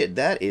shit,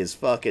 that is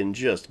fucking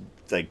just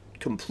like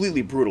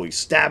completely brutal. He's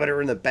stabbing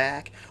her in the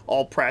back,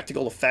 all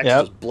practical effects,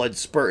 just blood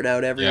spurting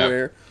out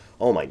everywhere. Yep.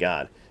 Oh my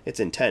god, it's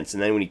intense.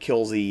 And then when he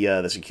kills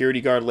the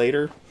security guard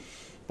later,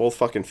 both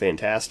fucking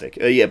fantastic.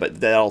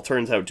 But that all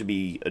turns out to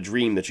be a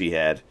dream that she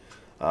had.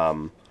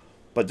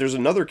 But there's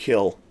another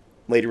kill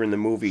later in the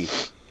movie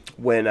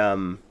when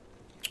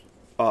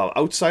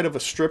outside of a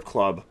strip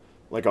club,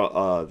 like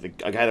a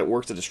guy that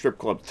works at a strip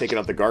club taking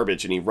out the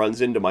garbage, and he runs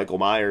into Michael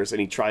Myers,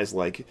 and he tries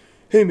like,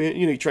 hey man,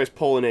 he tries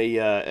pulling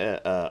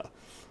a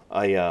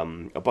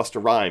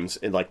Busta Rhymes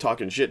and like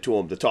talking shit to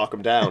him to talk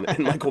him down, and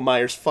Michael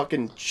Myers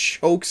fucking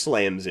choke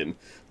slams him,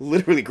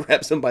 literally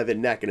grabs him by the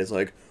neck and is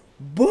like,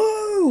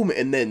 boom,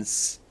 and then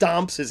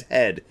stomps his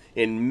head,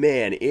 and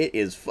man, it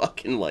is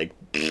fucking like,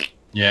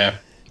 yeah,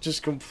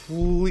 just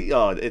completely.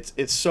 Oh,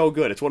 it's so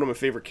good. It's one of my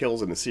favorite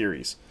kills in the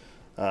series.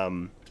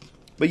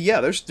 But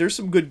yeah, there's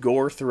some good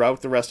gore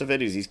throughout the rest of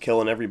it as he's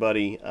killing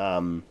everybody.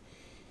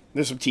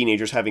 There's some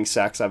teenagers having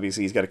sex.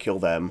 Obviously, he's got to kill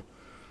them.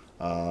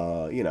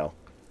 There's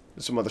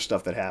some other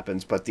stuff that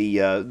happens. But the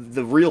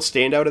real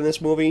standout in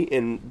this movie,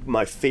 and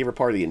my favorite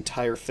part of the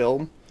entire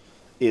film,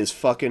 is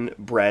fucking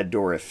Brad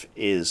Dourif.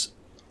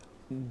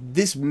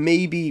 This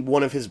may be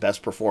one of his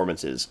best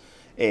performances,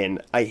 and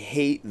I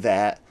hate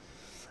that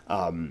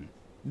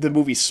the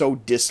movie's so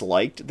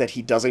disliked that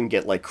he doesn't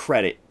get like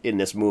credit in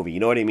this movie. You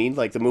know what I mean?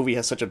 Like the movie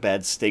has such a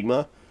bad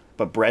stigma,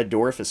 but Brad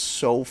Dourif is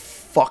so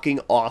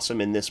fucking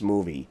awesome in this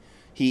movie.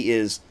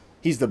 He's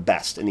the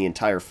best in the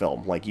entire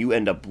film. Like you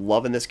end up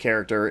loving this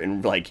character,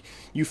 and like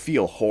you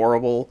feel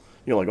horrible.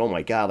 You're like, oh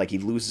my god, like he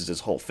loses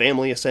his whole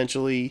family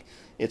essentially.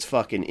 It's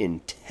fucking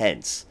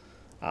intense.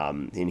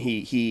 And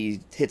he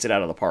hits it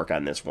out of the park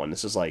on this one.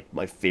 This is like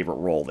my favorite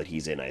role that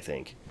he's in, I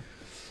think.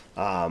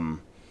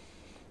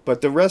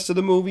 But the rest of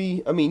the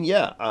movie, I mean,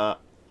 I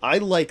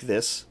like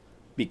this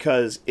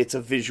because it's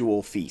a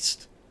visual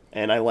feast,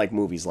 and I like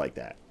movies like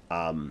that.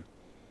 I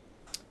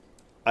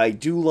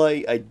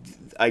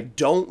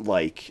don't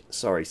like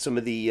some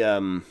of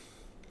the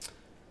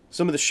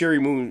Sherry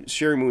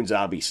Moon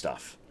Zombie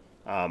stuff.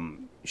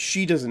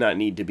 She does not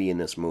need to be in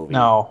this movie.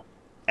 No.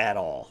 At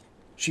all.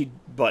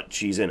 But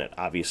she's in it,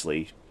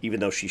 obviously, even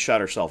though she shot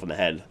herself in the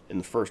head in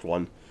the first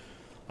one.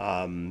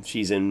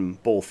 She's in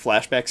both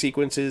flashback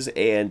sequences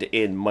and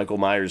in Michael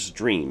Myers'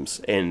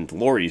 dreams, and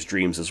Laurie's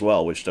dreams as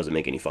well, which doesn't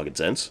make any fucking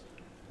sense.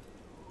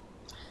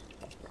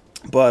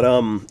 But,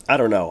 I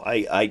don't know.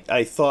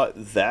 I thought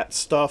that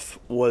stuff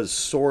was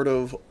sort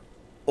of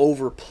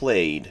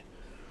overplayed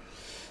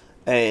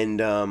and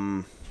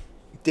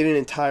didn't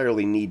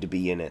entirely need to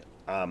be in it.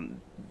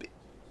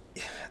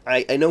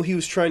 I know he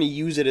was trying to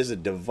use it as a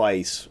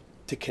device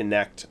to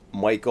connect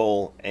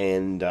Michael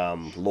and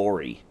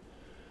Laurie,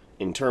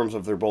 in terms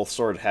of they're both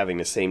sort of having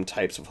the same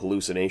types of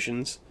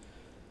hallucinations,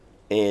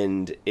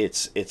 and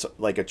it's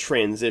like a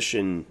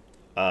transition.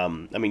 I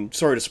mean,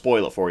 sorry to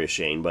spoil it for you,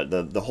 Shane, but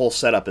the whole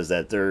setup is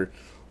that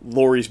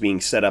Laurie's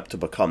being set up to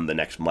become the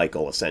next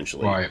Michael,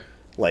 essentially. Right.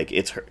 Like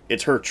it's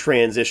her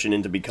transition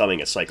into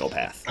becoming a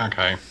psychopath.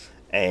 Okay.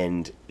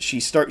 And she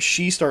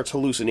starts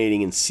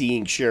hallucinating and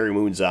seeing Sherry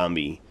Moon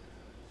Zombie,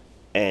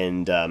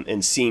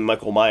 and seeing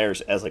Michael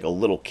Myers as like a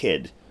little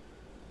kid.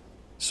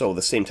 So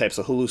the same types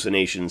of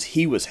hallucinations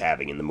he was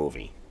having in the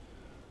movie.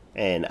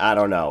 And I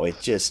don't know,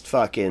 it just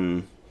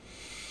fucking...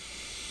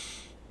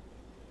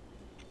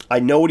 I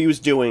know what he was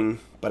doing,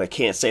 but I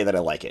can't say that I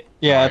like it.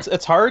 Yeah,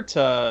 it's hard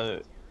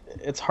to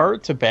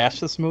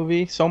bash this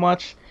movie so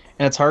much,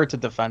 and it's hard to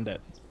defend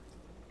it.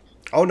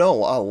 Oh no,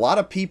 a lot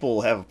of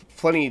people have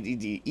plenty of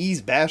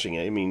ease bashing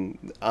it. I mean,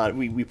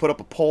 we put up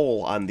a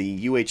poll on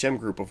the UHM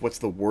group of what's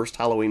the worst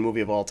Halloween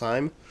movie of all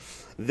time.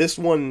 This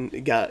one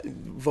got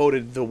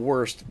voted the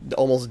worst,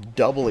 almost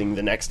doubling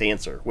the next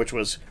answer, which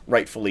was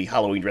rightfully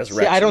Halloween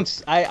Resurrection.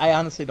 See, I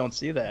honestly don't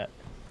see that.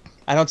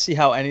 I don't see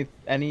how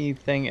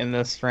anything in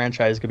this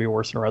franchise could be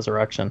worse than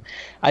Resurrection.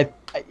 I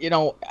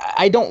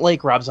don't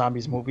like Rob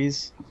Zombie's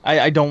movies.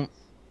 I don't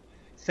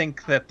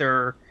think that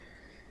they're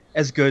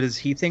as good as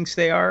he thinks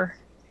they are,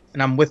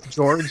 and I'm with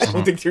George. I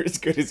don't think they're as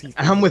good as he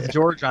thinks. I'm with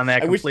George on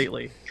that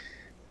completely.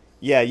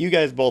 Yeah, you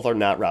guys both are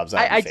not Rob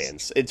Zombie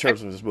fans in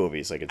terms of his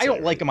movies. I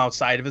don't like him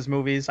outside of his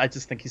movies. I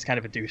just think he's kind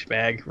of a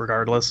douchebag,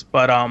 regardless.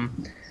 But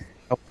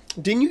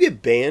didn't you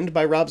get banned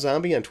by Rob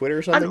Zombie on Twitter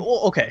or something?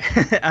 Okay,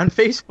 on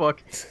Facebook,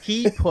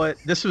 he put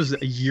this was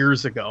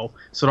years ago,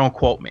 so don't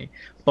quote me.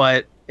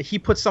 But he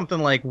put something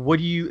like,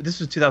 This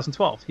was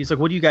 2012. He's like,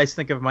 "What do you guys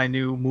think of my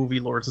new movie,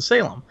 Lords of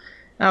Salem?"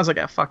 And I was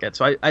like, fuck it.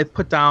 So I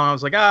put down, I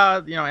was like,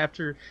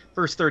 after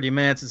first 30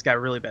 minutes, it's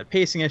got really bad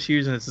pacing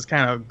issues and it just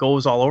kind of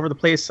goes all over the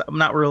place. I'm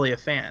not really a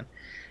fan.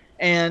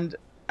 And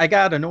I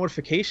got a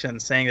notification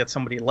saying that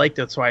somebody liked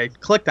it. So I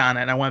clicked on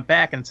it and I went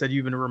back and it said,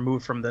 "You've been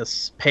removed from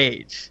this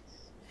page."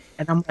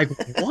 And I'm like,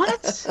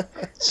 what?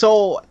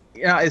 So,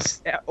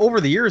 it's, over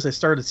the years, I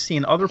started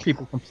seeing other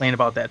people complain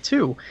about that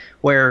too,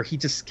 where he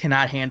just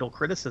cannot handle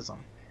criticism.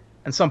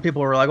 And some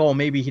people were like, "Oh,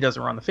 maybe he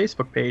doesn't run the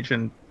Facebook page."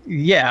 And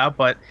yeah,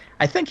 but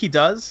I think he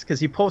does because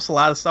he posts a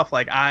lot of stuff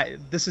like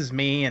this is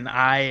me and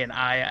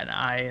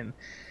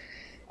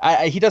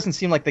he doesn't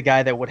seem like the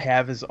guy that would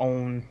have his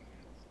own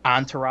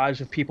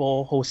entourage of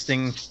people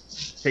hosting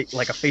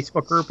like a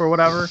Facebook group or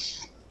whatever.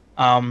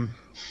 And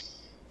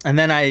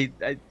then I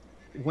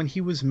when he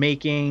was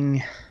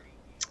making,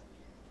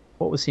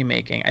 what was he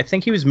making? I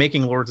think he was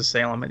making Lords of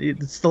Salem.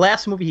 It's the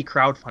last movie he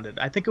crowdfunded.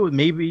 I think it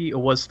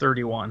was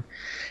 31.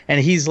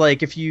 And he's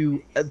like, if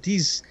you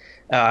these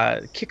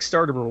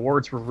Kickstarter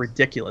rewards were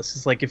ridiculous.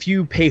 It's like if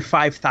you pay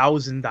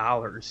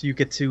 $5,000, you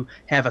get to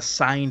have a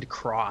signed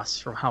cross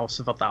from House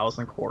of a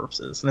Thousand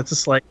Corpses, and it's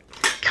just like,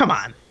 come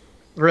on,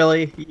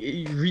 really?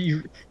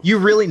 You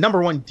really,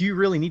 number one, do you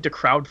really need to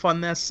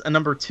crowdfund this? And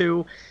number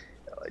two,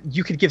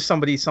 you could give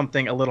somebody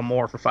something a little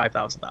more for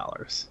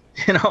 $5,000.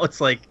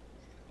 It's like,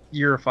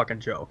 you're a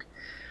fucking joke.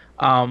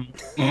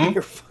 You're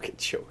a fucking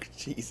joke,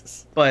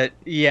 Jesus. But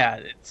yeah,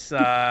 it's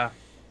I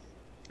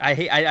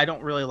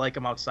don't really like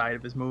him outside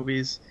of his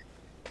movies,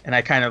 and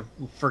I kind of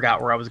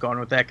forgot where I was going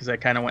with that because I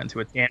kind of went into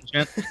a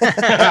tangent.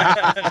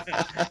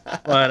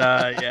 But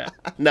yeah.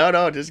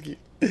 No, just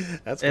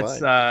that's fine.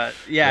 It's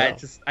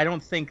It's just, I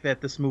don't think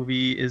that this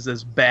movie is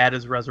as bad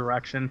as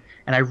Resurrection,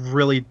 and I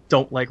really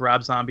don't like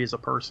Rob Zombie as a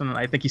person, and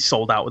I think he's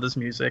sold out with his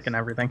music and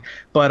everything.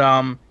 But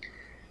I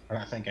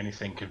don't think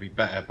anything could be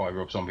better by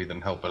Rob Zombie than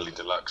Hellbilly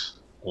Deluxe.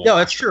 No,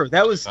 that's true.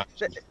 That was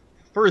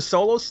for his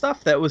solo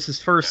stuff. That was his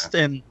first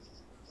and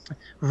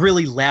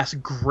really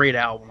last great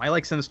album. I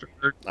like Sinister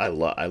Urge. I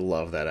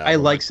love that album. I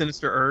like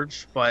Sinister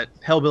Urge, but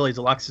Hellbilly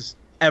Deluxe is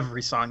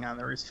every song on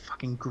there is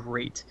fucking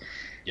great.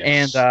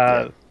 Yes.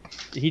 And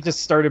he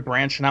just started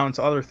branching out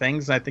into other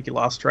things. And I think he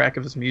lost track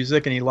of his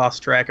music and he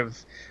lost track of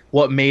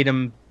what made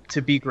him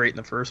to be great in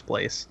the first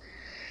place.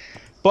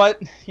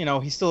 But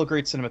he's still a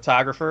great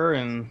cinematographer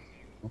and.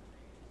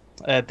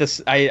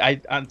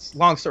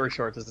 Long story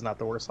short, this is not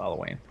the worst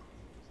Halloween.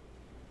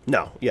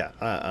 No, yeah,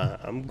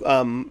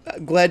 I'm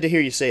glad to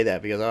hear you say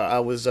that because I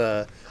was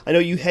I know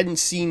you hadn't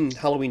seen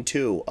Halloween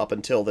 2 up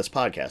until this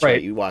podcast,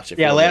 right? You watched it.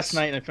 Yeah, last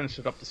night and I finished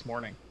it up this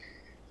morning.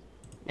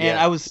 And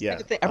everyone's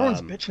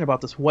bitching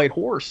about this white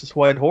horse,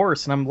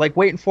 and I'm like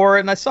waiting for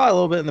it, and I saw it a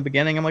little bit in the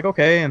beginning. I'm like,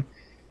 okay, and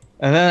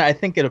then I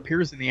think it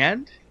appears in the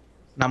end,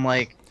 and I'm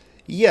like,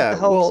 yeah,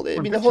 well, I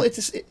mean,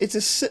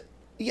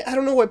 yeah, I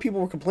don't know why people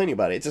were complaining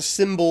about it. It's a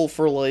symbol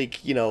for,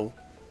 like,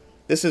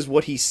 this is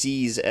what he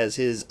sees as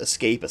his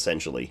escape,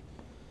 essentially.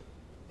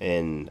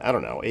 And, I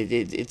don't know,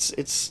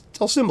 it's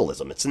all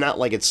symbolism. It's not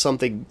like it's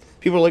something,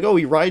 people are like, oh,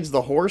 he rides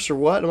the horse or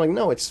what? I'm like,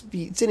 no, it's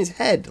in his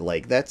head.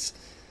 Like, that's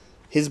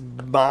his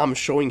mom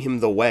showing him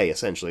the way,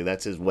 essentially.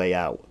 That's his way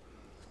out.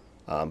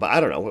 But I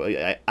don't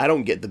know, I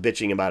don't get the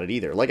bitching about it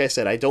either. Like I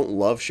said, I don't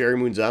love Sherry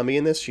Moon Zombie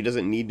in this. She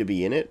doesn't need to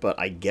be in it, but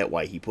I get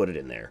why he put it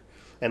in there.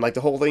 And, like,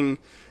 the whole thing...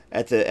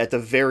 At the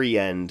very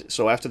end,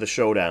 so after the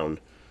showdown,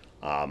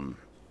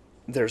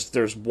 there's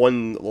a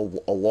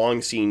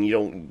long scene. You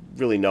don't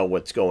really know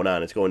what's going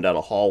on. It's going down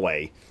a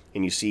hallway,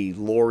 and you see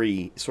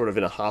Laurie sort of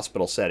in a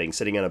hospital setting,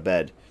 sitting on a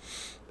bed,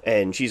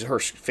 and her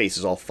face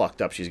is all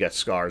fucked up. She's got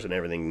scars and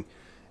everything,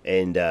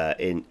 and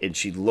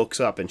she looks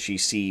up and she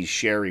sees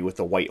Sherry with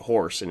the white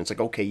horse, and it's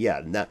like, okay,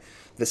 yeah,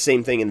 the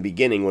same thing in the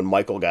beginning when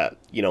Michael got,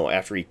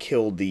 after he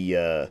killed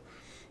the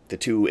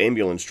two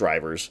ambulance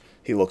drivers.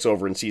 He looks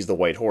over and sees the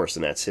white horse,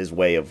 and that's his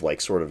way of, like,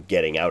 sort of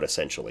getting out,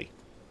 essentially.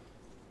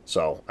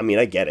 So, I mean,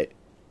 I get it.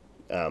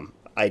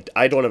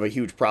 I don't have a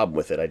huge problem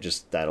with it. I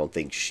don't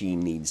think she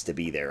needs to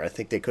be there. I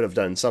think they could have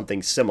done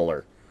something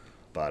similar,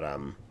 but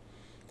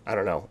I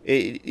don't know.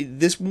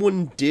 This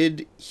one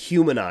did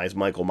humanize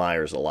Michael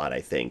Myers a lot, I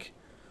think.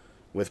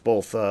 with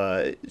both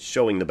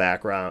showing the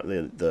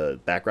background, the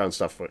background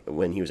stuff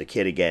when he was a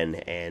kid again,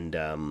 and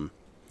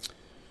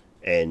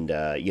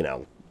you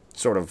know,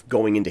 sort of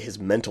going into his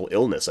mental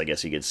illness, I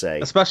guess you could say.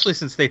 Especially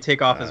since they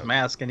take off his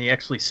mask and he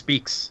actually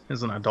speaks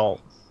as an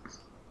adult.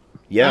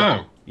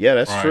 Yeah, yeah,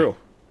 that's true.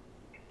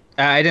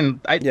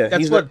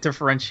 That's what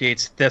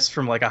differentiates this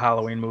from like a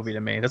Halloween movie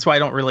to me. That's why I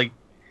don't really.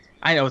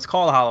 I know it's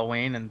called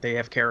Halloween and they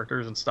have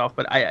characters and stuff,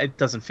 but it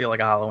doesn't feel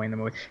like a Halloween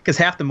movie because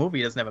half the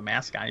movie doesn't have a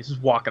mask on. He's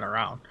just walking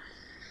around.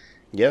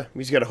 Yeah,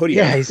 he's got a hoodie.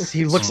 Yeah,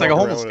 he looks like a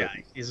homeless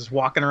guy. He's just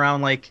walking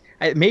around like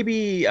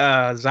maybe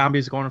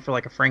zombies going for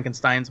like a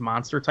Frankenstein's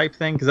monster type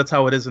thing because that's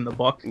how it is in the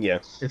book. Yeah,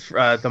 if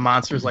the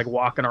monster's like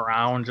walking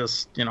around,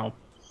 just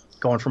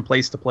going from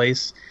place to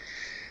place.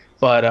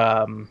 But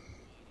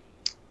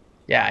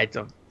yeah, I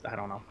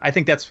don't know. I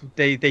think that's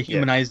they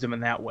humanized him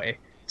in that way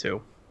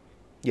too.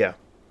 Yeah.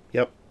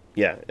 Yep.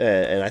 Yeah,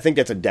 and I think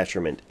that's a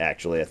detriment.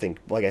 Actually, I think,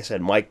 like I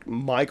said,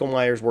 Michael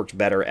Myers works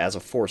better as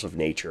a force of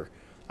nature.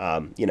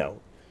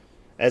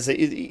 As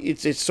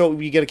it's so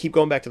you got to keep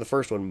going back to the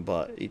first one,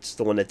 but it's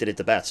the one that did it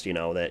the best.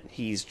 That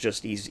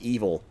he's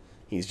evil.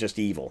 He's just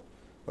evil.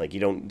 Like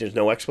there's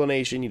no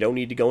explanation. You don't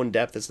need to go in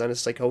depth. It's not his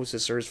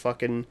psychosis or his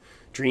fucking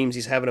dreams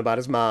he's having about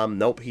his mom.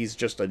 Nope, he's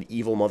just an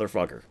evil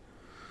motherfucker.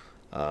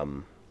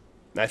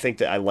 I think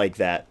that I like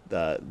that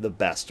the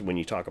best when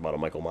you talk about a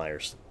Michael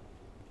Myers,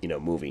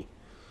 movie.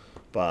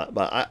 But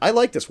I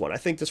like this one. I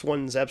think this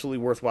one's absolutely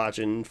worth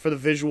watching for the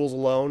visuals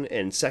alone,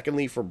 and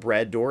secondly for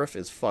Brad Dourif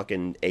is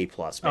fucking A+,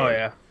 man. Oh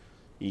yeah,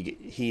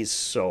 he's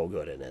so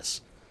good in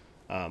this.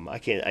 I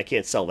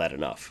can't sell that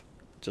enough,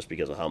 just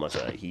because of how much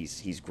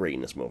he's great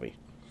in this movie.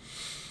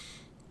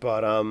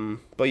 But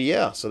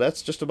yeah, so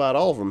that's just about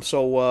all of them.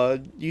 So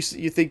you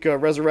think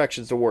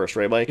Resurrection's the worst,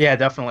 right, Mike? Yeah,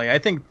 definitely. I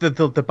think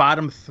the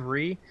bottom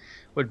three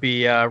would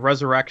be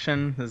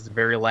Resurrection is the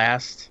very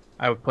last.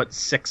 I would put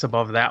 6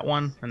 above that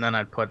one, and then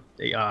I'd put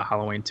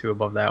Halloween 2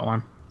 above that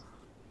one.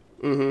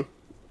 Mm-hmm.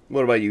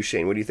 What about you,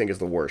 Shane? What do you think is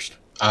the worst?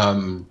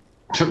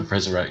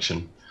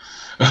 Resurrection.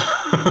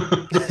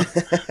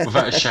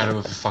 Without a shadow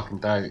of a fucking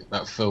doubt,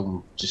 that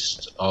film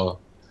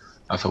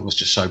was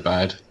just so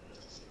bad.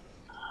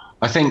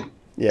 I think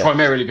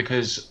primarily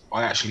because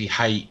I actually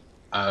hate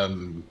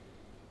the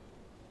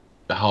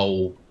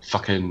whole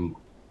fucking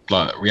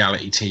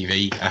reality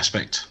TV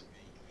aspect.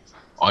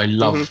 I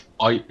love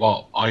I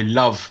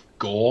love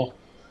gore.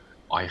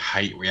 I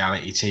hate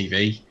reality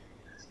TV,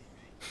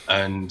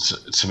 and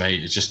to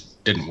me, it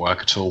just didn't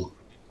work at all.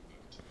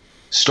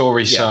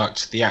 Story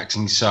sucked. The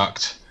acting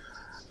sucked.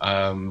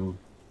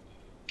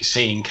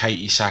 Seeing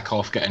Katie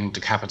Sackhoff getting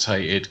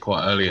decapitated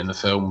quite early in the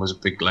film was a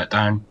big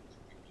letdown.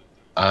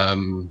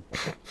 But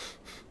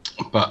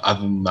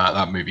other than that,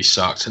 that movie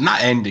sucked, and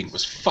that ending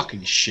was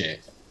fucking shit.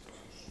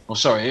 Well,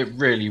 sorry, it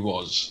really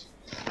was.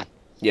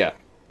 Yeah.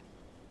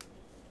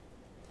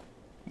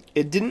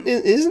 It didn't.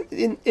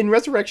 In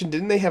Resurrection,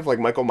 didn't they have like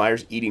Michael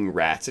Myers eating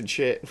rats and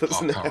shit?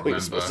 Wasn't that how he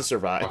was supposed to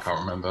survive? I can't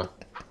remember.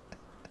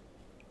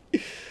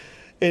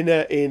 In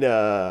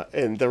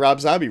the Rob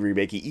Zombie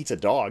remake, he eats a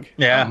dog.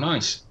 Yeah, oh,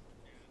 nice.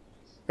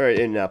 Or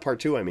in part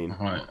 2, I mean.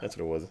 Right. That's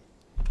what it was.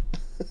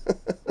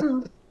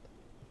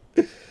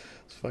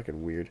 It's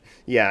fucking weird.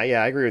 Yeah,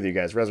 I agree with you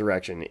guys.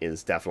 Resurrection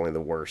is definitely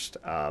the worst.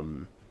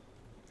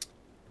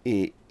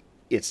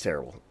 It's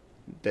terrible.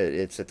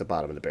 It's at the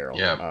bottom of the barrel.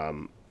 Yeah.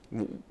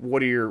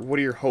 What are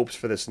your hopes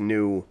for this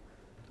new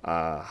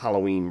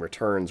Halloween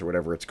Returns or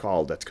whatever it's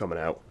called that's coming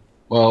out?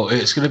 Well,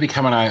 it's going to be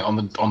coming out on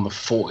the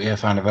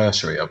 40th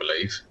anniversary, I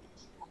believe,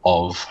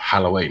 of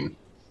Halloween.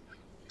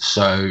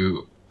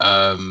 So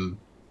the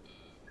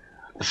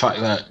fact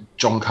that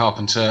John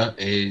Carpenter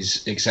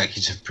is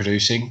executive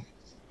producing,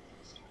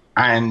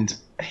 and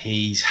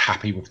he's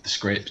happy with the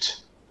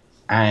script,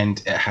 and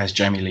it has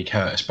Jamie Lee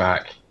Curtis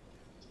back,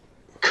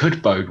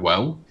 could bode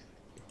well.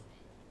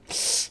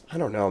 I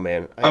don't know,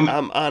 man.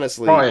 I'm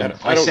honestly, Brian,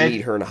 I don't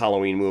need her in a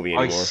Halloween movie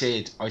anymore.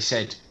 I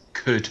said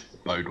could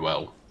bode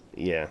well.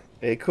 Yeah,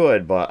 it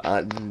could, but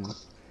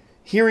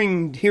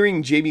hearing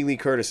Jamie Lee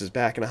Curtis is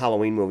back in a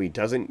Halloween movie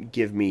doesn't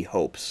give me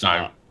hopes.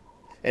 No.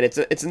 And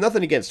it's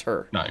nothing against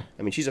her. No.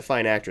 I mean, she's a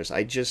fine actress.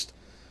 I don't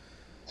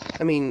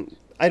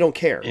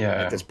care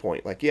at this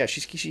point. Like, yeah,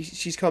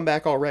 she's come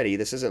back already.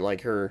 This isn't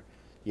like her,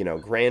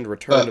 grand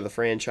return to the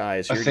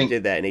franchise. She already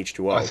did that in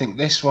H2O. I think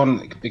this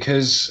one,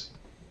 because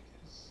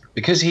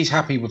he's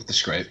happy with the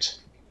script,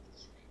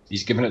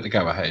 he's given it the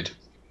go-ahead,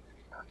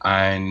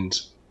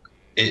 and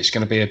it's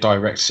going to be a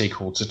direct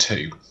sequel to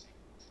 2,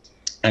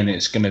 and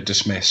it's going to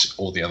dismiss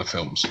all the other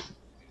films,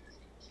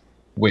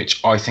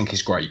 which I think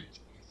is great.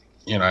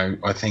 I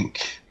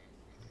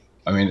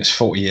mean, it's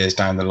 40 years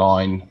down the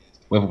line.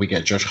 Whether we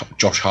get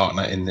Josh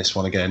Hartnett in this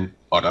one again,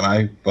 I don't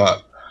know,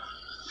 but...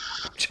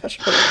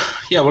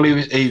 Yeah, well,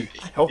 he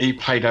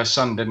played her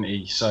son, didn't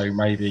he? So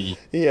maybe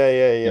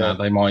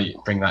they might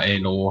bring that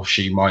in, or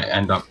she might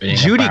end up being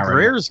Judy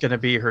Greer's going to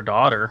be her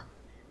daughter.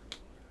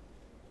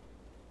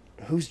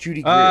 Who's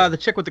Judy Greer? The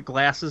chick with the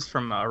glasses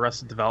from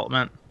Arrested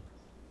Development.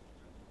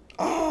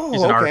 Oh,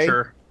 she's an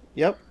archer.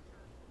 Yep.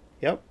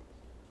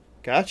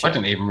 Gotcha. I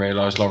didn't even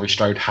realise Laurie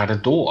Strode had a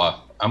daughter.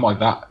 Am I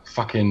that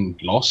fucking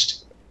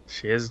lost?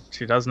 She is.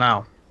 She does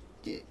now.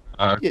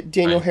 Yeah,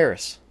 Danielle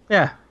Harris.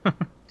 Yeah,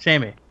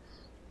 Jamie.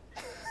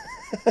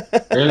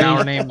 Really? Now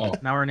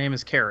her name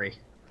is Carrie,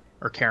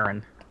 or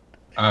Karen.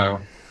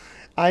 Oh.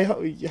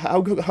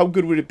 How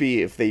good would it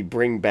be if they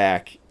bring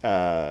back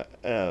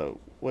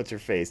what's her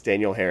face,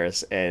 Danielle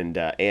Harris, and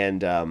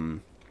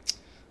the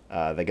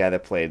guy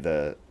that played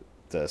the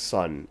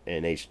son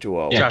in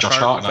H2O. Yeah, Josh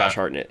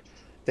Hartnett.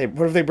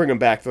 What if they bring him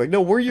back? They're like,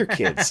 no, we're your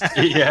kids.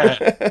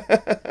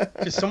 Yeah.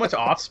 Just so much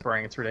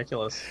offspring. It's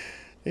ridiculous.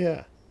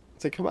 Yeah.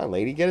 It's like, come on,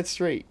 lady, get it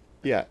straight.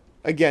 Yeah.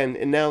 Again,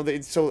 and now they're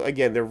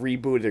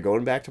rebooted. They're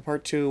going back to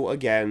part 2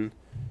 again.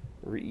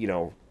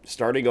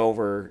 Starting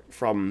over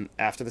from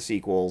after the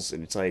sequels,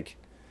 and it's like,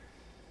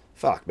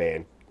 fuck,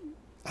 man.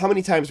 How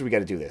many times do we got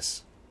to do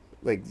this?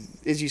 Like,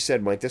 as you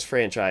said, Mike, this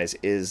franchise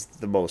is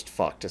the most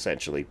fucked,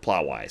 essentially,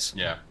 plot-wise.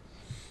 Yeah.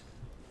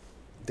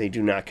 They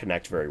do not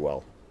connect very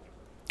well.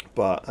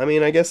 But, I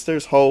mean, I guess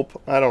there's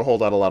hope. I don't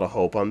hold out a lot of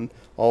hope on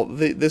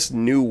this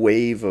new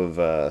wave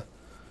of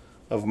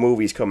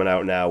movies coming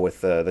out now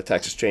with the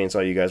Texas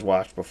Chainsaw you guys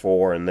watched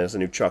before, and there's a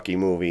new Chucky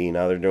movie.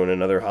 Now they're doing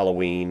another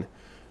Halloween.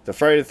 The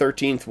Friday the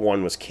 13th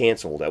one was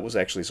canceled. That was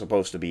actually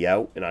supposed to be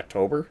out in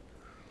October.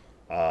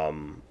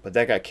 But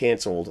that got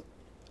canceled.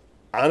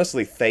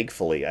 Honestly,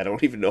 thankfully. I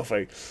don't even know if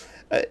I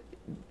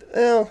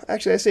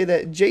say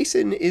that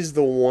Jason is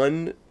the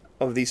one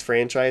of these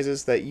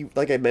franchises that you,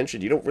 like I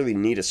mentioned, you don't really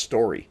need a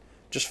story.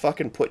 Just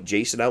fucking put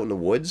Jason out in the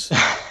woods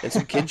and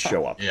some kids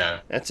show up.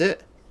 Yeah. That's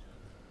it.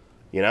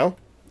 I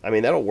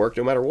mean, that'll work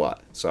no matter what.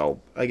 So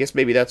I guess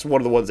maybe that's one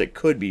of the ones that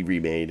could be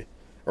remade.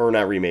 Or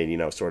not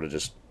remade, sort of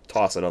just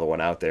toss another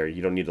one out there.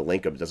 You don't need to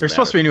link them. There's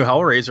supposed to be a new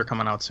Hellraiser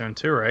coming out soon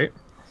too, right?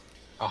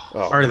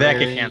 Or did that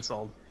get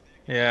canceled?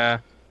 Yeah.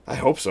 I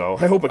hope so.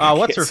 I hope it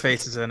what's her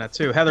face is in it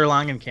too. Heather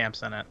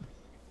Langenkamp's in it.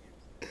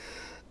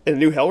 And a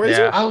new Hellraiser?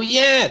 Yeah. Oh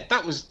yeah,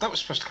 that was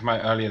supposed to come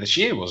out earlier this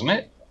year, wasn't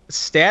it?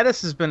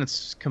 Status has been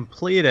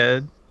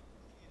completed.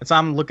 It's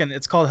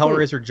called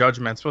Hellraiser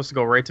Judgment. It's supposed to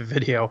go right to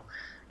video.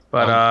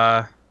 But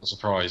a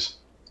surprise.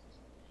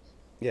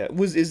 Yeah,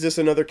 is this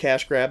another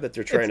cash grab that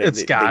they're trying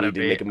to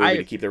make a movie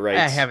to keep their rights?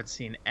 I haven't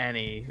seen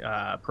any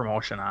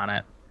promotion on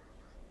it.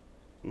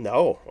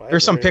 No.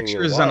 There's some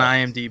pictures on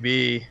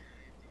IMDb.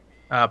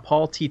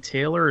 Paul T.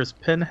 Taylor is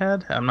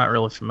Pinhead. I'm not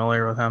really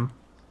familiar with him.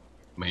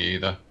 Me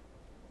either.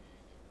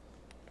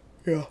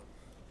 Yeah.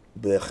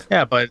 Blech.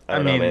 Yeah, but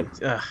I don't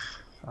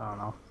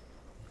know.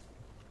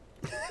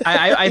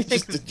 I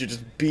think you're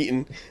just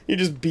beaten. You're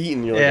just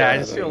beaten. You're I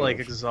just feel like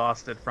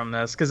exhausted from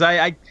this because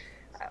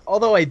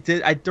although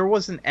there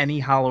wasn't any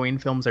Halloween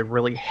films I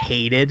really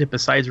hated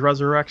besides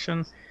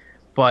Resurrection,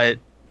 but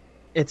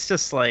it's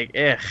just like,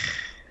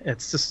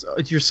 it's just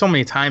there's so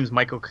many times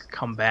Michael could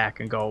come back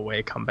and go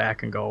away, come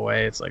back and go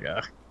away. It's like,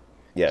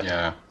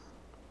 Yeah.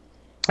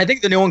 I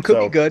think the new one could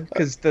be good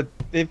because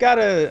they've got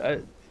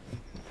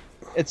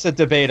it's a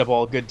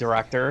debatable good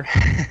director.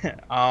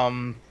 What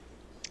am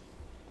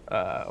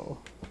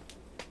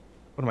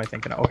I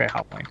thinking of? Okay,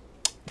 Halloween.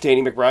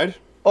 Danny McBride?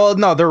 Oh,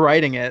 no, they're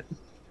writing it.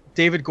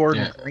 David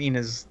Gordon Green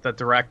is the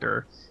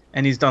director,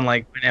 and he's done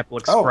like Pineapple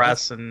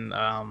Express and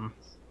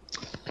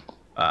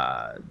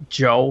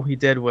Joe. He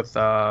did with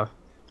Arnold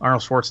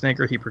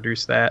Schwarzenegger. He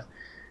produced that.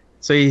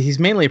 So he's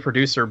mainly a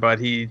producer, but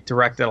he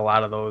directed a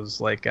lot of those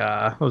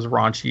those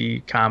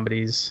raunchy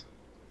comedies.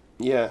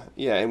 Yeah,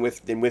 and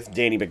with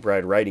Danny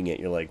McBride writing it,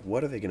 you're like,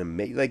 what are they gonna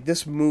make? Like,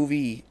 this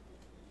movie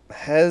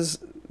has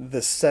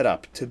the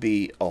setup to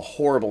be a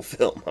horrible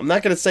film. I'm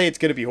not gonna say it's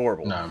gonna be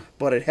horrible,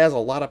 but it has a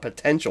lot of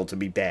potential to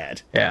be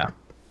bad. Yeah.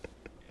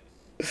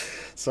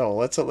 So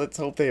let's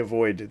hope they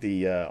avoid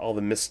the all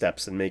the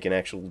missteps and make an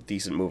actual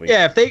decent movie.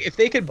 Yeah, if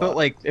they could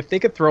build if they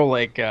could throw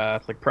like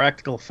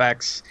practical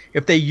effects,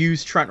 if they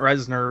use Trent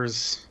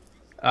Reznor's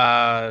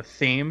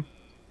theme,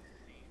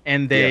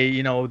 and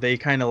they they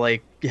kind of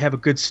like have a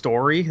good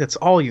story, that's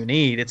all you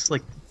need. It's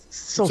like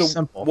so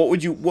simple. What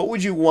would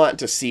you want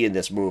to see in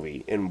this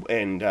movie,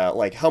 and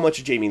like how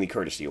much Jamie Lee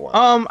Curtis do you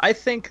want? I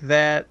think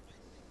that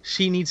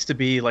she needs to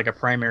be like a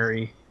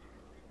primary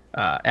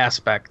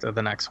aspect of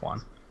the next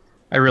one.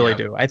 I really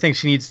do. I think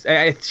she needs.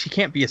 She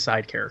can't be a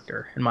side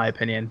character, in my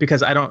opinion,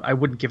 because I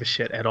wouldn't give a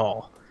shit at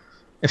all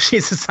if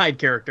she's a side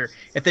character.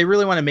 If they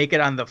really want to make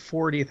it on the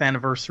 40th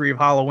anniversary of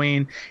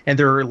Halloween and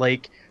they're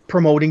like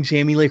promoting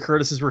Jamie Lee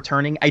Curtis's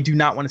returning, I do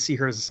not want to see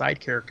her as a side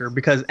character,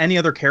 because any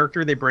other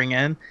character they bring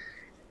in,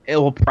 it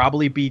will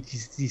probably be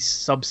these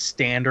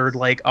substandard,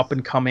 like up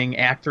and coming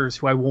actors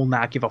who I will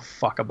not give a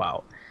fuck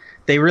about.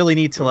 They really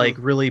need to like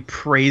really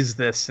praise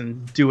this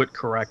and do it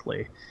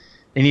correctly.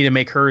 They need to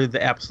make her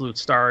the absolute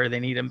star.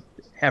 They need to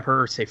have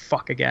her say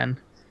fuck again.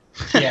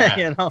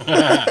 Yeah.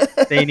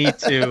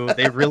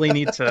 They really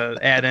need to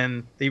add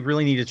in, they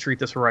really need to treat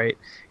this right.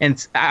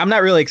 And I'm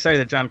not really excited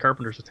that John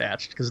Carpenter's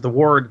attached, because the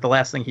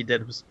last thing he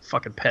did was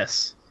fucking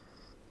piss.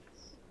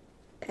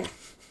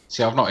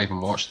 See, I've not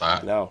even watched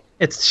that. No.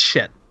 It's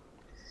shit.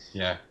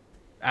 Yeah.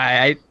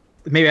 I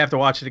maybe I have to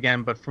watch it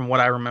again, but from what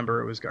I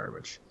remember, it was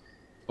garbage.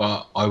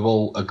 but I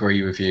will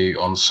agree with you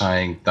on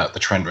saying that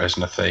the Trent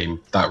Reznor theme,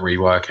 that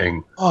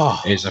reworking,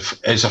 is a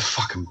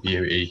fucking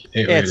beauty.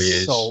 It really is.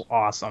 It's so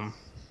awesome.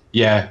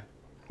 Yeah.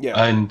 Yeah.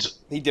 And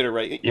he did it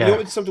right. Yeah. You know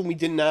what's something we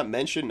did not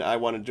mention? I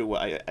wanted to.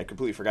 I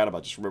completely forgot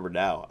about. Just remembered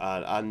now.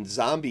 On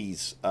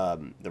Zombies,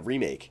 the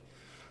remake,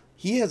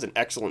 he has an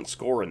excellent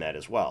score in that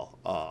as well,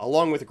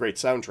 along with a great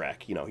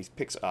soundtrack. You know, he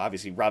picks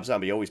obviously Rob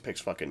Zombie always picks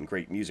fucking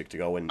great music to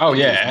go in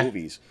his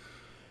movies.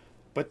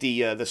 But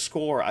the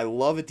score, I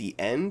love at the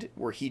end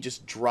where he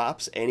just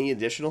drops any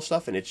additional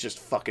stuff and it's just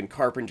fucking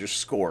Carpenter's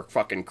score,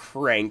 fucking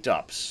cranked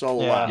up so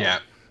loud. Yeah.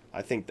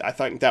 I think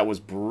that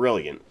was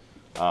brilliant.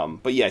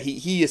 But yeah,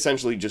 he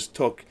essentially just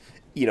took,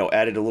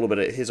 added a little bit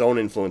of his own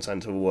influence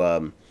onto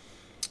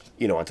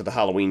onto the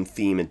Halloween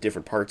theme in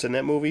different parts in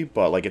that movie.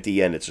 But like at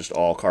the end, it's just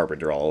all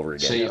Carpenter all over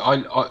again. See,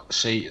 I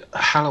see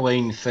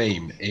Halloween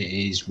theme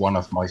is one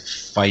of my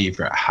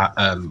favorite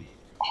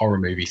horror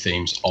movie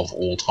themes of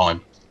all time.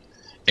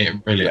 It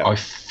really, I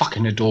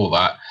fucking adore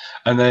that.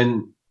 And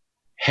then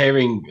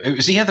it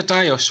was the other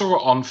day I saw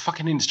it on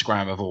fucking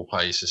Instagram of all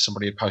places.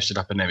 Somebody had posted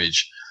up an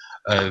image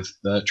of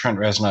the Trent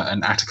Reznor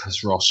and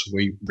Atticus Ross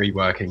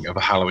reworking of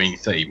a Halloween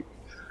theme,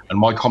 and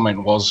my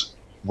comment was,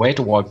 "Where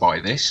do I buy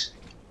this?"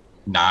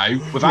 No,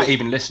 without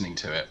even listening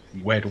to it,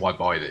 where do I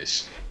buy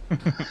this?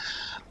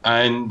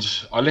 And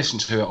I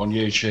listened to it on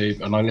YouTube,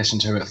 and I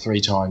listened to it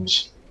 3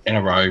 times in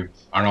a row,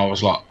 and I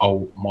was like,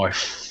 "Oh my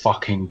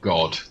fucking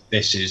god,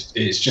 it's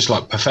just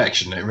like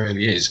perfection. It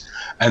really is."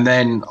 And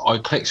then I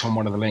clicked on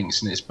one of the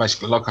links, and it's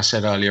basically like I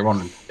said earlier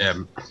on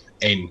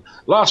in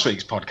last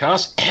week's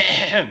podcast.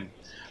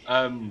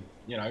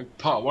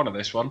 Part 1 of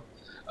this one.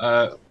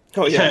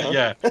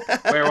 Yeah.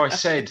 Where I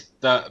said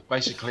that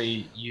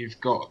basically you've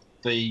got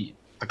the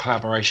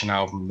collaboration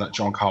album that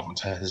John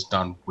Carpenter has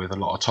done with a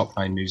lot of top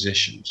name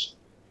musicians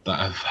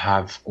that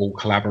have all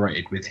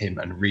collaborated with him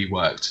and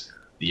reworked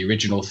the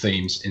original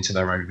themes into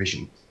their own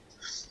vision.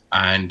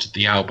 And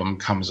the album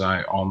comes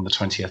out on the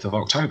 20th of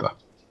October.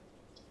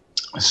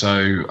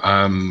 So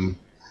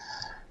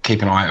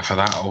keep an eye out for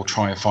that. I'll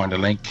try and find a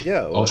link.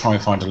 Yeah. Well, I'll try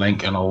and find a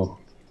link and I'll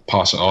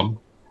pass it on.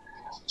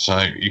 So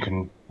you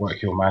can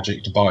work your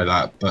magic to buy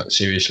that. But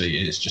seriously,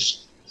 it's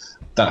just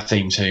that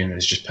theme tune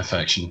is just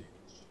perfection.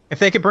 If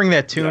they could bring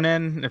that tune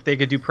in, if they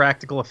could do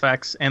practical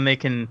effects, and they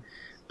can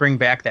bring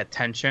back that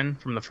tension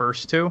from the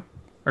first two,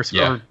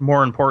 or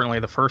more importantly,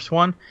 the first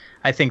one,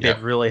 I think they'd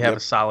really have a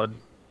solid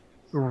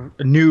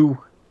new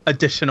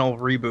additional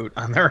reboot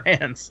on their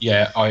hands.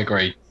 Yeah, I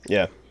agree.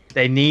 Yeah.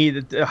 They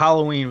need...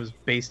 Halloween was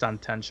based on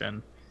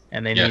tension,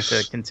 and they need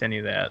to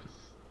continue that.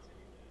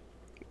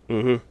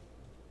 Mm-hmm.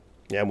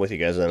 Yeah, I'm with you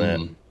guys on that.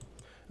 All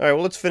right,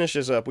 well, let's finish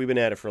this up. We've been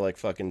at it for like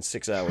fucking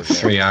 6 hours now.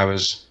 3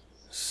 hours.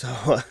 So,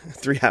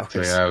 3 hours.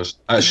 3 hours.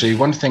 Actually,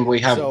 one thing we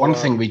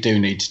do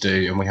need to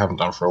do, and we haven't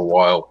done for a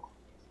while,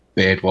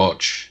 beard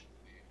watch.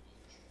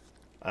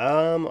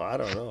 I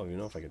don't know. You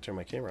know if I can turn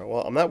my camera on.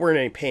 Well, I'm not wearing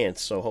any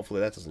pants, so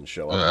hopefully that doesn't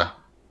show up.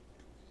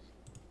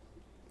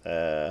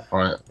 Right.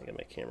 I got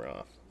my camera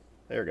off.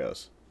 There it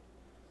goes.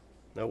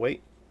 No,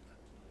 wait.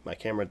 My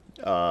camera...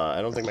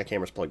 I don't think my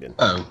camera's plugged in.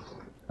 Oh.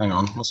 Hang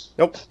on.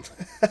 Nope.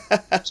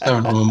 What's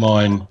going on with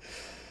mine?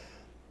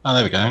 Oh,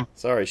 there we go.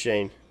 Sorry,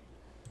 Shane.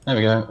 There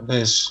we go.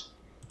 There's...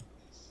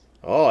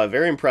 Oh,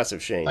 very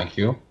impressive, Shane. Thank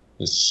you.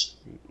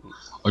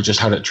 I just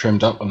had it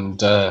trimmed up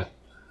and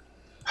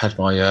had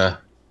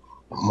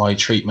my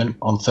treatment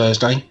on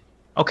Thursday.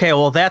 Okay,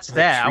 well, that's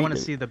that. I want to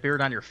see the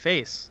beard on your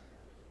face.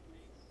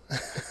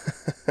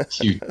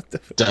 You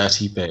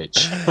dirty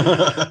bitch.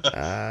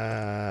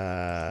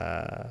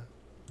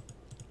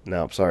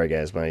 No, I'm sorry,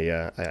 guys.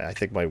 I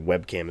think my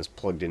webcam is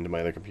plugged into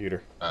my other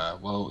computer.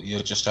 Well,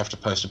 you'll just have to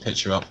post a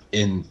picture up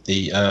in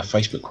the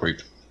Facebook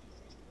group.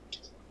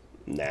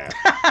 Nah.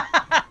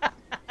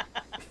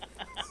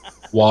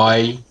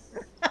 Why?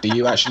 Do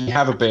you actually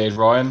have a beard,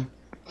 Ryan?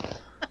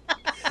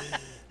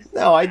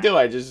 No, I do.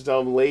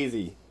 I'm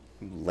lazy.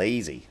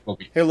 Lazy.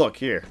 Here, look,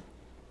 here.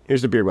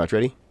 Here's the beard watch.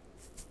 Ready?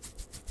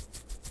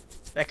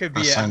 That could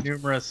be a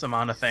numerous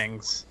amount of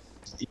things.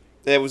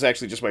 It was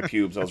actually just my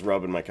pubes. I was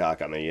rubbing my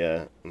cock on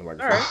the microphone.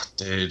 Right.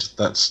 Dude,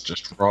 that's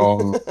just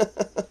wrong.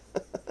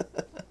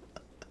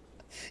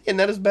 And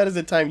not as bad as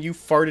the time you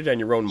farted on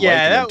your own mic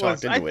and that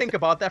was. I think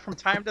about that from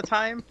time to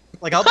time.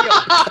 Like I'll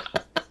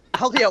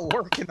be at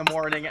work in the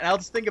morning, and I'll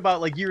just think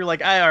about like you're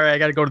like, all right, I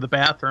got to go to the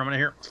bathroom, and I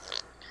hear,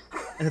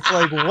 and it's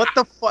like, what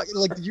the fuck?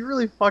 Like, did you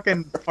really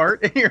fucking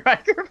fart in your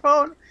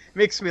microphone? It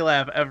makes me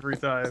laugh every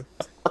time.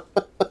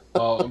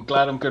 Oh, I'm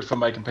glad I'm good for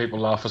making people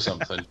laugh or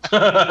something.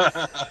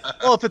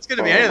 Well, if it's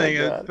gonna be anything,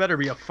 it better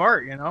be a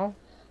fart, you know?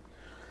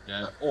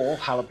 Yeah, or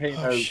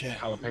jalapeno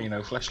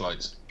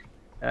fleshlights.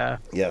 Yeah.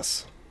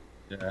 Yes.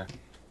 Yeah.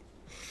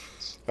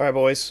 All right,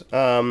 boys.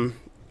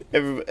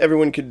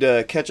 Everyone could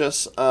catch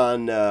us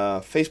on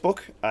Facebook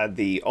at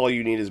the All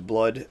You Need Is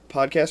Blood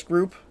podcast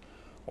group,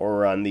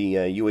 or on the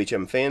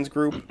UHM fans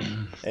group,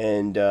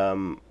 and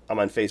I'm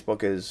on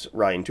Facebook as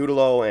Ryan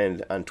Tutelo,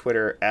 and on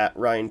Twitter at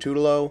Ryan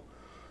Tutelo.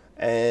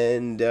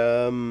 And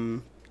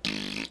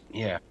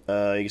Yeah.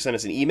 You can send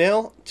us an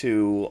email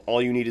to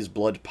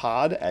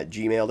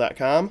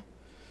allyouneedisbloodpod@gmail.com.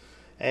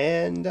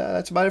 And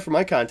that's about it for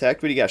my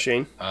contact. What do you got,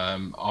 Shane?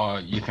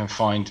 You can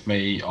find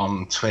me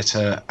on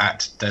Twitter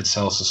at Dead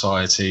Cell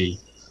Society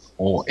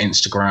or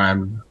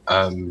Instagram,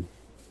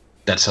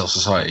 Dead Cell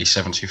Society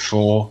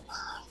 724.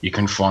 You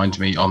can find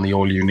me on the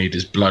All You Need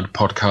Is Blood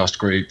podcast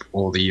group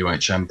or the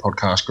UHM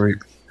podcast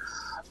group.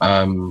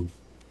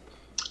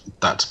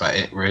 That's about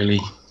it, really.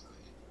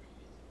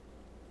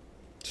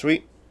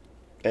 Sweet.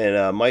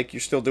 And Mike, you're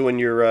still doing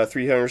your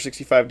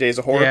 365 Days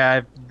of Horror?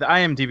 Yeah, the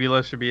IMDb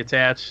list should be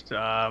attached.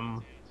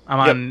 I'm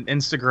on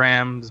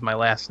Instagram. This is my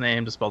last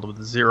name, just spelled with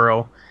a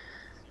 0.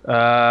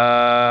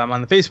 I'm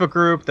on the Facebook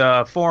group,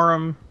 the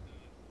forum.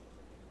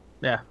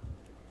 Yeah.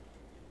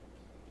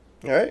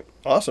 All right.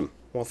 Awesome.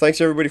 Well,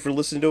 thanks everybody for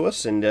listening to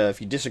us. And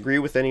if you disagree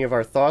with any of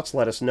our thoughts,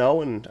 let us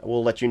know, and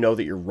we'll let you know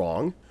that you're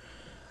wrong.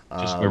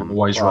 Just we're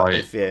always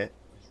right.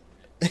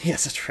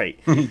 Yes, that's right.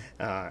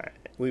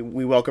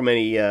 We welcome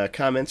any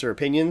comments or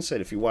opinions, and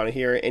if you want to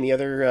hear any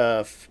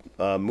other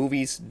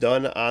movies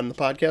done on the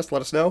podcast,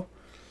 let us know.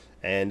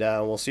 And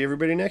we'll see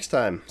everybody next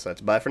time. So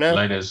that's bye for now.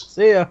 Laters.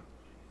 See ya.